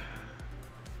see.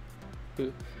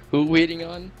 Who waiting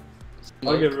on?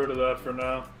 I'll get rid of that for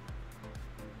now.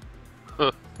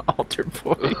 Alter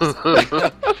voice.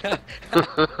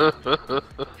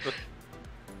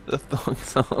 The thong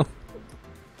song.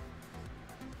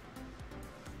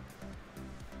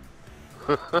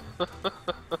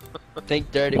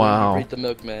 Think dirty Wow. when you read the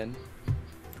milkman.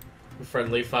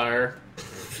 Friendly fire.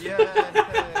 Yeah.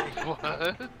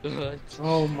 What?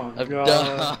 Oh my I'm god.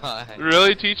 done.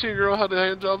 Really teaching a girl how to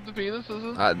hand job the penis? Is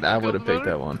it? I would have picked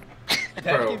that one.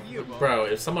 Bro,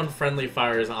 if someone friendly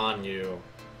fires on you,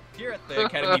 Here at the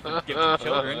Academy for Gifted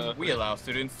Children, we allow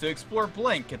students to explore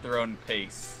blank at their own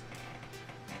pace.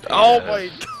 Oh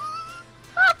my god.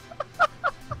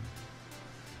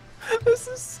 This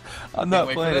is. I'm not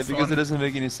wait for playing it this because one. it doesn't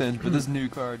make any sense, but this new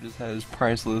card just has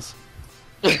priceless.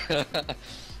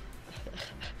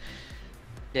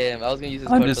 Damn, I was gonna use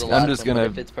this I'm card just- for the I'm last just one, but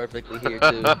gonna- it fits perfectly here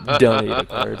too. Donate a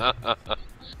card.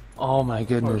 Oh my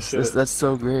goodness, shit. that's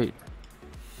so great.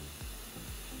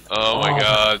 Oh my Oh.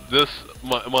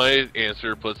 god, my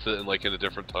answer puts it in like in a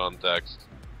different context.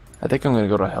 I think I'm gonna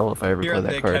go to hell if I ever Here play at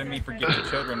the that card. Academy for Gifted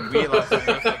Children, we allow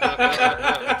students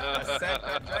to set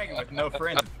a dragon with no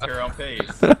friends at their own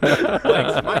pace.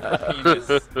 Blake's micro penis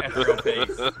at their own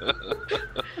pace.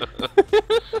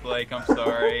 Blake, I'm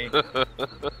sorry.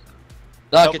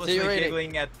 No, Helplessly continue reading.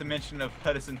 giggling at the mention of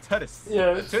Hudis and Tutis.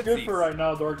 Yeah, the it's good Tootsies. for right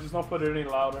now, Dork. Just don't put it any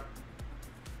louder.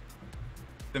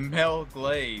 The Mel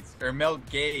Glaze, or Mel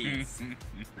Gaze.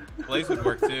 Glaze would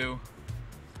work too.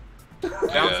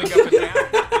 Bouncing up and down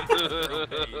at their own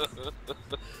pace.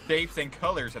 Shapes and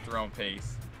colors at their own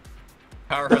pace.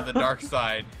 Power of the dark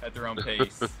side at their own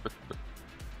pace.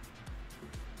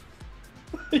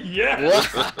 Yeah. What?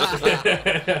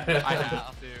 I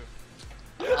have to.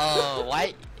 Oh,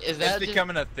 why is that? It's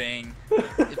becoming a thing.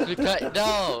 It's because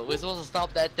no, we're supposed to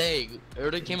stop that thing. It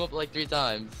already came up like 3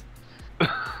 times.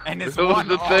 And it's That was won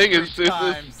the all thing 3 as soon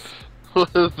times. as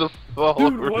the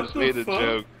followers what the made a fuck?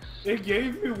 joke. It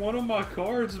gave me one of my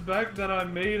cards back that I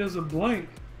made as a blank.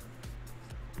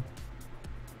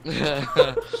 What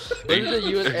is the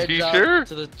U.S. Are you airdrop sure?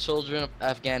 to the children of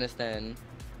Afghanistan?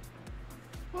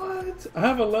 What? I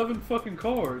have 11 fucking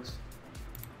cards.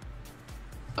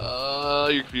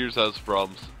 Your computers has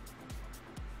problems.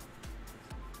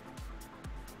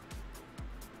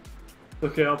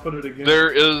 Okay, I'll put it again.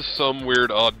 There is some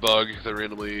weird odd bug that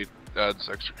randomly adds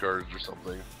extra cards or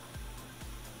something.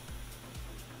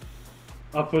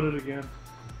 I'll put it again.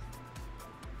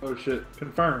 Oh shit,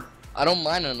 confirm. I don't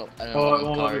mind an Oh, it 11th won't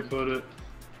let me card. put it.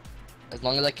 As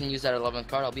long as I can use that 11th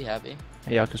card, I'll be happy.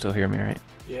 Hey, y'all can still hear me, right?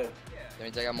 Yeah. That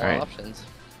means I got more Alright. options.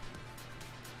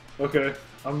 Okay,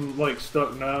 I'm like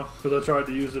stuck now because I tried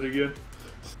to use it again.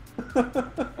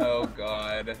 Oh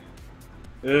god.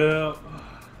 Yeah.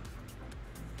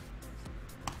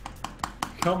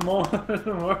 Come on,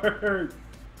 work.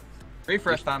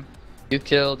 Refresh time. You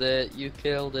killed it. You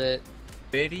killed it.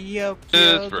 Video It's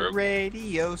killed the broke.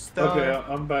 radio star. Okay,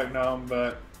 I'm back now. I'm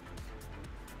back.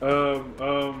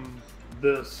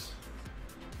 This.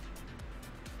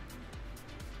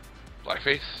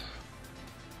 Blackface.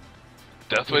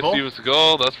 Death by People? Steven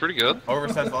Seagal, that's pretty good.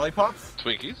 Oversized lollipops.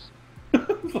 Twinkies.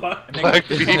 Black. Black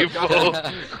people.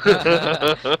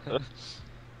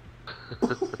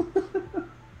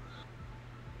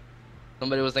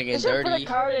 Somebody was thinking You should put a dirty.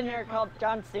 card in here called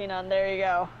John Cena, and there you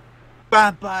go.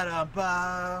 Bam, ba,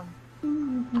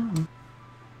 bam.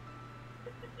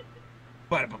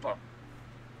 Ba-da-ba-bum.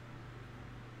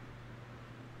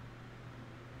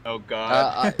 Oh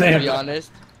god.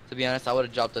 To be honest, I would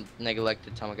have dropped a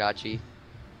neglected Tamagotchi.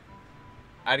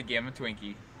 I'd give him a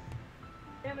Twinkie.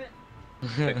 Damn it.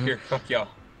 But here, fuck y'all.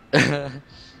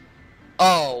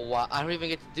 Oh, wow. I don't even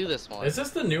get to do this one. is this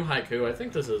the new haiku? I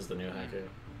think this is the new haiku.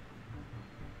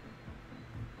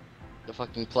 The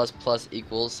fucking plus plus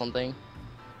equals something.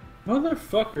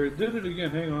 Motherfucker, it did it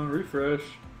again. Hang on, refresh.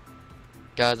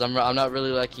 Guys, I'm not really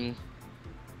liking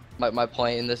my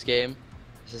point in this game.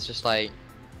 This is just like,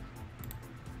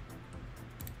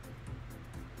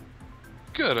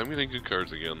 Good, I'm getting good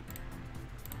cards again.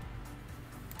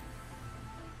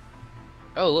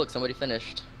 oh look, somebody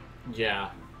finished. Yeah,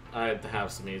 I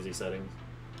have some easy settings.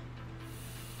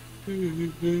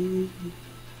 'Cause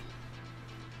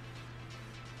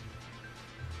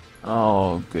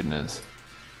Oh, goodness.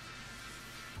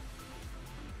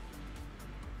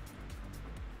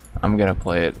 I'm gonna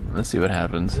play it. Let's see what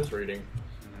happens. Who's reading?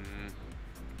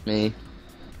 Me.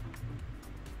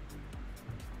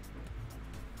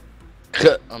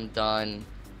 I'm done.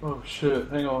 Oh shit,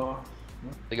 hang on.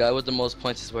 The guy with the most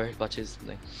points is worried about choosing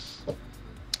something.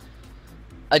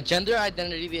 A gender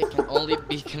identity that can only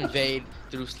be conveyed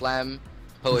through slam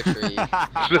poetry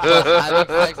plus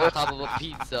having sex on top of a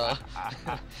pizza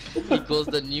equals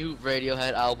the new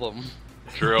Radiohead album.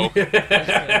 True.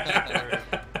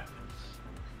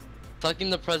 Sucking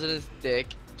the president's dick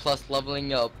plus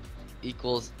leveling up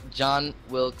equals John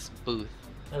Wilkes Booth.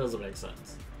 That doesn't make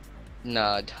sense.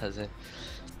 No, it doesn't.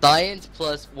 Science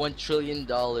plus $1 trillion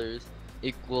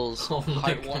equals Oh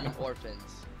my heartwarming God. orphans.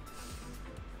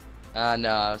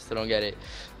 No, I still don't get it.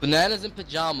 Bananas in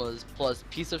pajamas plus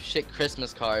piece of shit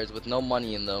Christmas cards with no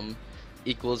money in them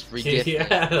equals regifting.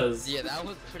 Yes. Yeah, that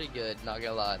was pretty good. Not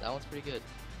gonna lie, that one's pretty good.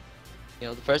 You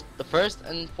know, the first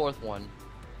and fourth one.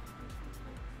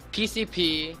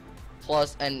 PCP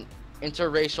plus an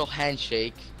interracial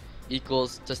handshake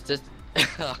equals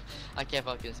I can't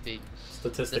fucking speak.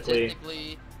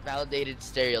 Statistically validated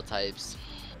stereotypes.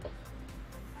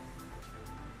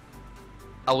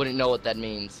 I wouldn't know what that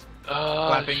means.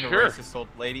 Clapping a sure. racist old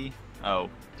lady. Oh,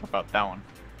 talk about that one.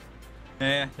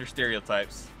 Eh, they're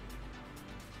stereotypes.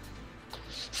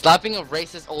 Slapping a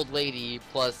racist old lady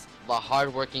plus the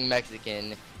hardworking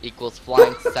Mexican equals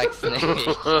flying sex snake.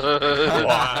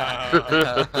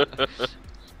 Wow.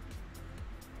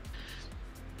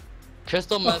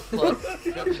 Crystal meth plus.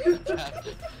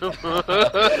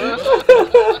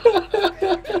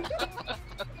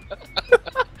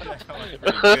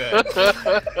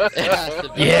 It has to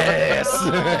be. Yes!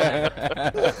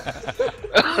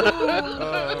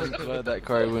 Oh, I'm glad that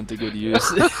card went to good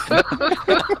use.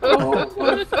 Oh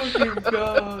my fucking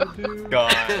god, dude.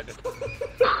 God.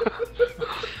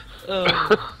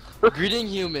 Greeting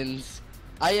humans.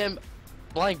 I am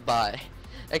blank by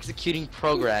executing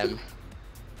program.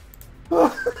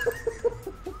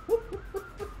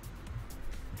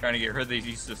 Trying to get rid of these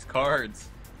useless cards.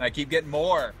 I keep getting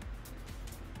more.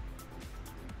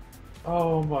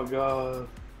 Oh my god.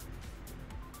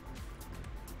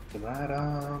 Tonight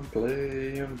I'm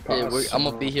playing Yeah, I'm possum.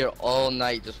 gonna be here all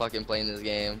night just fucking playing this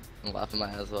game and laughing my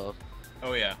ass off.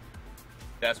 Oh yeah.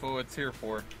 That's what it's here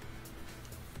for.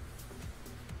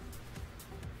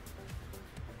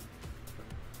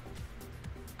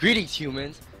 Greetings,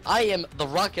 humans. I am the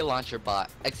rocket launcher bot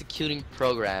executing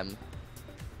program.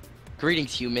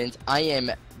 Greetings, humans. I am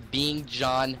being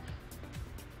John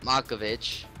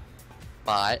Malkovich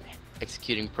bot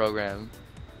executing program.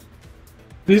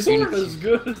 These aren't as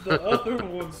good as the other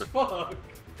ones, fuck.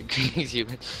 Greetings,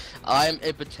 humans. I am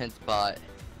impotent bot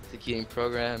executing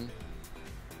program.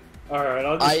 Alright,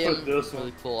 I'll I just am put this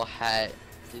really one. cool hat.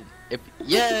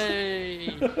 Yay!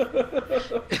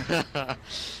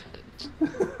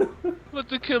 What's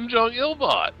the Kim Jong-il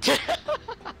bot?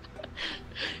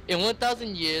 In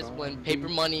 1,000 years, when paper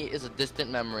money is a distant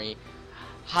memory,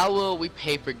 how will we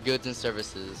pay for goods and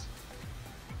services?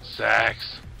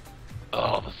 Sex.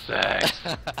 Oh, the sex.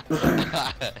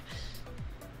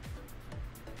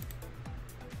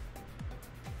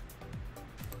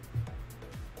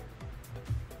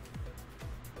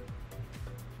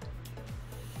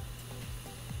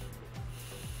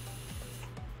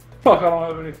 Fuck, I don't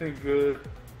have anything good.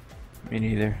 Me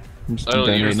neither. I'm just I don't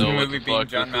even donating. know The what movie the being fuck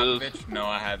John this is. Malkovich? No,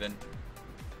 I haven't.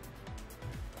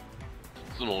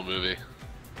 It's an old movie.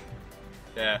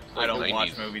 Yeah, I don't Like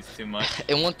watch 90s. movies too much.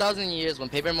 In 1,000 years, when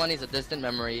paper money is a distant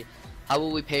memory, how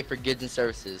will we pay for goods and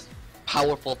services?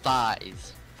 Powerful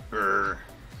thighs. Brr.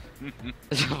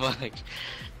 Fuck.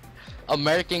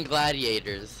 American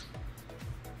gladiators.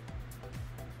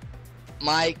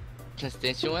 My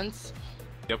constituents?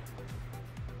 Yep.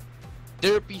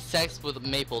 Therapy sex with a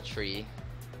maple tree.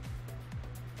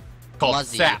 Called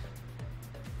Muzzy. Sap.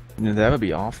 No, that would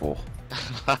be awful.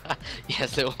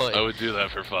 Yes, it would. I would do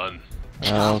that for fun.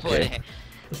 Oh, I okay.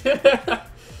 would.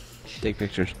 Take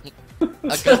pictures.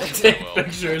 Take Well.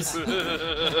 pictures.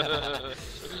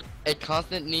 A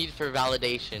constant need for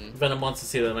validation. Venom wants to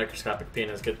see the microscopic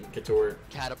penis get to work.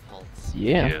 Catapults.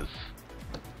 Yeah. Yes.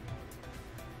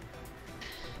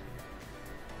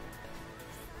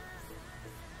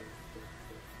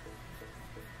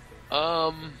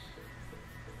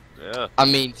 Yeah. I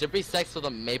mean, therapy sex with a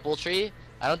maple tree?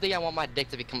 I don't think I want my dick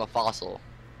to become a fossil.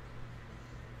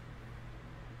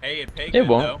 Hey, it paid It good,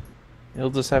 won't. though. It'll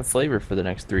just have flavor for the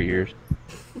next 3 years.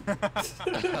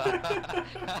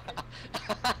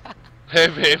 Hey,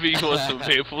 baby, you want some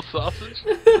maple sausage?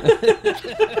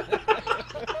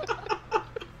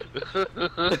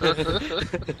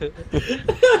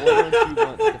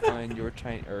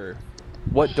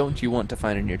 What don't you want to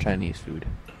find in your Chinese food?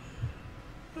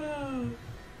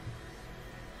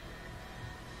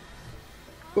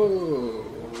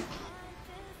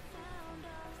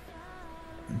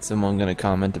 Is someone gonna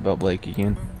comment about Blake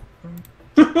again?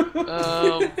 Give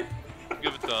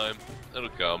it time. It'll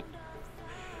come.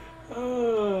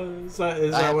 Is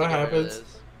that what happens?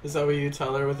 Is that what you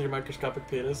tell her with your microscopic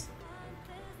penis?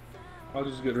 I'll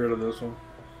just get rid of this one.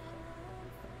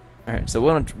 Alright, so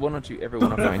why don't you ever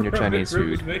want to find your Chinese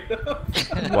food?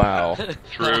 Wow.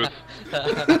 Truth.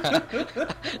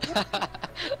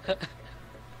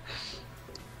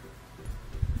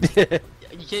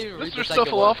 You can't even read Mr. the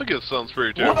second one. Stuffalophagus sounds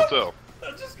pretty terrible too.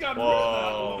 I just got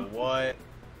Whoa, what?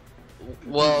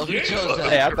 Well, who chose that?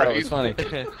 Hey, I thought it was funny.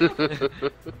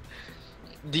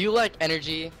 Do you like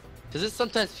energy? Does it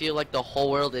sometimes feel like the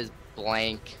whole world is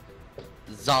blank?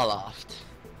 Zoloft.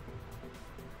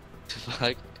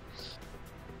 Fuck.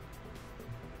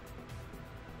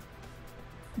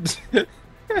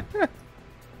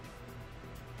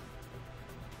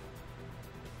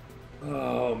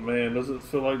 Oh man, does it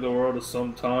feel like the world is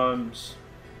sometimes?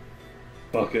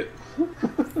 Fuck it.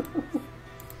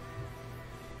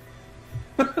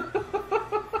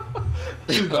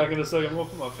 Back in a second, I'm gonna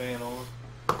put my fan on.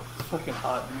 It's fucking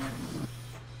hot, man.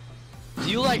 Do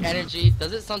you like energy?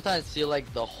 Does it sometimes feel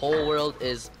like the whole world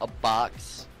is a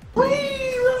box?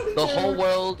 The whole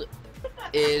world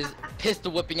is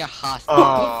pistol whipping a hostage.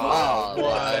 Oh,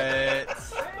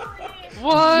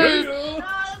 What?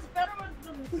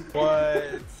 What?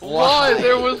 Why?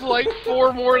 There was like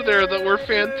 4 more there that were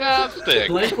fantastic.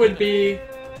 Blank would be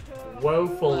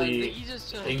woefully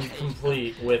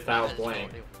incomplete without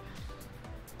blank.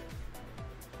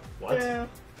 What? Yeah.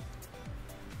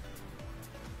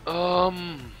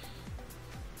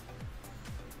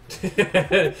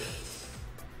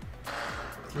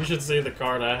 You should see the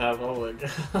card I have. Oh my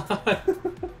god.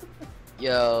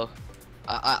 Yo,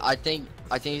 I think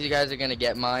you guys are gonna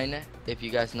get mine if you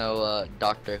guys know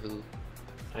Doctor Who.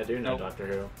 I do know Doctor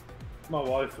Who. My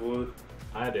wife would.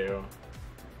 I do.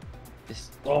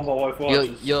 All my wife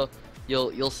watches. You'll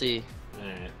see.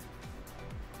 Alright.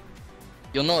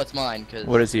 You'll know it's mine because.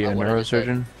 What is he, a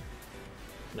neurosurgeon?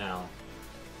 No.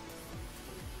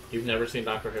 You've never seen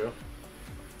Doctor Who?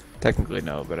 Technically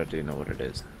no, but I do know what it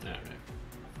is. Alright.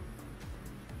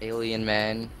 Alien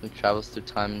man who travels through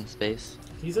time and space.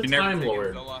 He's a You never Time take Lord.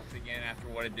 it so lost again after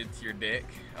what it did to your dick.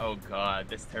 Oh god,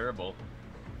 that's terrible.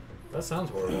 That sounds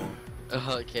horrible.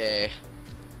 Okay.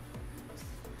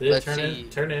 Did it Let's turn see.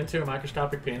 turn it into a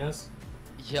microscopic penis?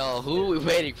 Yo, who are we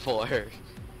waiting for?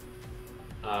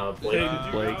 Blake.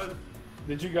 Hey,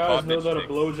 did you guys know that a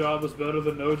blowjob is better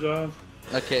than no job?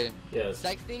 Okay. Yes.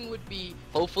 Sexting would be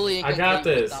hopefully. I got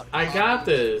incomplete this. without I got condoms.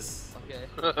 this.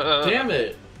 Okay. Damn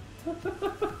it.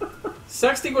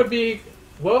 Sexting would be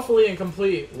woefully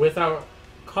incomplete without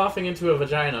coughing into a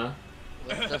vagina.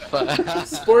 What the fuck?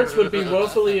 Sports would be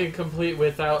woefully incomplete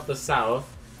without the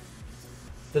South.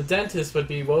 The dentist would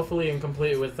be woefully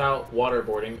incomplete without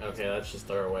waterboarding. Okay, that's just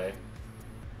throwaway.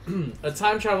 A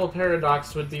time travel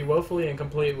paradox would be woefully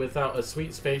incomplete without a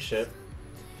sweet spaceship.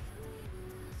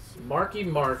 Marky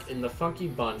Mark in the Funky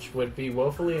Bunch would be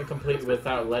woefully incomplete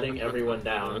without letting everyone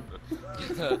down.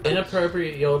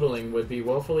 Inappropriate yodeling would be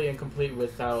woefully incomplete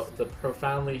without the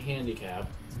profoundly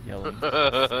handicapped. Yelling.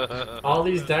 All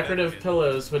these decorative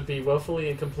pillows would be woefully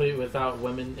incomplete without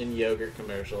women in yogurt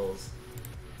commercials.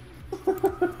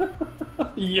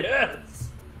 Yes!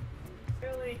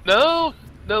 Really? No?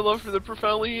 No love for the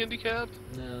profoundly handicapped?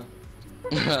 No.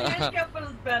 Handicap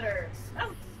was better.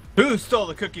 Who stole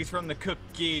the cookies from the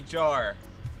cookie jar?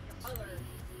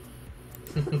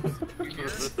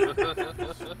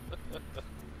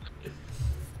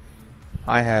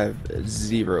 I have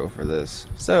 0 for this.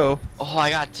 So, Oh,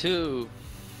 I got 2.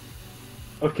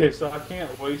 Okay, so I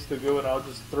can't waste to go and I'll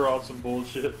just throw out some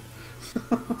bullshit.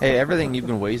 hey, everything you've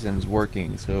been wasting is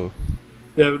working, so...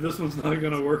 Yeah, but this one's not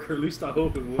gonna work, or at least I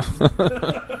hope it won't.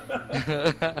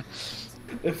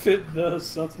 If it does,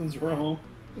 something's wrong.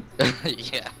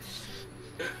 Yeah.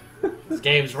 This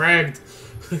game's rigged.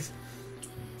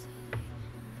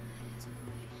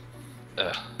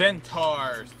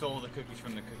 Centaur stole the cookies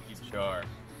from the cookie jar.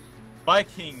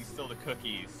 Viking stole the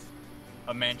cookies.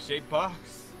 A man-shaped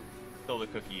box stole the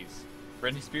cookies.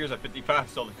 Britney Spears at 55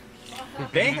 stole the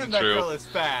cookies. Damn, that True. girl is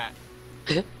fat.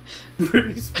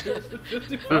 Britney Spears at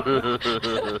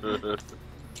 55.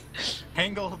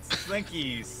 Tangled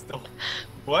Slinkies stole...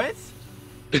 What?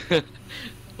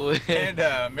 And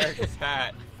America's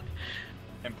hat.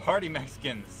 And Party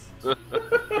Mexicans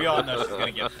We all know she's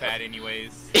gonna get fat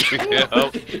anyways.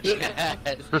 Yep. Yes,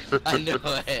 I knew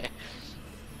it.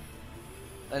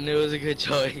 I knew it was a good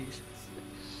choice.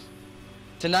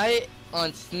 Tonight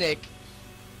on Snick,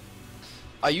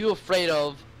 are you afraid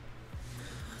of?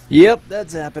 Yep,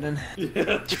 that's happening. These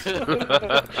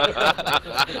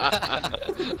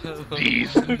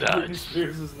Britney nuts.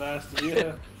 Spears is nasty,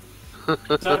 yeah.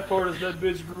 Sad part is that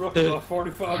bitch grew up about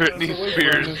 45 Britney minutes away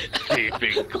Spears from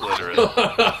taping clitoris.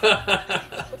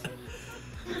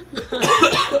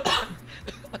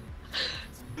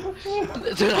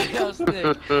 Tonight on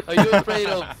Snick, are you afraid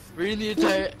of reading the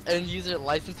entire end user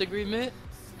license agreement?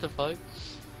 What the fuck?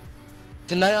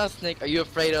 Tonight on Snick, are you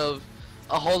afraid of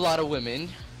a whole lot of women?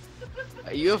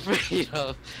 Are you afraid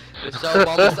of Michelle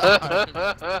Obama's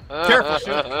arm?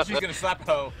 Careful, she's gonna slap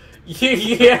Ho.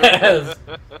 Yes!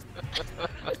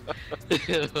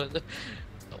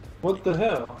 What the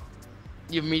hell?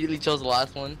 You immediately chose the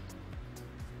last one.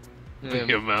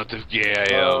 The amount of gay I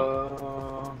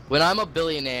am. When I'm a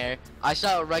billionaire, I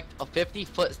shall erect a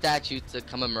 50-foot statue to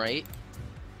commemorate.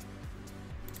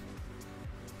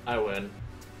 I win.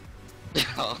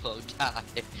 Oh god.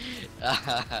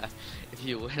 If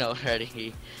you win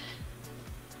already.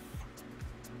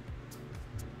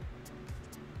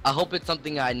 I hope it's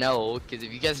something I know, because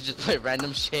if you guys just play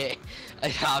random shit,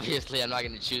 obviously I'm not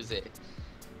gonna choose it.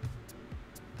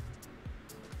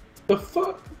 The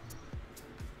fuck?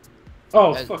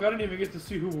 Oh fuck, I didn't even get to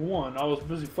see who won. I was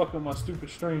busy fucking my stupid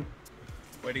stream.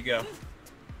 Way to go.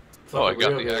 Oh, I got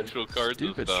Real the good. actual card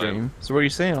Stupid this time. stream. So what are you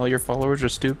saying? All your followers are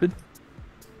stupid?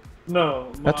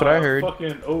 No, That's what I heard.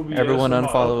 Fucking OBS Everyone on my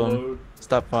unfollow him. upload.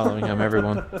 Stop following him,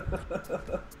 everyone.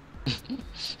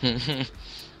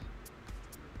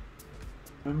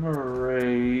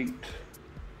 Commemorate.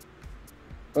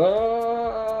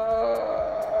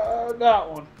 That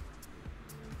one.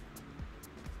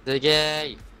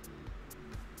 Ziggy!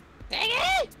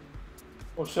 Ziggy!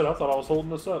 Oh shit, I thought I was holding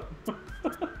this up.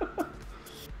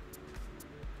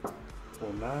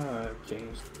 Well, now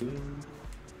James Dean.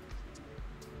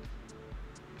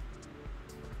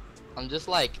 I'm just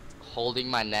like holding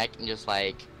my neck and just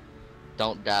like,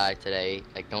 don't die today.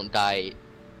 Like, don't die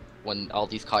when all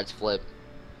these cards flip.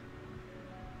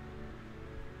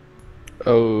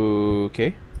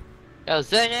 Okay. Yo,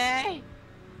 Ziggy!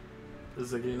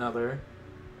 Is Ziggy not there?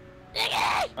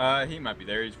 He might be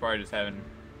there. He's probably just having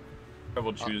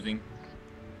trouble choosing.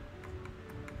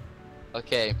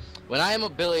 Okay, when I am a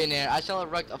billionaire, I shall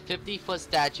erect a 50-foot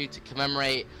statue to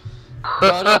commemorate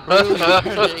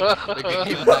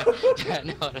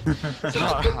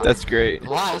That's great.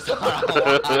 Why?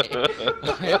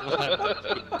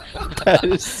 That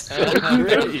is so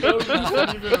great.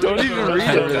 Don't even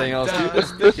read everything else, dude.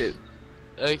 Just pick it.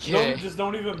 Okay. Just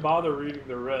don't even bother reading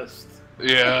the rest.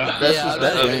 Yeah, Yeah,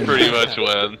 that's pretty much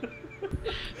when.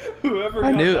 Whoever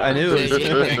I knew it was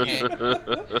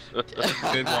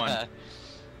Good one.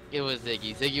 It was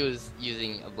Ziggy. Ziggy was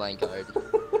using a blank card.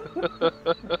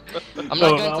 I'm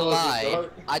not going to lie.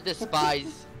 I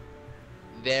despise.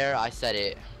 There, I said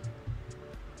it.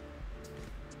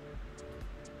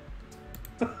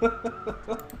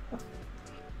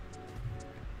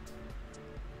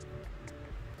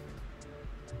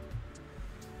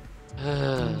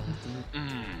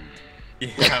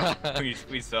 Yeah,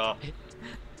 we saw.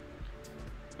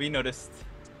 We noticed.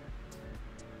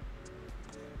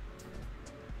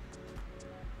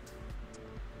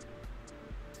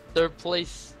 Third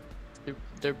place.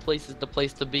 Third place is the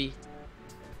place to be.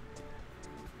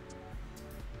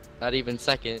 Not even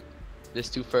second. There's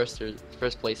two first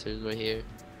placers right here.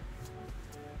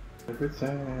 Good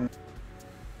time.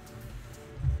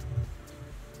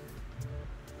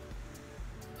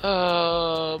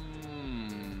 Fuck,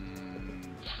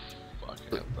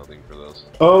 I have nothing for this.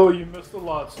 Oh, you missed a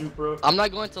lot, Supra. I'm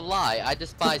not going to lie. I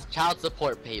despise child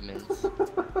support payments.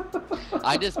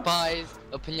 I despise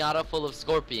a piñata full of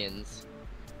scorpions.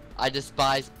 I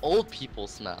despise old people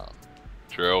smell.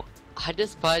 True. I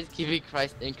despise keeping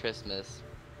Christ in Christmas.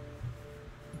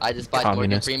 I despise Morgan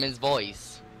Communist. Freeman's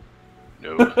voice.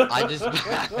 No. I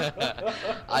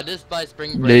despise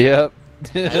spring break. Yep.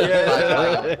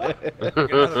 Another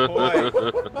point.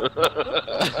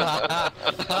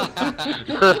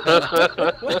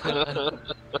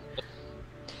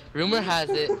 Rumor has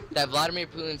it that Vladimir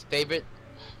Putin's favorite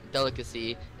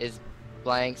delicacy is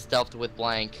blank stuffed with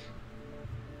blank.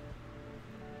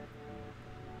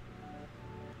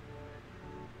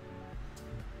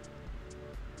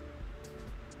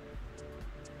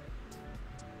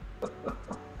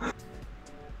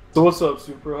 So what's up,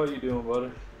 Supra? How you doing,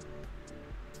 buddy?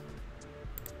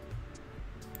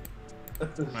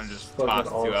 I'm just Fucking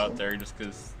tossing you out awesome. there just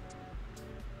because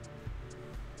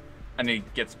I need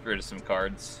to get rid of some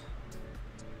cards.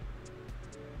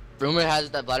 Rumor has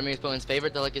it that Vladimir Putin's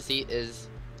favorite delicacy is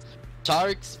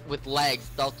sharks with legs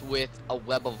stuffed with a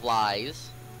web of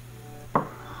lies.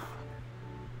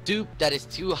 Soup that is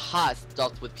too hot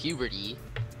stuffed with puberty.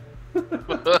 What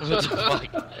the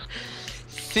fuck?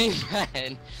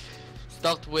 Seaman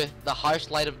stuffed with the harsh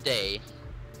light of day.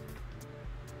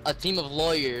 A team of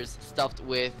lawyers stuffed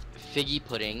with figgy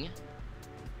pudding.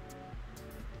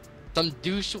 Some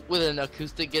douche with an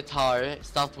acoustic guitar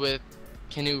stuffed with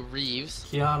Keanu Reeves.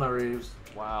 Keanu Reeves.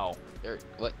 Wow.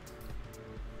 What?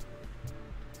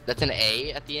 That's an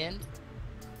A at the end?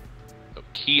 Oh,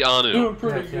 Keanu. Doing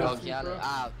pretty good. Oh,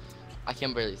 Keanu. I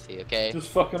can barely see, okay? Just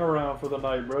fucking around for the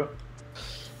night, bro.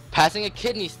 Passing a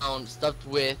kidney stone stuffed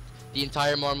with the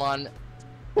entire Mormon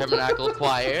Tabernacle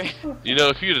Choir. You know,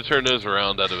 if you'd have turned those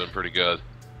around, that'd have been pretty good.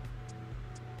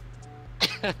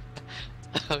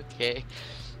 Okay.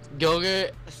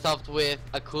 Gogurt stuffed with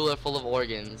a cooler full of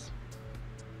organs.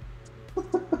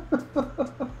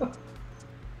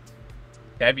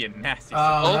 That'd be a nasty.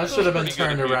 Oh, that should have been pretty good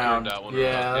turned if you around. turned that one Yeah,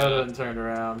 around, that would yeah. have been turned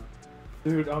around.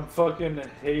 Dude, I'm fucking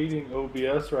hating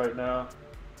OBS right now.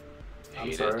 I'm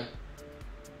Hate sorry. it.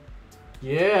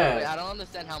 Wait, Yeah. I don't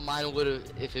understand how mine would have,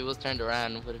 if it was turned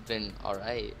around, would have been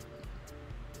alright.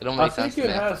 It don't I make sense think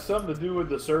to it me. has something to do with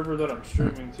the server that I'm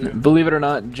streaming to. Believe it or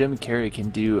not, Jim Carrey can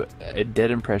do a dead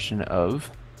impression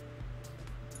of.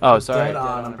 Oh, sorry, dead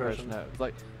on dead impression. of.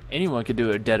 Like anyone could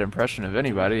do a dead impression of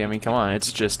anybody. I mean, come on,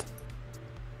 it's just.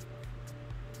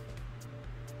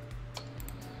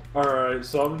 Alright,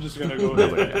 so I'm just gonna go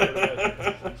ahead and do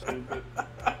that. Stupid.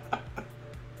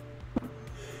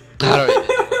 I don't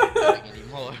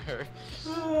even know anymore.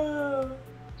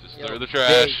 Just Yo, throw the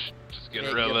trash. Just get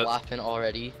Big, rid of you're it. laughing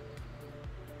already.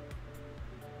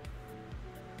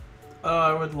 Oh,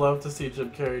 I would love to see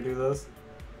Jim Carrey do this.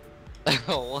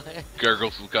 What?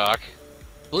 Gurgle some cock.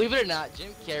 Believe it or not,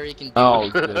 Jim Carrey can do Oh, an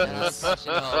goodness.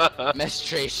 impression of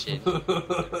menstruation. An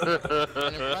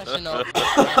impression of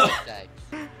sex.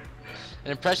 An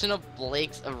impression of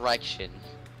Blake's erection.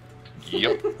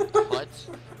 Yep. What?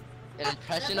 An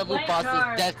impression of That's a blank Mufasa's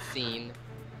card. death scene.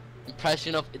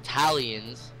 Impression of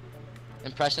Italians.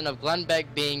 Impression of Glenn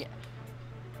Beck being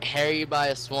harried by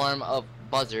a swarm of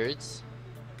buzzards.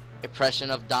 Impression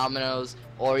of Domino's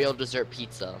Oreo dessert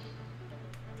pizza.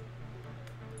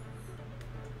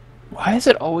 Why is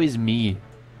it always me?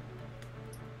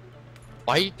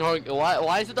 Why are you throwing?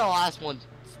 Why is it the last one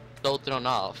so thrown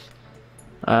off?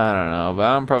 I don't know, but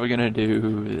I'm probably gonna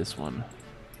do this one.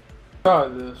 Try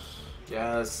this.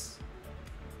 Yes.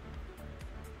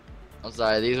 I'm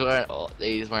sorry, these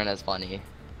weren't as funny.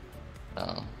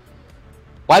 So,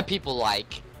 white people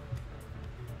like.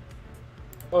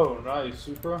 Oh, nice,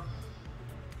 Supra.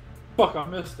 Fuck, I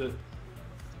missed it.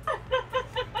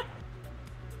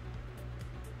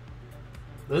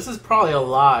 This is probably a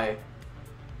lie.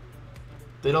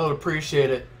 They don't appreciate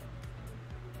it.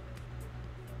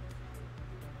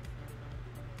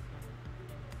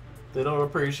 They don't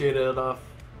appreciate it enough.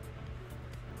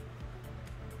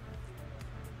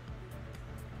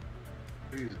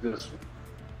 Use this one.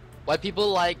 White people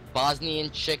like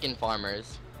Bosnian chicken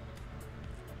farmers.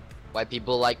 White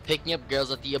people like picking up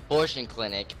girls at the abortion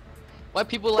clinic. White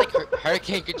people like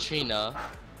Hurricane Katrina.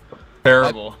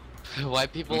 Terrible.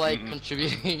 White people like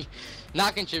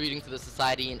not contributing to the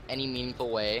society in any meaningful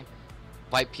way.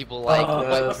 White people like white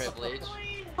yes. privilege.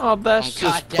 Oh, that's Some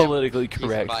just goddamn politically piece of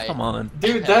correct. bite. Come on.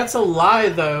 Dude, that's a lie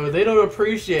though. They don't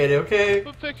appreciate it, okay?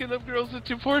 But picking up girls at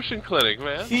the abortion clinic,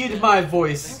 man. Heed my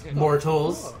voice,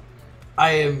 mortals.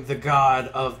 I am the god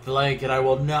of blank and I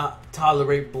will not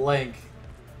tolerate blank.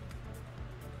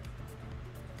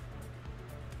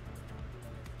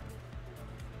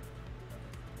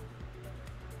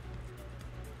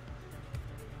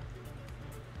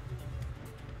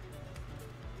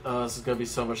 Oh, this is gonna be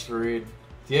so much to read.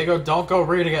 Diego, don't go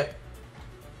reading it.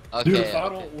 Okay. Dude, if I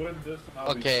okay. don't win this, then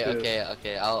I'll be Okay, pissed.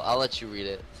 okay. I'll let you read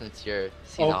it since you're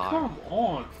Oh, CR. come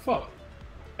on. Fuck.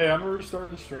 Hey, I'm gonna restart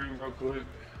the stream real quick.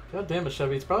 God damn it,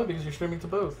 Chevy. It's probably because you're streaming to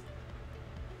both.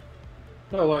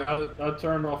 No, like, I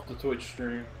turned off the Twitch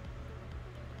stream.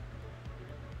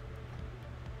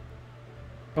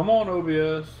 Come on,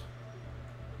 OBS.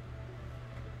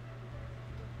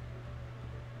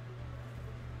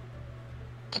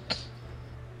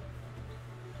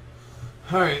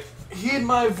 Alright. Heed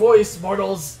my voice,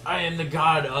 mortals. I am the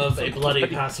god of a bloody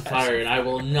pacifier, and I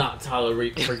will not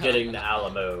tolerate forgetting the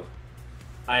Alamo.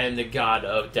 I am the god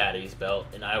of Daddy's belt,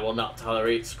 and I will not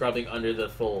tolerate scrubbing under the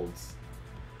folds.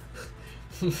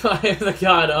 I am the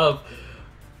god of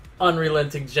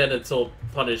unrelenting genital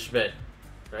punishment.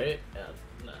 Right? Yeah,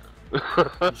 no.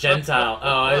 Gentile.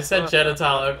 Oh, I said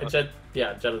genital.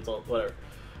 Yeah, genital. Whatever.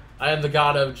 I am the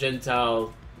god of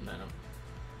gentile. No.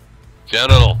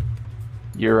 Genital.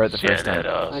 You're right the first time.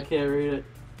 I can't read it.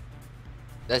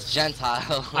 That's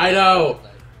Gentile. I know.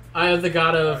 I am the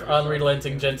god of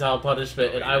unrelenting gentile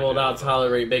punishment, and I will not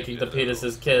tolerate making the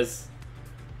penises kiss.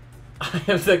 I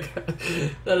am the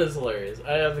that is hilarious.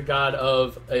 I am the god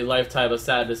of a lifetime of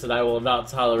sadness, and I will not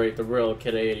tolerate the Royal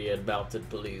Canadian Mounted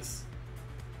Police.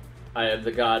 I am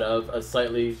the god of a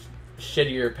slightly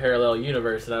shittier parallel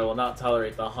universe, and I will not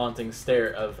tolerate the haunting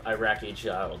stare of Iraqi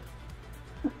child.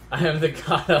 I am the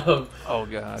god of Oh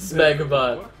god.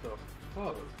 Smegma. What the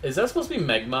fuck? Is that supposed to be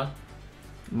Megma?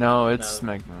 No, it's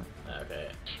No. Smegma. Okay.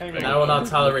 Hang And on. I will not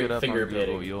Look tolerate it up finger on Google,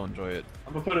 painting. you'll enjoy it.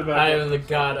 I'm gonna put it back. I up. am the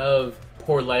god of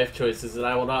poor life choices, and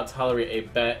I will not tolerate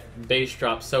a bass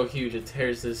drop so huge it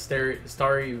tears this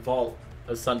starry vault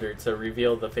asunder to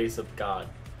reveal the face of God.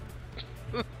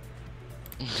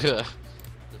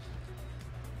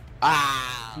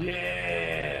 Ah.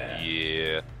 Yeah.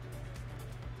 Yeah.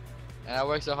 And I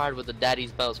work so hard with the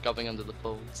daddy's belt scrubbing under the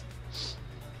folds.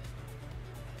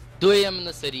 2 a.m. in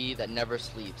the city that never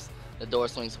sleeps. The door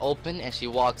swings open and she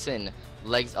walks in,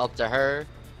 legs up to her.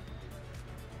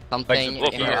 Something Legs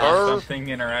up in to her her. eyes. Something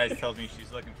in her eyes tells me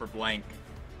she's looking for blank.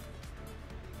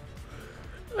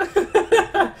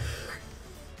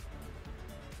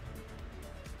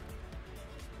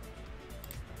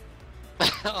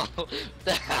 Oh,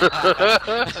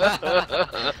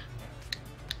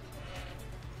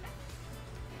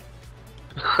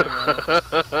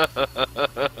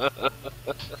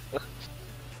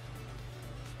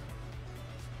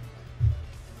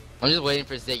 I'm just waiting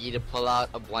for Ziggy to pull out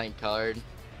a blank card.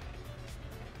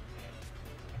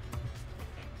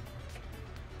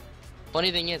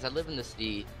 Funny thing is, I live in the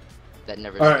city that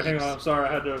never Alright, sleeps. hang on. Sorry,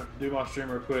 I had to do my stream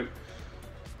real quick.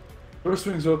 Door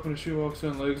swings open and she walks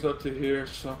in, legs up to here.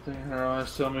 Something in her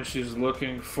eyes tell me she's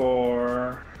looking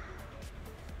for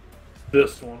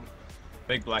this one.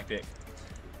 Big black dick.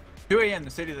 2 a.m.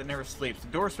 the city that never sleeps. The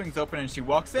door swings open and she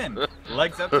walks in.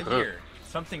 Legs up to here.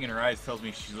 Something in her eyes tells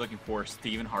me she's looking for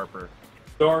Stephen Harper.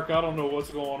 Dark, I don't know what's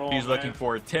going on. She's looking man.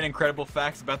 for 10 incredible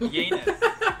facts about the anus.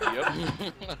 Yep.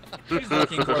 She's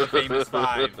looking for the famous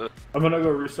 5. I'm gonna go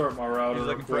restart my router. She's real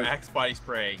looking for quick. Axe body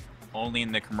spray. Only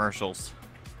in the commercials.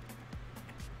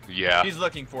 Yeah. She's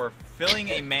looking for filling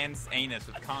a man's anus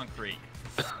with concrete.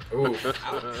 Ooh.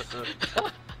 Ouch.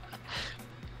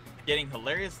 Getting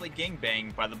hilariously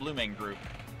gangbanged by the Blue Man Group.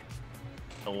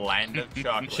 The land of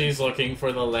chocolate. She's looking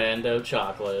for the land of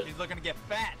chocolate. She's looking to get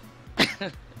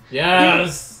fat.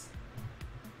 Yes!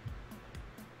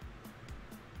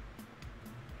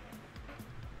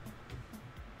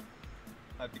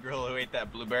 Like the girl who ate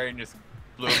that blueberry and just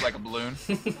blew up like a balloon.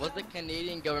 What's the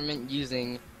Canadian government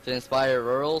using to inspire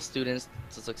rural students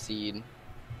to succeed?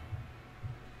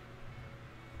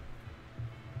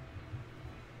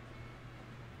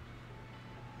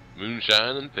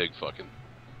 Moonshine and pig fucking.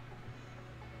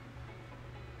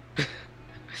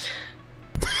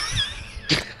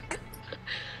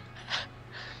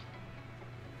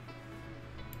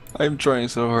 I'm trying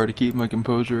so hard to keep my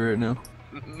composure right now.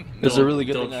 It's a really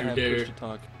good Don't thing I you have dare. push to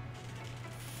talk.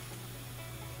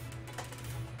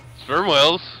 Sperm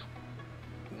whales.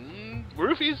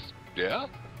 Roofies. Yeah.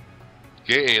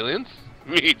 Gay aliens.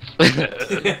 Meats.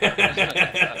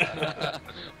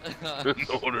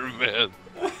 Northern man.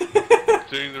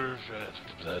 Doing the revenge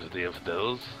of the blood of the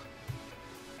infidels.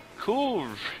 Cool.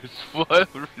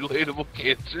 Relatable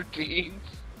cancer teens.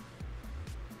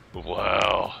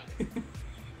 Wow.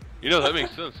 You know, that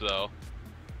makes sense, though.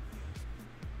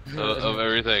 Of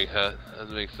everything. That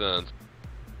makes sense.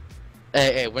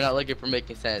 Hey, we're not looking for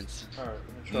making sense. Alright,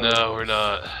 let me try No, this. we're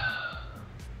not.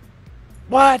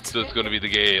 What? So it's gonna be the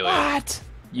gay alien. What?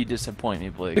 You disappoint me,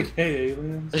 Blake. Hey,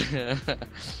 aliens.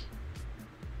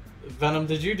 Venom,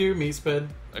 did you do meat spin?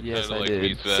 I Yes, kinda I like did.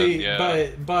 meat spin, See,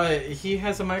 yeah. but he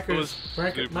has a micro was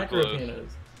super close.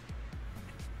 penis.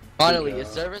 Finally, Good a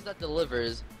job. service that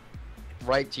delivers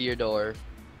right to your door.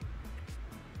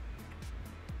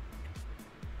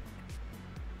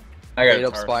 I Straight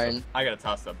up Spartan. gotta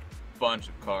toss a bunch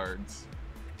of cards.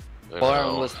 I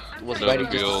Spartan know. was No ready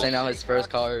big just to deal. send out his first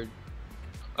card.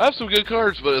 I have some good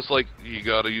cards, but it's like you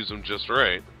gotta use them just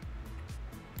right.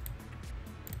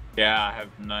 Yeah, I have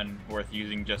none worth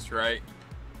using just right.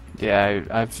 Yeah,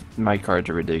 I've my cards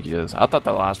are ridiculous. I thought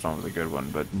the last one was a good one,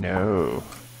 but no.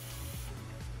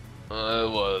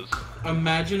 It was.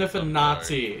 Imagine if a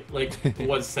Nazi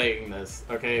was saying this,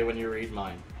 okay, when you read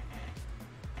mine.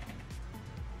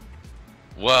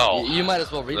 Well, You might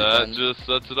as well read it that then. just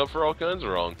sets it up for all kinds of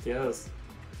wrong. Yes.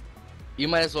 You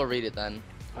might as well read it then.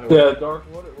 Yeah, Dark,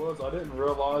 what it was, I didn't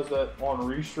realize that on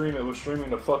Restream it was streaming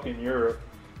to fucking Europe.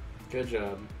 Good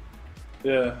job.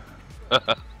 Yeah.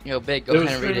 Yo, Big, go It was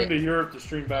ahead and read streaming it. to Europe to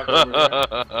stream back over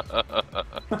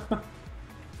there.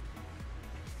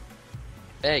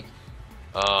 Big.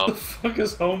 What the fuck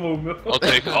is homo milk? I'll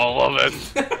take all of it.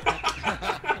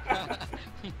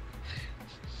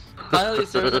 Finally,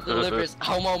 service that delivers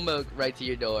homo milk right to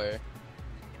your door.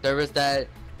 Service that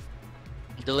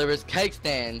delivers cake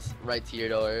stands right to your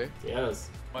door. Yes.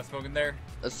 Am I smoking there?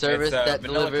 A service It's, that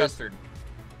vanilla delivers custard.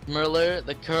 Merler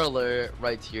the curler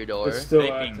right to your door. It's still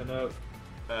Baking. acting up.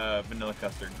 Vanilla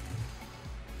custard.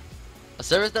 A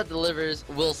service that delivers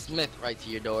Will Smith right to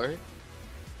your door.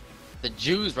 The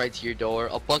Jews right to your door.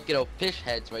 A bucket of fish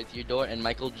heads right to your door. And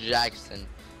Michael Jackson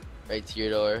right to your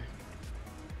door.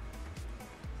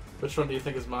 Which one do you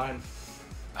think is mine?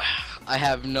 I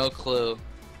have no clue.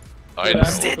 I Yeah, know.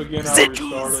 I'm up again, I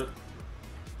restarted.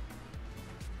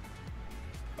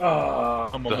 Ah,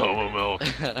 The homo milk.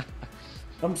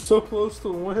 I'm so close to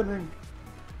winning.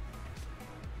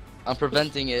 I'm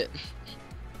preventing it.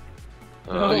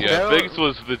 Yeah, Pharaoh- Biggs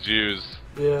was the Jews.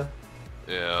 Yeah.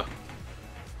 Yeah.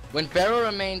 When Pharaoh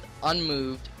remained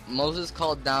unmoved, Moses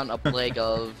called down a plague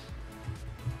of...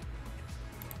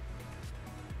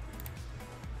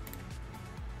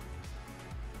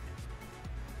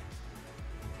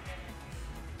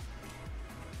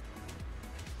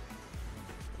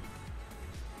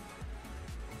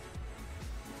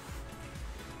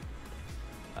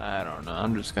 I don't know.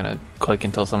 I'm just gonna click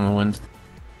until someone wins.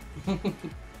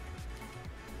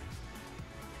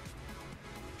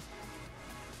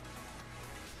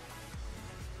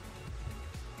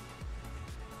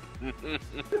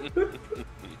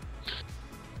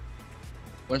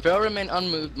 When Pharaoh remained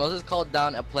unmoved, Moses called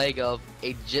down a plague of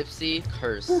a gypsy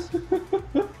curse.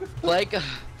 Plague of...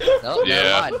 No,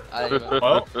 Yeah. never mind. I don't even...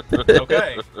 Well,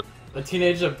 okay.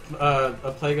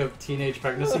 A plague of teenage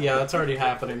pregnancy? Yeah, that's already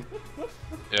happening.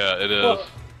 Yeah, it is.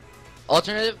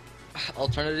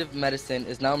 Alternative medicine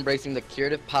is now embracing the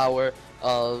curative power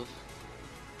of...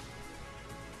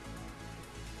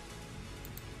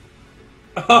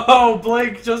 Oh,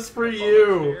 Blake, just for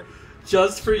you.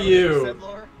 Just for you. Said,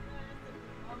 Laura?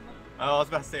 Oh, I was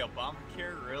about to say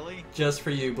Obamacare, really? Just for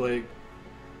you, Blake.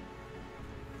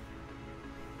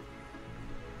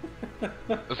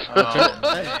 Oh,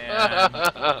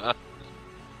 man.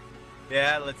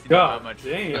 Yeah, let's see how God much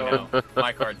damn. you know,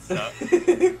 my cards suck.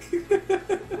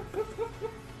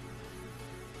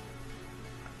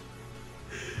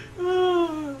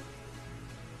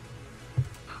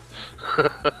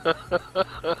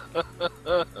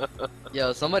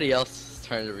 Yo, somebody else's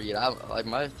turn to read. Like,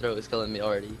 my throat is killing me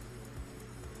already.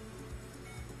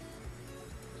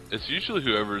 It's usually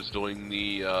whoever's doing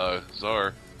the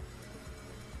czar.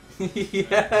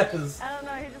 Yes. I don't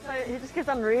know. He just keeps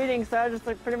on reading, so I just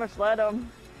like pretty much let him.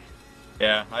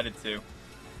 Yeah, I did too.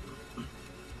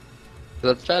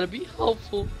 Let's try to be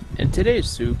helpful. And today's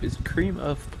soup is cream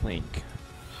of plank.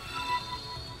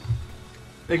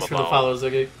 Thanks for the follow,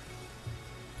 Ziggy.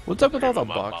 What's up with all the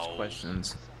Cream of box balls.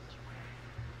 questions?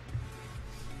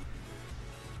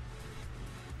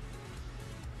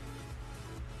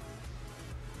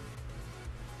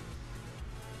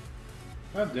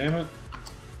 God damn it.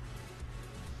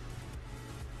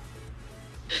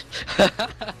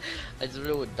 I just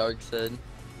read what Dark said.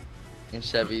 And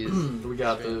Chevy's. We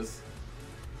got this.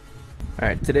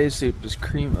 Alright, today's soup is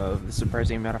cream of the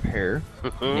surprising amount of hair,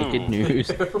 naked news,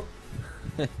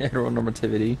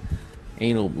 heteronormativity,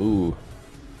 anal moo.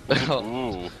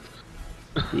 Ooh.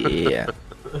 Yeah.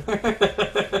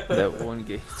 That one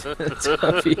gate.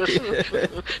 Tuffy.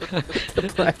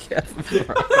 The black half.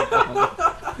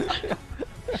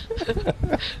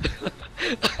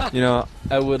 You know,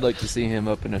 I would like to see him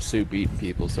up in a soup eating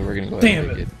people, so we're gonna go ahead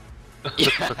and make it.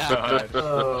 God.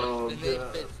 Oh, The name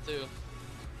God. fits too.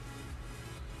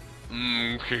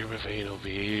 Cream of anal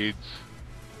beads.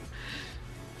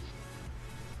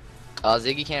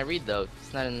 Ziggy can't read though.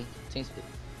 It's not in TeamSpeak.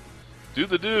 Do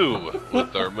the do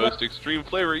with our most extreme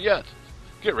flavor yet.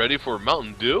 Get ready for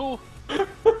Mountain Dew.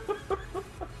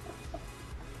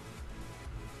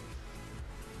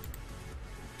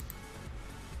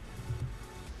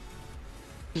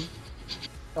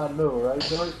 I know, right,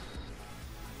 Dark?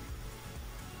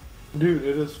 Dude,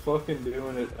 it is fucking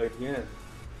doing it again.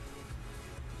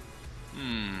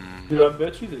 Dude, I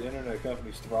bet you the internet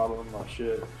company's throttling my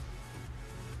shit.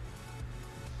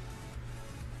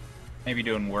 Maybe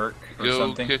doing work or Go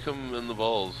something. kick him in the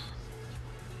balls.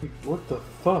 Like, what the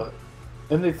fuck?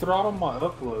 And they throttle my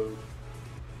upload.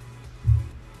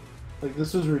 Like,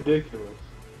 this is ridiculous.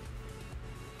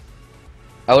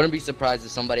 I wouldn't be surprised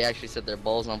if somebody actually set their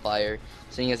balls on fire,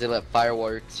 seeing as they let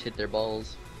fireworks hit their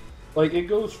balls. Like, it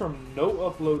goes from no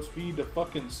upload speed to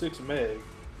fucking 6 meg,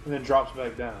 and then drops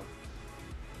back down.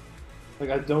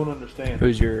 Like, I don't understand.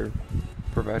 Who's your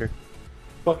provider?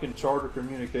 Fucking Charter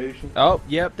Communications. Oh,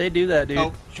 yep, they do that, dude.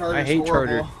 Oh, Charter's I hate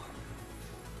horrible. Charter.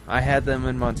 I had them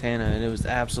in Montana, and it was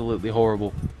absolutely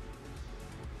horrible.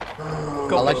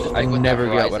 I never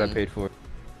got what I paid for.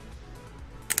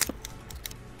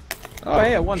 Oh,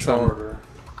 hey, I won some. Charter.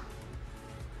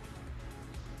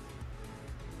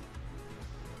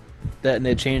 That and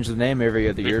they change the name every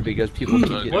other year because people keep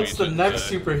getting. What's the next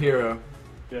superhero?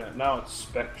 Yeah, now it's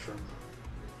Spectrum.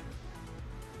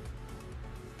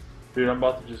 Dude, I'm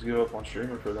about to just give up on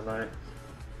streaming for the night.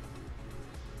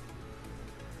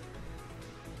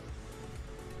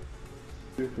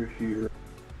 Superhero.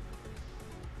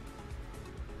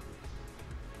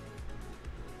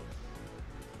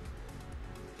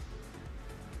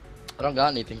 I don't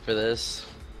got anything for this.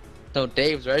 No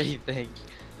Dave's or anything.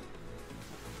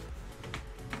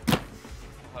 Oh,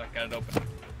 I got it open.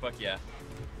 Fuck yeah.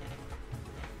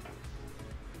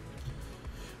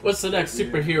 What's the next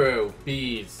superhero?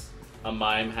 Bees. A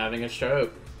mime having a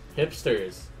stroke.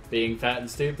 Hipsters. Being fat and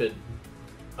stupid.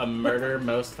 A murder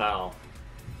most foul.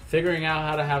 Figuring out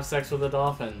how to have sex with a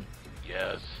dolphin.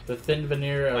 Yes. The thin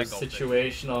veneer of Like goldfish.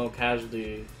 situational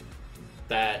casualty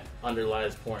that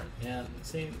underlies porn. Yeah,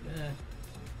 see,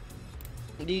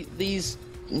 These.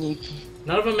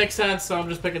 none of them make sense, so I'm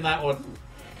just picking that one.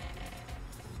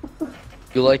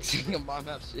 You like seeing a mom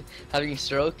having a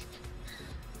stroke?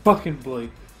 Fucking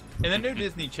Blake. In the new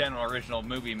Disney Channel original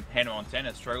movie, Hannah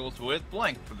Montana struggles with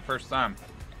blank for the first time.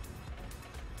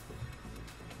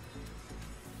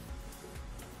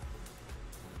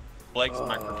 Blake's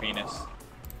micropenis.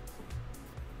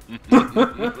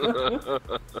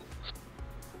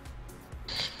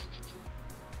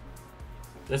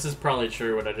 This is probably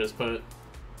true what I just put.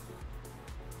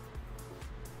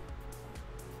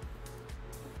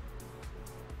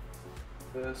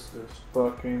 This is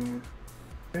fucking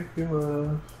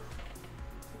ridiculous.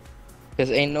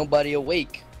 Because ain't nobody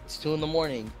awake. It's 2 in the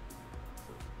morning.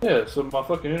 Yeah, so my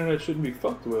fucking internet shouldn't be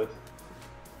fucked with.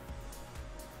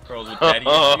 Girls with daddy issues.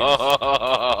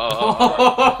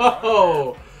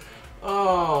 Oh!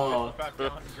 Oh!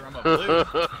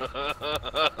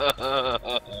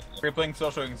 Crippling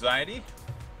social anxiety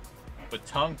with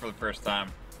tongue for the first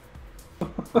time.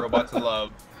 Robots of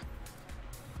Love.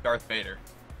 Darth Vader.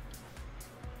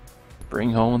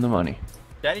 Bring home the money.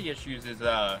 Daddy issues is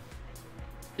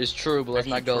It's true, but let's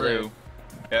not actually go true.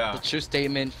 Yeah. there. The true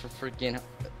statement for freaking.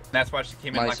 That's why she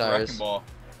came in Miley like Cyrus. a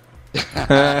wrecking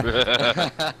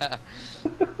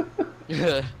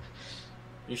ball.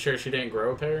 You sure she didn't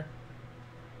grow a pair?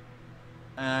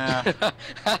 The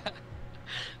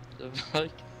fuck?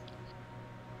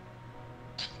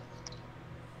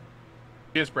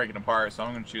 She is breaking apart, so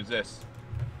I'm gonna choose this.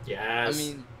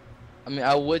 Yes. I mean,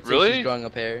 I would say Really? she's growing a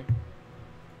pair.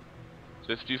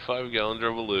 55 gallons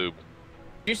of lube.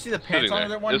 Did you see the pants Sitting on her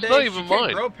there. that one It's day? not She even can't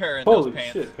mine. grow a pair in Holy those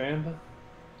pants. shit, Panda.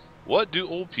 What do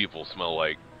old people smell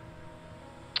like?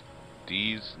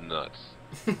 These nuts.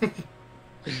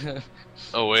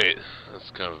 Oh wait,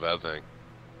 that's kind of a bad thing.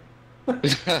 Oh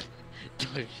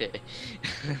shit.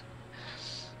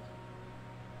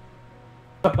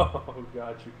 Oh,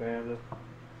 got you, Panda.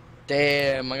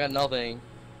 Damn, I got nothing.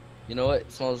 You know what?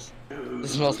 It smells. It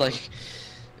smells like.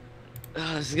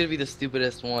 This is gonna be the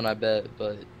stupidest one, I bet,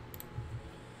 but.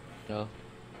 No.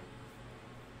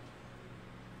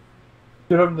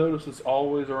 Dude, I've noticed it's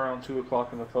always around 2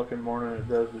 o'clock in the fucking morning it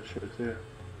does this shit too.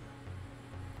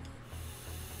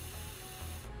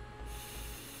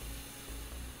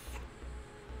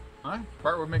 Huh?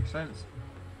 Part would make sense.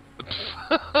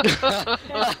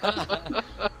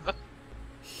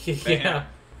 Yeah.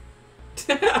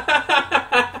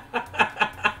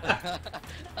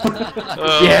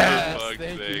 Oh, Yes, for fuck's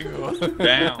thank sake. you.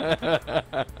 Down.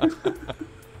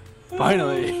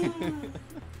 Finally.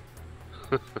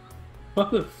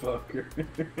 Motherfucker.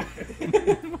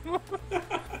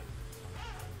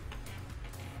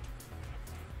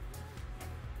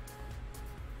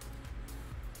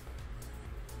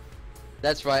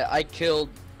 That's right. I killed.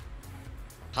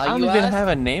 How I don't you even asked? have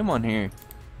a name on here.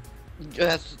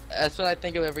 That's what I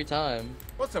think of every time.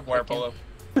 What's up, Wire Polo?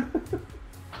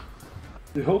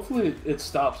 Dude, hopefully it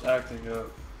stops acting up.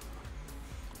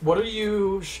 What are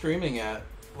you streaming at?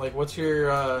 Like, what's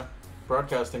your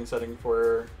broadcasting setting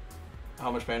for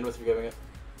how much bandwidth you're giving it?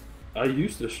 I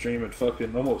used to stream at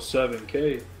fucking almost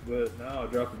 7K, but now I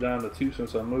dropped it down to 2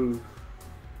 since I moved.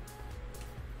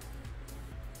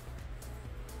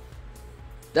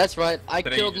 That's right. I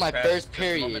Today killed you my just passed first just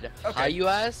a moment. period. Okay. How you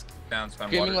ask? Sounds fun.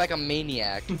 Screaming Water. like a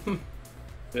maniac.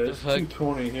 Yeah, it's fuck?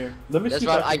 220 here. Let me That's see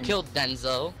right. if I can... killed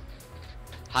Denzel.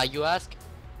 How you ask?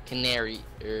 Canary.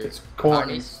 It's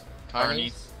Carnies.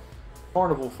 Carnies.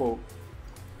 Carnival folk.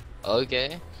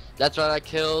 Okay. That's right. I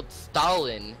killed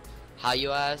Stalin. How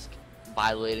you ask?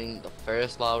 Violating the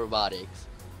first law of robotics.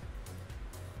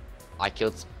 I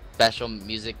killed special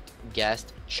music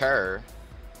guest Cher.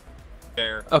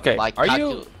 There. Okay, Like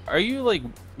are you like,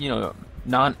 you know,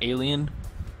 non-alien?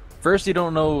 First you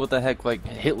don't know what the heck like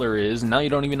Hitler is, and now you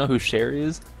don't even know who Cher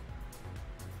is?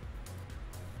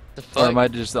 The Or fuck? am I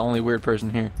just the only weird person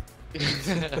here?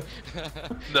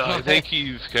 No, I think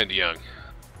he's kind of young.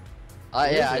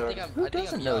 Yeah, I think I'm. Who I think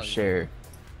doesn't I'm know young. Cher?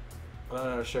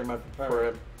 Share my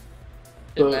forehead.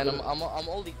 Yeah, man, I'm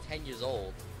only 10 years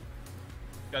old.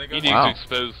 Gotta go. You need Wow. to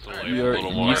expose to life a You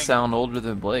little more. sound older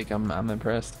than Blake. I'm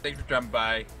impressed. Thanks for dropping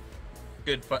by.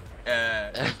 Good fun.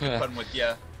 Good fun with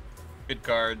ya. Good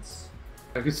cards.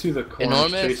 I can see the Carnies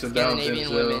Enormous chasing down Scandinavian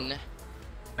Denzel. women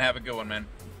Have a good one, man.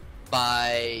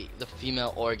 by the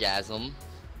female orgasm.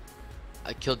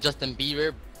 I killed Justin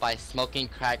Bieber by smoking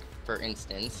crack, for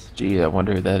instance. Gee, I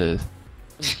wonder who that is.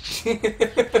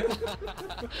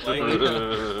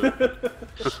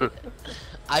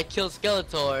 I killed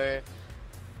Skeletor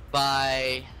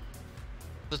by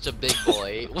such a big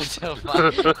boy. What the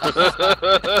fuck?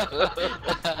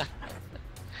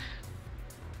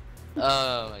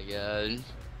 Oh my god.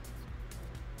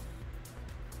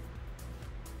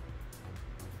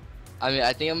 I mean,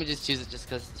 I think I'm gonna just choose it just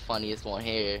because it's the funniest one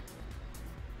here.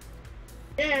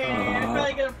 Yeah, I'm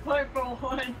probably gonna play for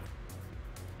one.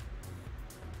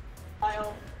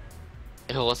 I'll...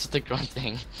 Ew, what's with the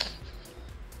grunting?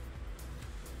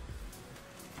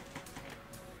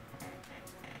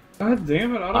 God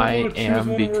damn it! I don't I want to choose am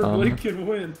one become- where Blake can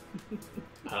win.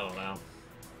 I don't know.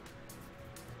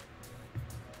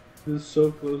 This is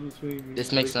so close between me. This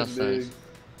and makes no Blake and sense. Big.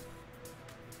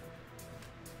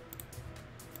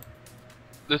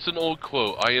 This is an old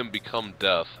quote. I am become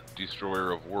death,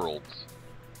 destroyer of worlds.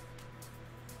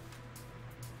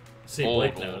 See, Old,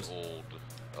 Blake knows. old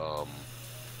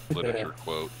literature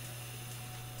quote.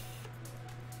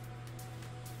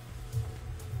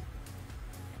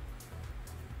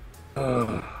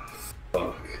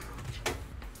 Fuck.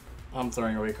 I'm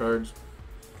throwing away cards.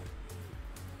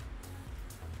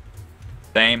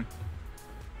 Same.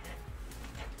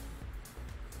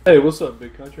 Hey, what's up,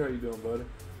 Big Country? How you doing, buddy?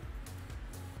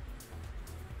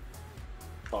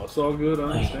 Oh, it's all good. I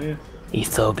understand.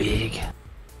 He's so big.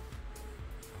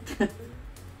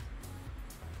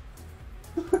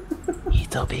 He's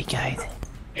so big, guys.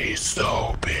 He's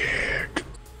so big.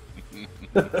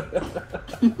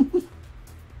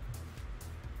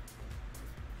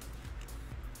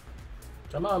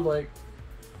 Come on, Blake.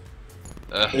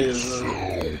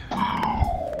 Hey,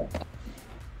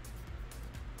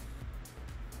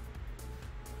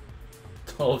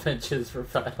 12 inches for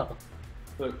 $5.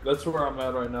 look, that's where I'm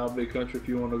at right now, Big Country. If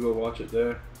you want to go watch it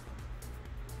there.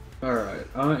 All right,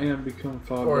 I am become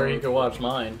 $5. Or you can watch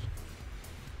mine.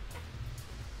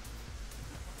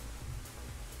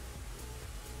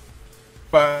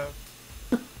 $5.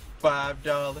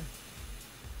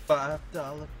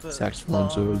 $5 for Saxophone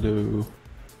solo.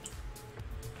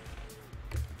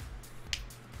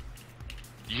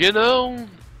 You know,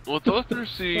 with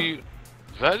leprosy,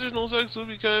 vaginal sex would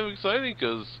be kind of exciting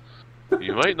because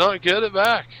you might not get it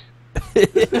back.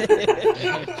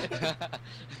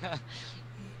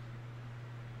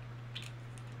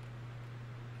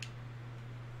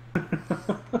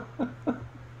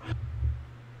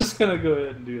 Just gonna go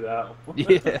ahead and do that one.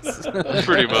 Yes.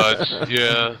 Pretty much,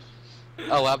 yeah.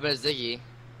 Oh, what happened to Ziggy?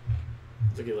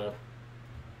 Ziggy left.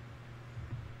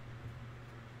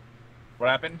 What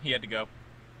happened? He had to go.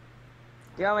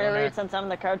 Do you want me to read since I'm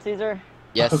the card Caesar?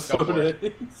 Yes. Go for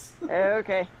it.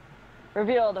 Okay.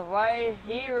 Revealed why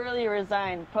he really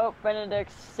resigned. Pope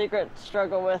Benedict's secret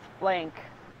struggle with blank.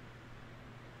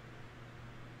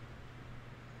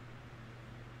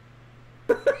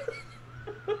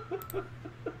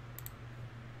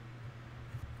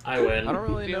 I win. I don't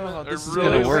really know how I this is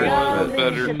really gonna work. want but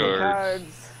better Give me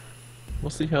cards. We'll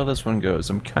see how this one goes.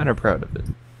 I'm kind of proud of it.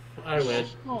 I win.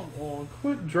 Come on,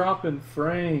 quit dropping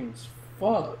frames.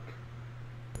 Fuck.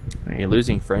 You're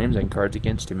losing frames and Cards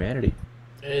Against Humanity.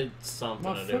 It's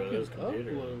something My to do with fucking his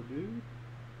computer. upload, dude.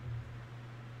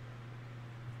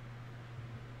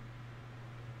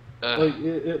 Like,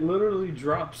 it literally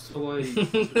drops to like...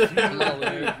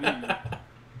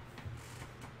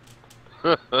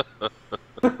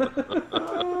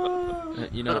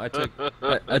 You know,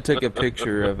 I took a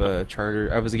picture of a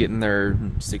charter. I was getting their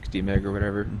 60 meg or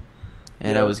whatever,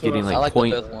 and I was getting I like,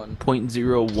 like the fifth one.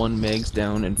 0.01 megs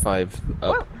down and 5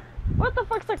 up. What the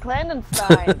fuck's a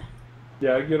clandestine?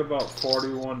 Yeah, I get about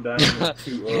 41 down and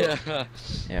 2 up. Yeah.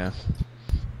 Yeah.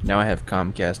 Now I have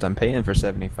Comcast. I'm paying for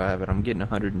 75, and I'm getting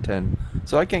 110,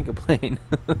 so I can't complain.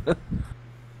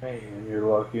 Man, you're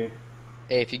lucky.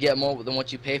 Hey, if you get more than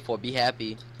what you pay for, be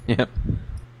happy. Yep.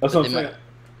 That's But what they I'm saying.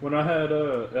 When I had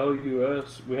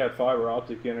LUS, we had fiber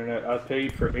optic internet. I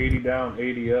paid for 80 down,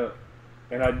 80 up,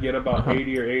 and I'd get about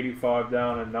 80 or 85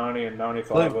 down and 90 and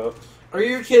 95 up. Are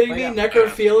you kidding me?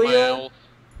 Necrophilia?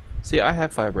 See, I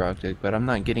have fiber optic, but I'm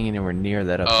not getting anywhere near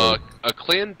that upload. A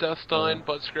clandestine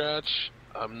butt scratch.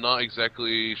 I'm not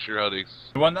exactly sure how to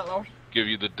The one that low? give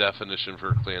you the definition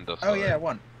for clandestine. Oh yeah,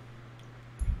 one.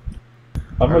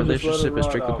 Our relationship is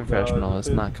strictly professional. Let's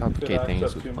not complicate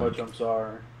things with too fun. much. I'm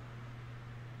sorry.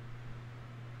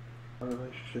 Our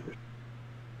relationship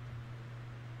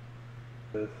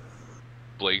is.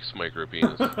 Blake's micro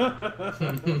penis.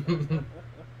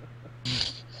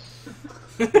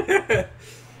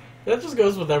 That just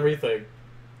goes with everything.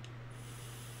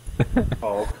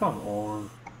 Oh, come on.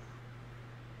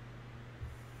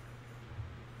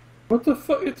 What the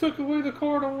fuck? It took away the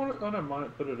card. I want it. Oh, never mind.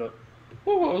 It put it up.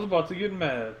 Oh, I was about to get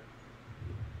mad.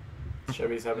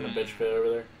 Chevy's having a bitch fit over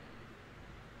there.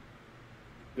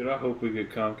 Dude, I hope we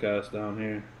get Comcast down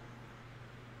here.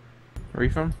 Where are you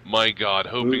from? My God,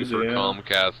 hoping for Louisiana.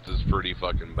 Comcast is pretty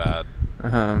fucking bad.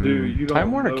 Dude, you don't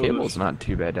Time Warner know Cable's this. not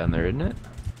too bad down there, isn't it?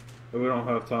 We don't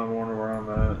have Time Warner where I'm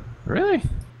at. Really?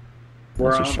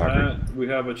 Where That's a I'm shocker. at, we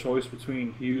have a choice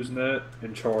between HughesNet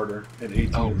and Charter and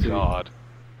AT&T. Oh God,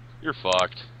 you're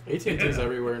fucked. AT&T's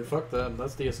everywhere, and fuck them.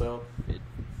 That's DSL.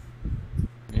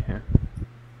 Yeah.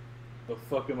 What the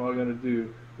fuck am I gonna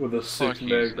do with a 6 Fuck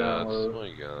meg HughesNet. download?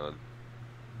 My God.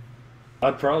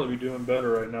 I'd probably be doing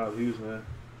better right now with HughesNet.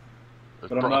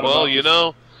 But I'm not Well, about you to-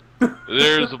 know,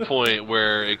 there's a point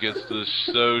where it gets to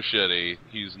so shitty.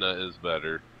 HughesNet is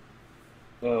better.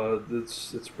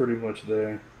 It's pretty much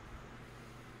there.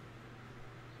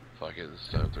 Fuck it, it's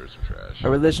time to throw some trash.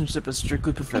 Our relationship is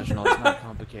strictly professional. It's not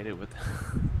complicated with.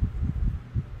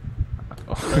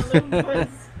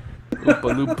 Oompa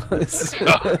Loompas.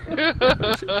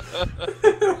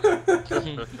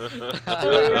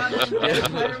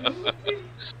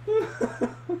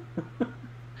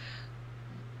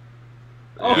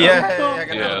 Oh, Yeah, come I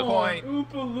got Yeah. another point.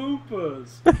 Oompa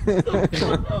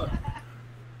Loompas.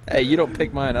 Hey, you don't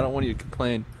pick mine. I don't want you to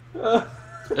complain.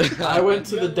 I went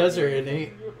to the desert and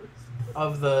ate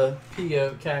of the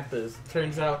Pio cactus.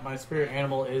 Turns out my spirit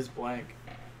animal is blank.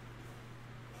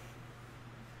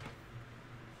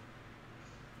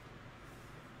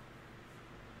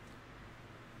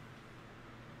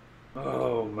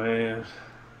 Oh man.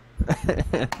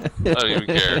 I don't even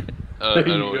care. I There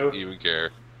you don't go. even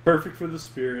care. Perfect for the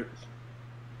spirits.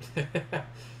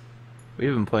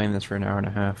 We've been playing this for an hour and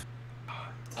a half.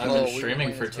 I've Oh, been we've streaming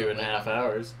been for playing this 2.5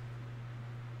 hours.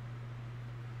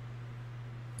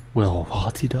 Well,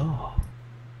 what-i-da.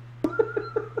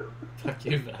 Fuck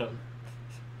you, Venom.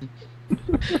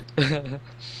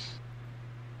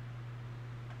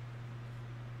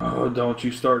 Oh, don't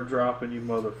you start dropping, you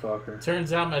motherfucker.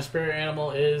 Turns out my spirit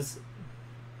animal is...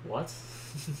 What?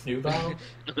 Nubile?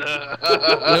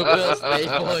 Lucas, stay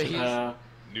boys.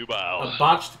 Nubile. A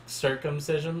botched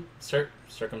circumcision? How's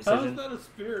Circumcision? that a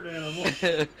spirit animal?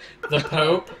 The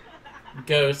Pope,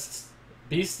 Ghosts,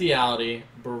 Bestiality,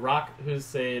 Barack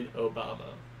Hussein Obama.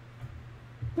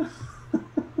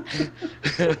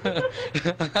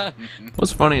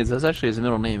 What's funny is that's actually his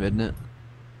middle name, isn't it?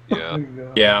 Yeah.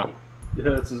 Yeah. Yeah,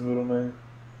 that's his middle name.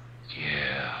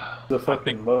 Yeah. The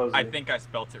fucking Muslim. I think I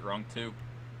spelt it wrong too.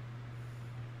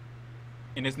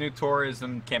 In his new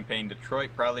tourism campaign, Detroit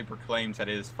proudly proclaims that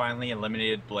it has finally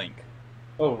eliminated blank.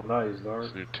 Oh, nice, darn.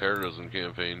 This new terrorism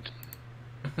campaign.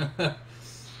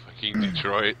 Fucking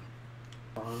Detroit.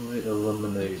 Finally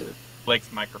eliminated. Blake's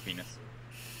micropenis.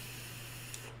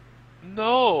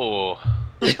 No.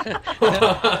 But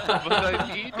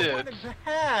I need it.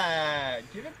 Back.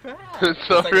 Give it back.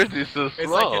 It's already so It's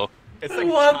slow. like it's I like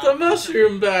want the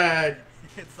mushroom bag!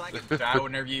 It's like a child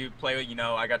whenever you play with,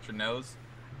 I got your nose.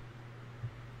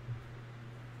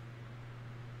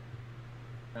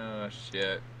 Oh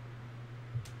shit.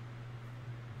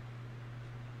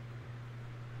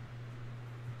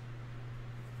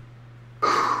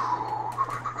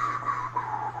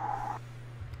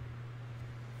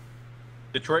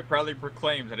 Detroit proudly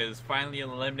proclaims that it has finally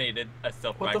eliminated a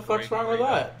self What the fuck's wrong with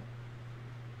that?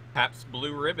 Pabst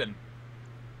Blue Ribbon.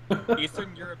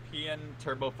 Eastern European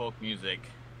turbo folk music.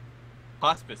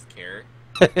 Hospice care.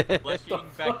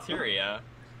 flesh-eating bacteria,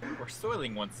 or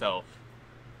soiling oneself.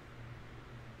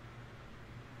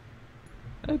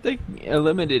 I think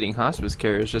eliminating hospice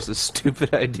care is just a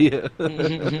stupid idea.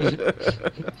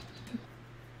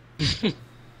 It's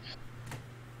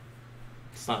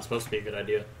not supposed to be a good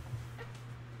idea.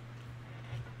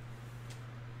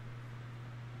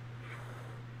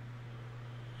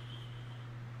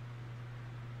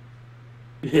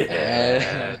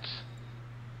 Yeah.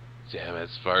 Damn it,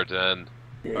 Spartan.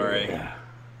 Alright.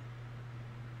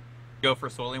 Go for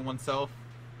soiling oneself?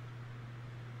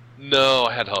 No,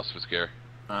 I had hospice care.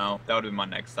 Oh, that would be my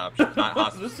next option. Not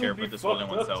hospice care, but the soiling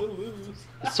oneself.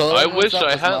 So I wish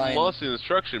I hadn't lost the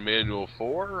instruction manual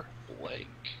for blank.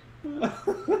 My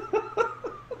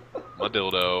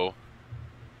dildo.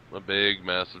 My big,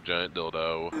 massive, giant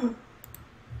dildo.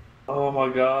 Oh my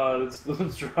god, it's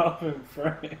dropping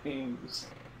frames.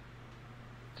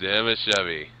 Damn it,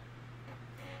 Chevy.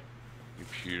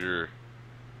 Computer.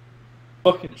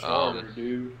 Fucking charter,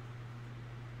 dude.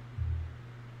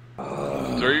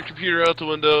 Throw your computer out the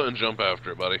window and jump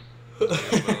after it, buddy.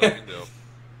 That's what I can do.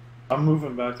 I'm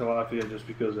moving back to Lafayette just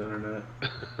because of internet.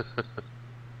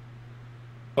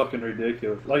 Fucking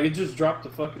ridiculous. Like, it just dropped to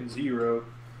fucking 0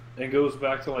 and goes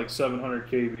back to like 700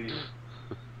 KB.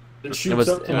 It shoots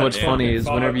up to what's like funny is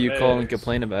 5 whenever you call and megs.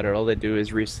 complain about it, all they do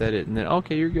is reset it, and then,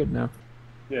 okay, you're good now.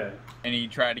 Yeah. And you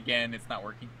try it again, it's not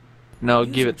working. No,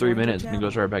 give it 3 minutes and it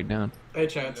goes right back down. Hey,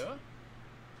 Chance.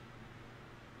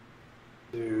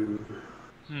 Dude.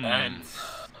 And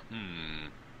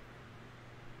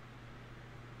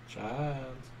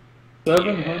Chance.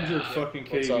 700 fucking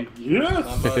What's KB. up? Yes!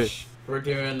 Not much. We're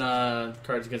doing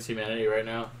Cards Against Humanity right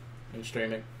now and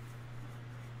streaming.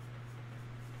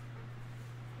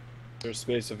 There's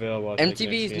space available. I'll take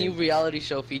MTV's next new game. reality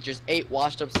show features 8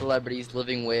 washed-up celebrities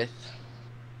living with.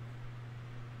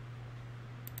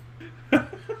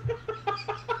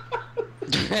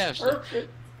 Perfect.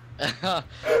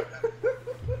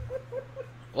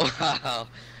 Wow,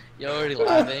 you're already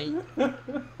laughing. Oh,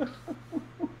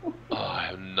 I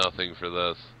have nothing for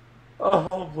this.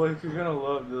 Oh, Blake, you're gonna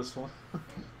love this one.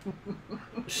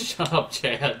 Shut up,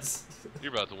 Chance.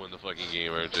 You're about to win the fucking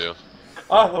game, aren't you?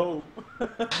 I hope.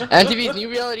 MTV's new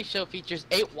reality show features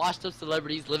 8 washed-up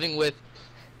celebrities living with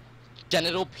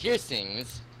genital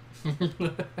piercings,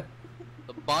 the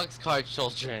boxcar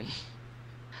children,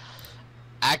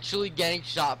 actually getting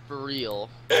shot for real,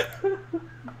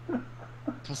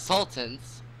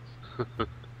 consultants,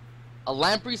 a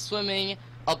lamprey swimming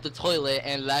up the toilet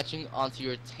and latching onto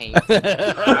your taint,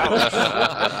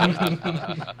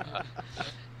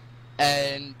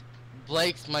 and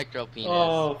Blake's micro penis.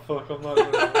 Oh, fuck, I'm not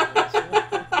gonna love this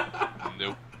one.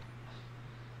 Nope.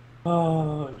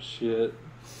 Oh, shit.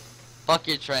 Fuck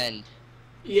your trend.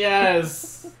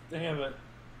 Yes! Damn it.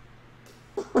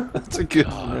 That's a good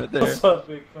one right there. What's up,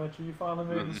 big country? You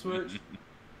finally made the switch?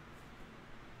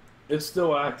 It's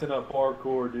still acting up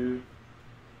hardcore, dude.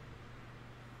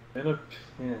 In a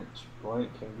pinch,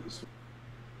 blank can be switched.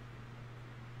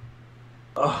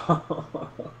 Oh.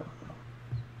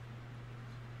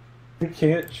 I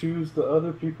can't choose the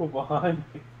other people behind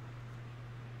me.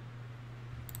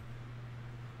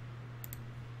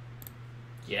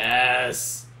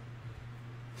 Yes!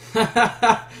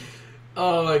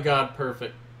 Oh my god,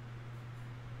 perfect.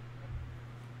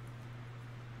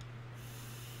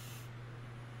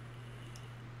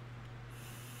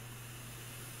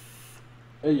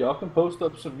 Hey, y'all can post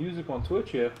up some music on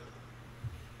Twitch, yeah?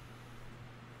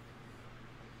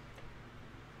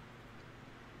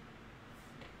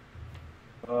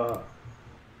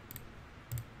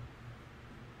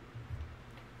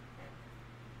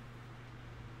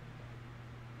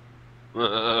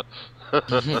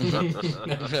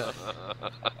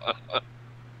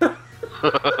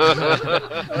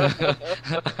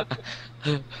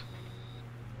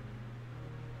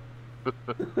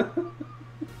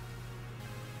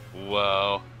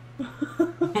 Wow.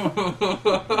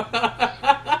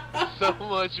 So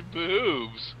much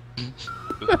boobs.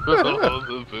 All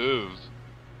the boobs.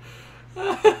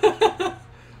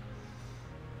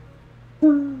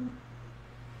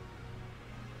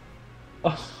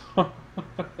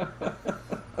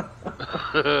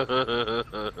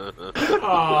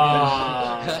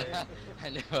 I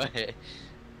knew it.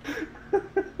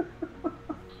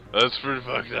 That's pretty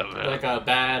fucked up, man. Like a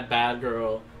bad, bad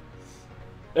girl.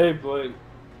 Hey, Blake.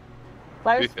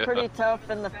 Life's Yeah. pretty tough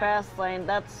in the fast lane.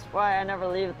 That's why I never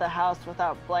leave the house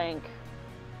without blank.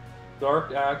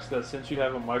 Dark asks that since you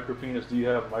have a micro penis, do you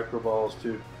have micro balls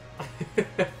too?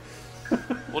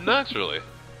 Well, naturally.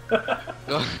 Never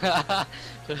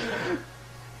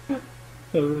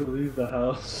leave the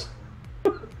house.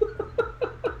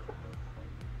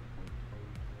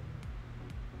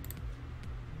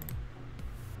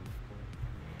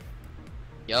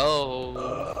 Yo.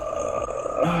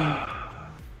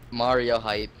 Mario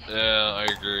hype. Yeah, I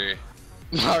agree.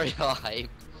 Mario hype.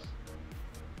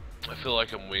 I feel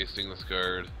like I'm wasting this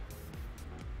card.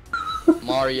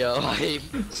 Mario hype.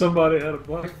 Somebody had a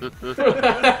blank.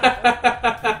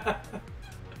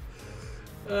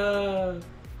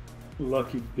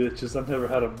 Lucky bitches. I've never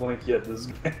had a blank yet this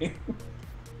game.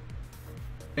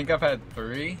 I think I've had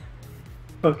 3.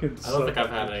 Fucking I don't think I've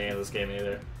had any of this game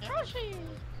either. Yoshi.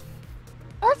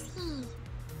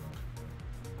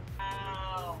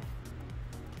 Ow.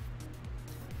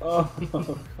 Oh,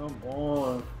 come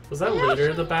on. Was that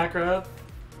Looter in the background?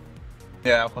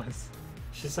 Yeah, it was.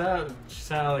 She sounded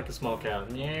like a small cow.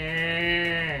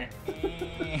 Yeah.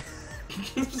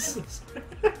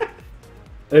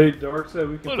 Hey, Dark said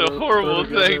we can. What a horrible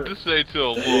throw thing together- to say to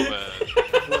a woman.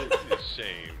 It's a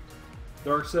shame.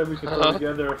 Dark said we can throw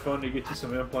together a fund to get you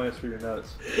some implants for your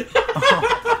nuts.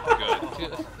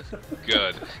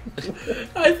 Good.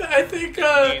 I think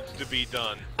Needs to be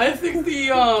done. I think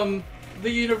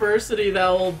the university that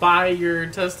will buy your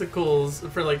testicles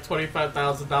for like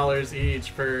 $25,000 each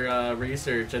for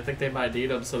research. I think they might need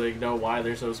them so they know why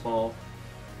they're so small.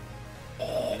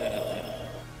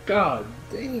 God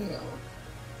damn.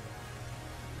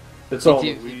 It's all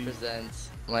CTV weed. presents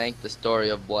Blank, the story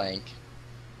of Blank.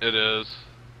 It is.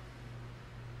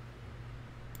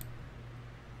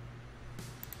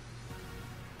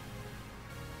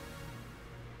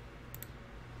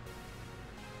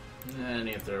 I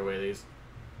need to throw away these.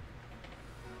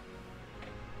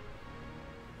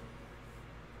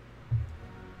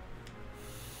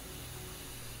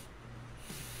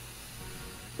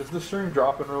 Is the stream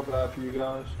dropping real bad for you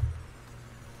guys?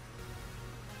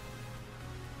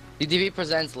 CTV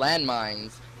presents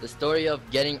Landmines, the story of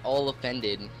getting all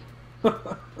offended.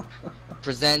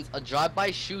 Presents a drive-by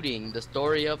shooting, the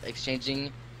story of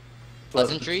exchanging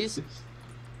pleasantries.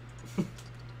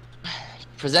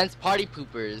 Presents Party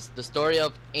Poopers, the story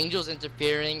of angels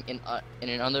interfering in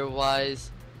an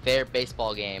otherwise fair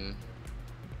baseball game.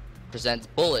 Presents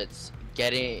Bullets,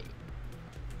 the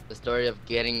story of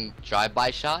getting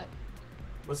drive-by shot.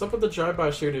 What's up with the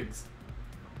drive-by shootings?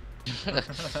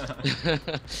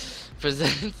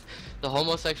 Presents The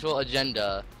Homosexual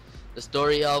Agenda, the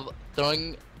story of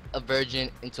throwing a virgin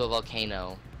into a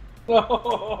volcano.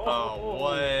 Oh,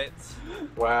 what?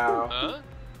 Wow. Huh?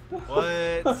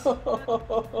 What?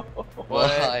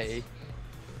 Why?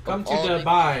 Come to All the-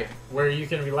 Dubai, where you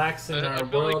can relax in I our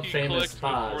feel like he world-famous clicked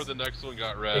before spas. the next one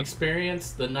got read.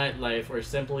 Experience the nightlife or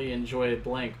simply enjoy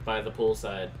Blank by the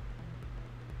poolside.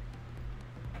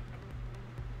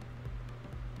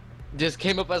 This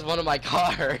came up as one of my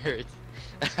cards.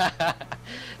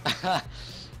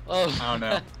 Oh. I don't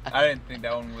know. I didn't think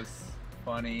that one was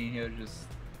funny. It was just.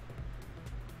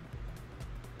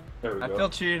 There we I go. feel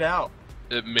cheated out.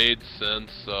 It made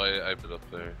sense, so I put it up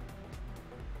there.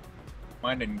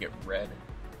 Mine didn't get read.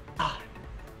 That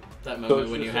So moment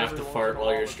it's when you just have to everyone fart from while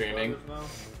all you're the streaming.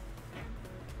 brothers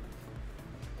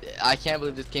now? I can't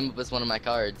believe this came up as one of my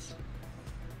cards.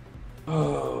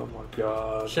 Oh my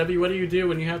god. Chevy, what do you do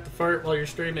when you have to fart while you're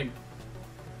streaming?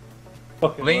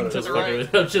 Fucking Lean let to it the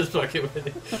rip. right. I'm just fucking with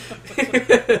it.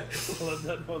 Let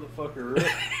that motherfucker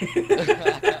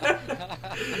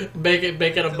rip. make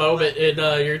it a moment in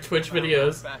your Twitch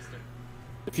videos. Faster.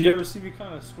 If you ever see me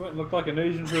kind of squint, look like an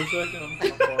Asian for a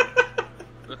second,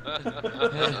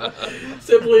 I'm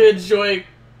Simply enjoy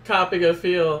coping a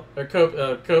feel or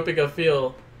coping a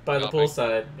feel by the Coping.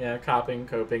 poolside. Yeah, coping,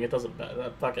 coping. It doesn't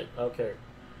matter. Fuck it. I don't care.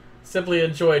 Simply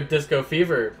enjoy Disco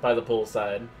Fever by the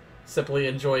poolside. Simply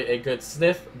enjoy a good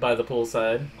sniff by the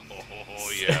poolside.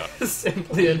 Oh yeah.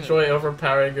 Simply enjoy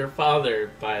overpowering your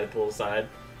father by the poolside.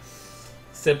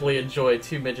 Simply enjoy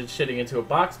 2 midgets shitting into a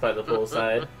box by the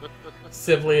poolside.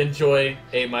 Simply enjoy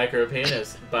a micro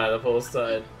penis by the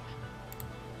poolside.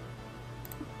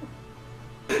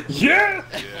 Yeah!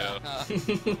 Yeah.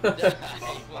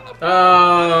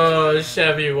 Oh,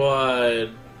 Chevy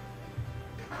won.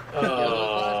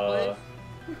 Oh.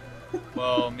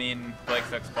 Well, me and Blake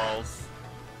sucks balls.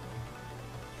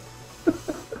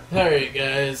 Alright,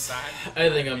 guys. I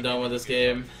think I'm done with this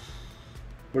game.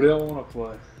 What do y'all want to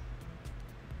play?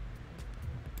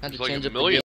 Had to It's like change a up the million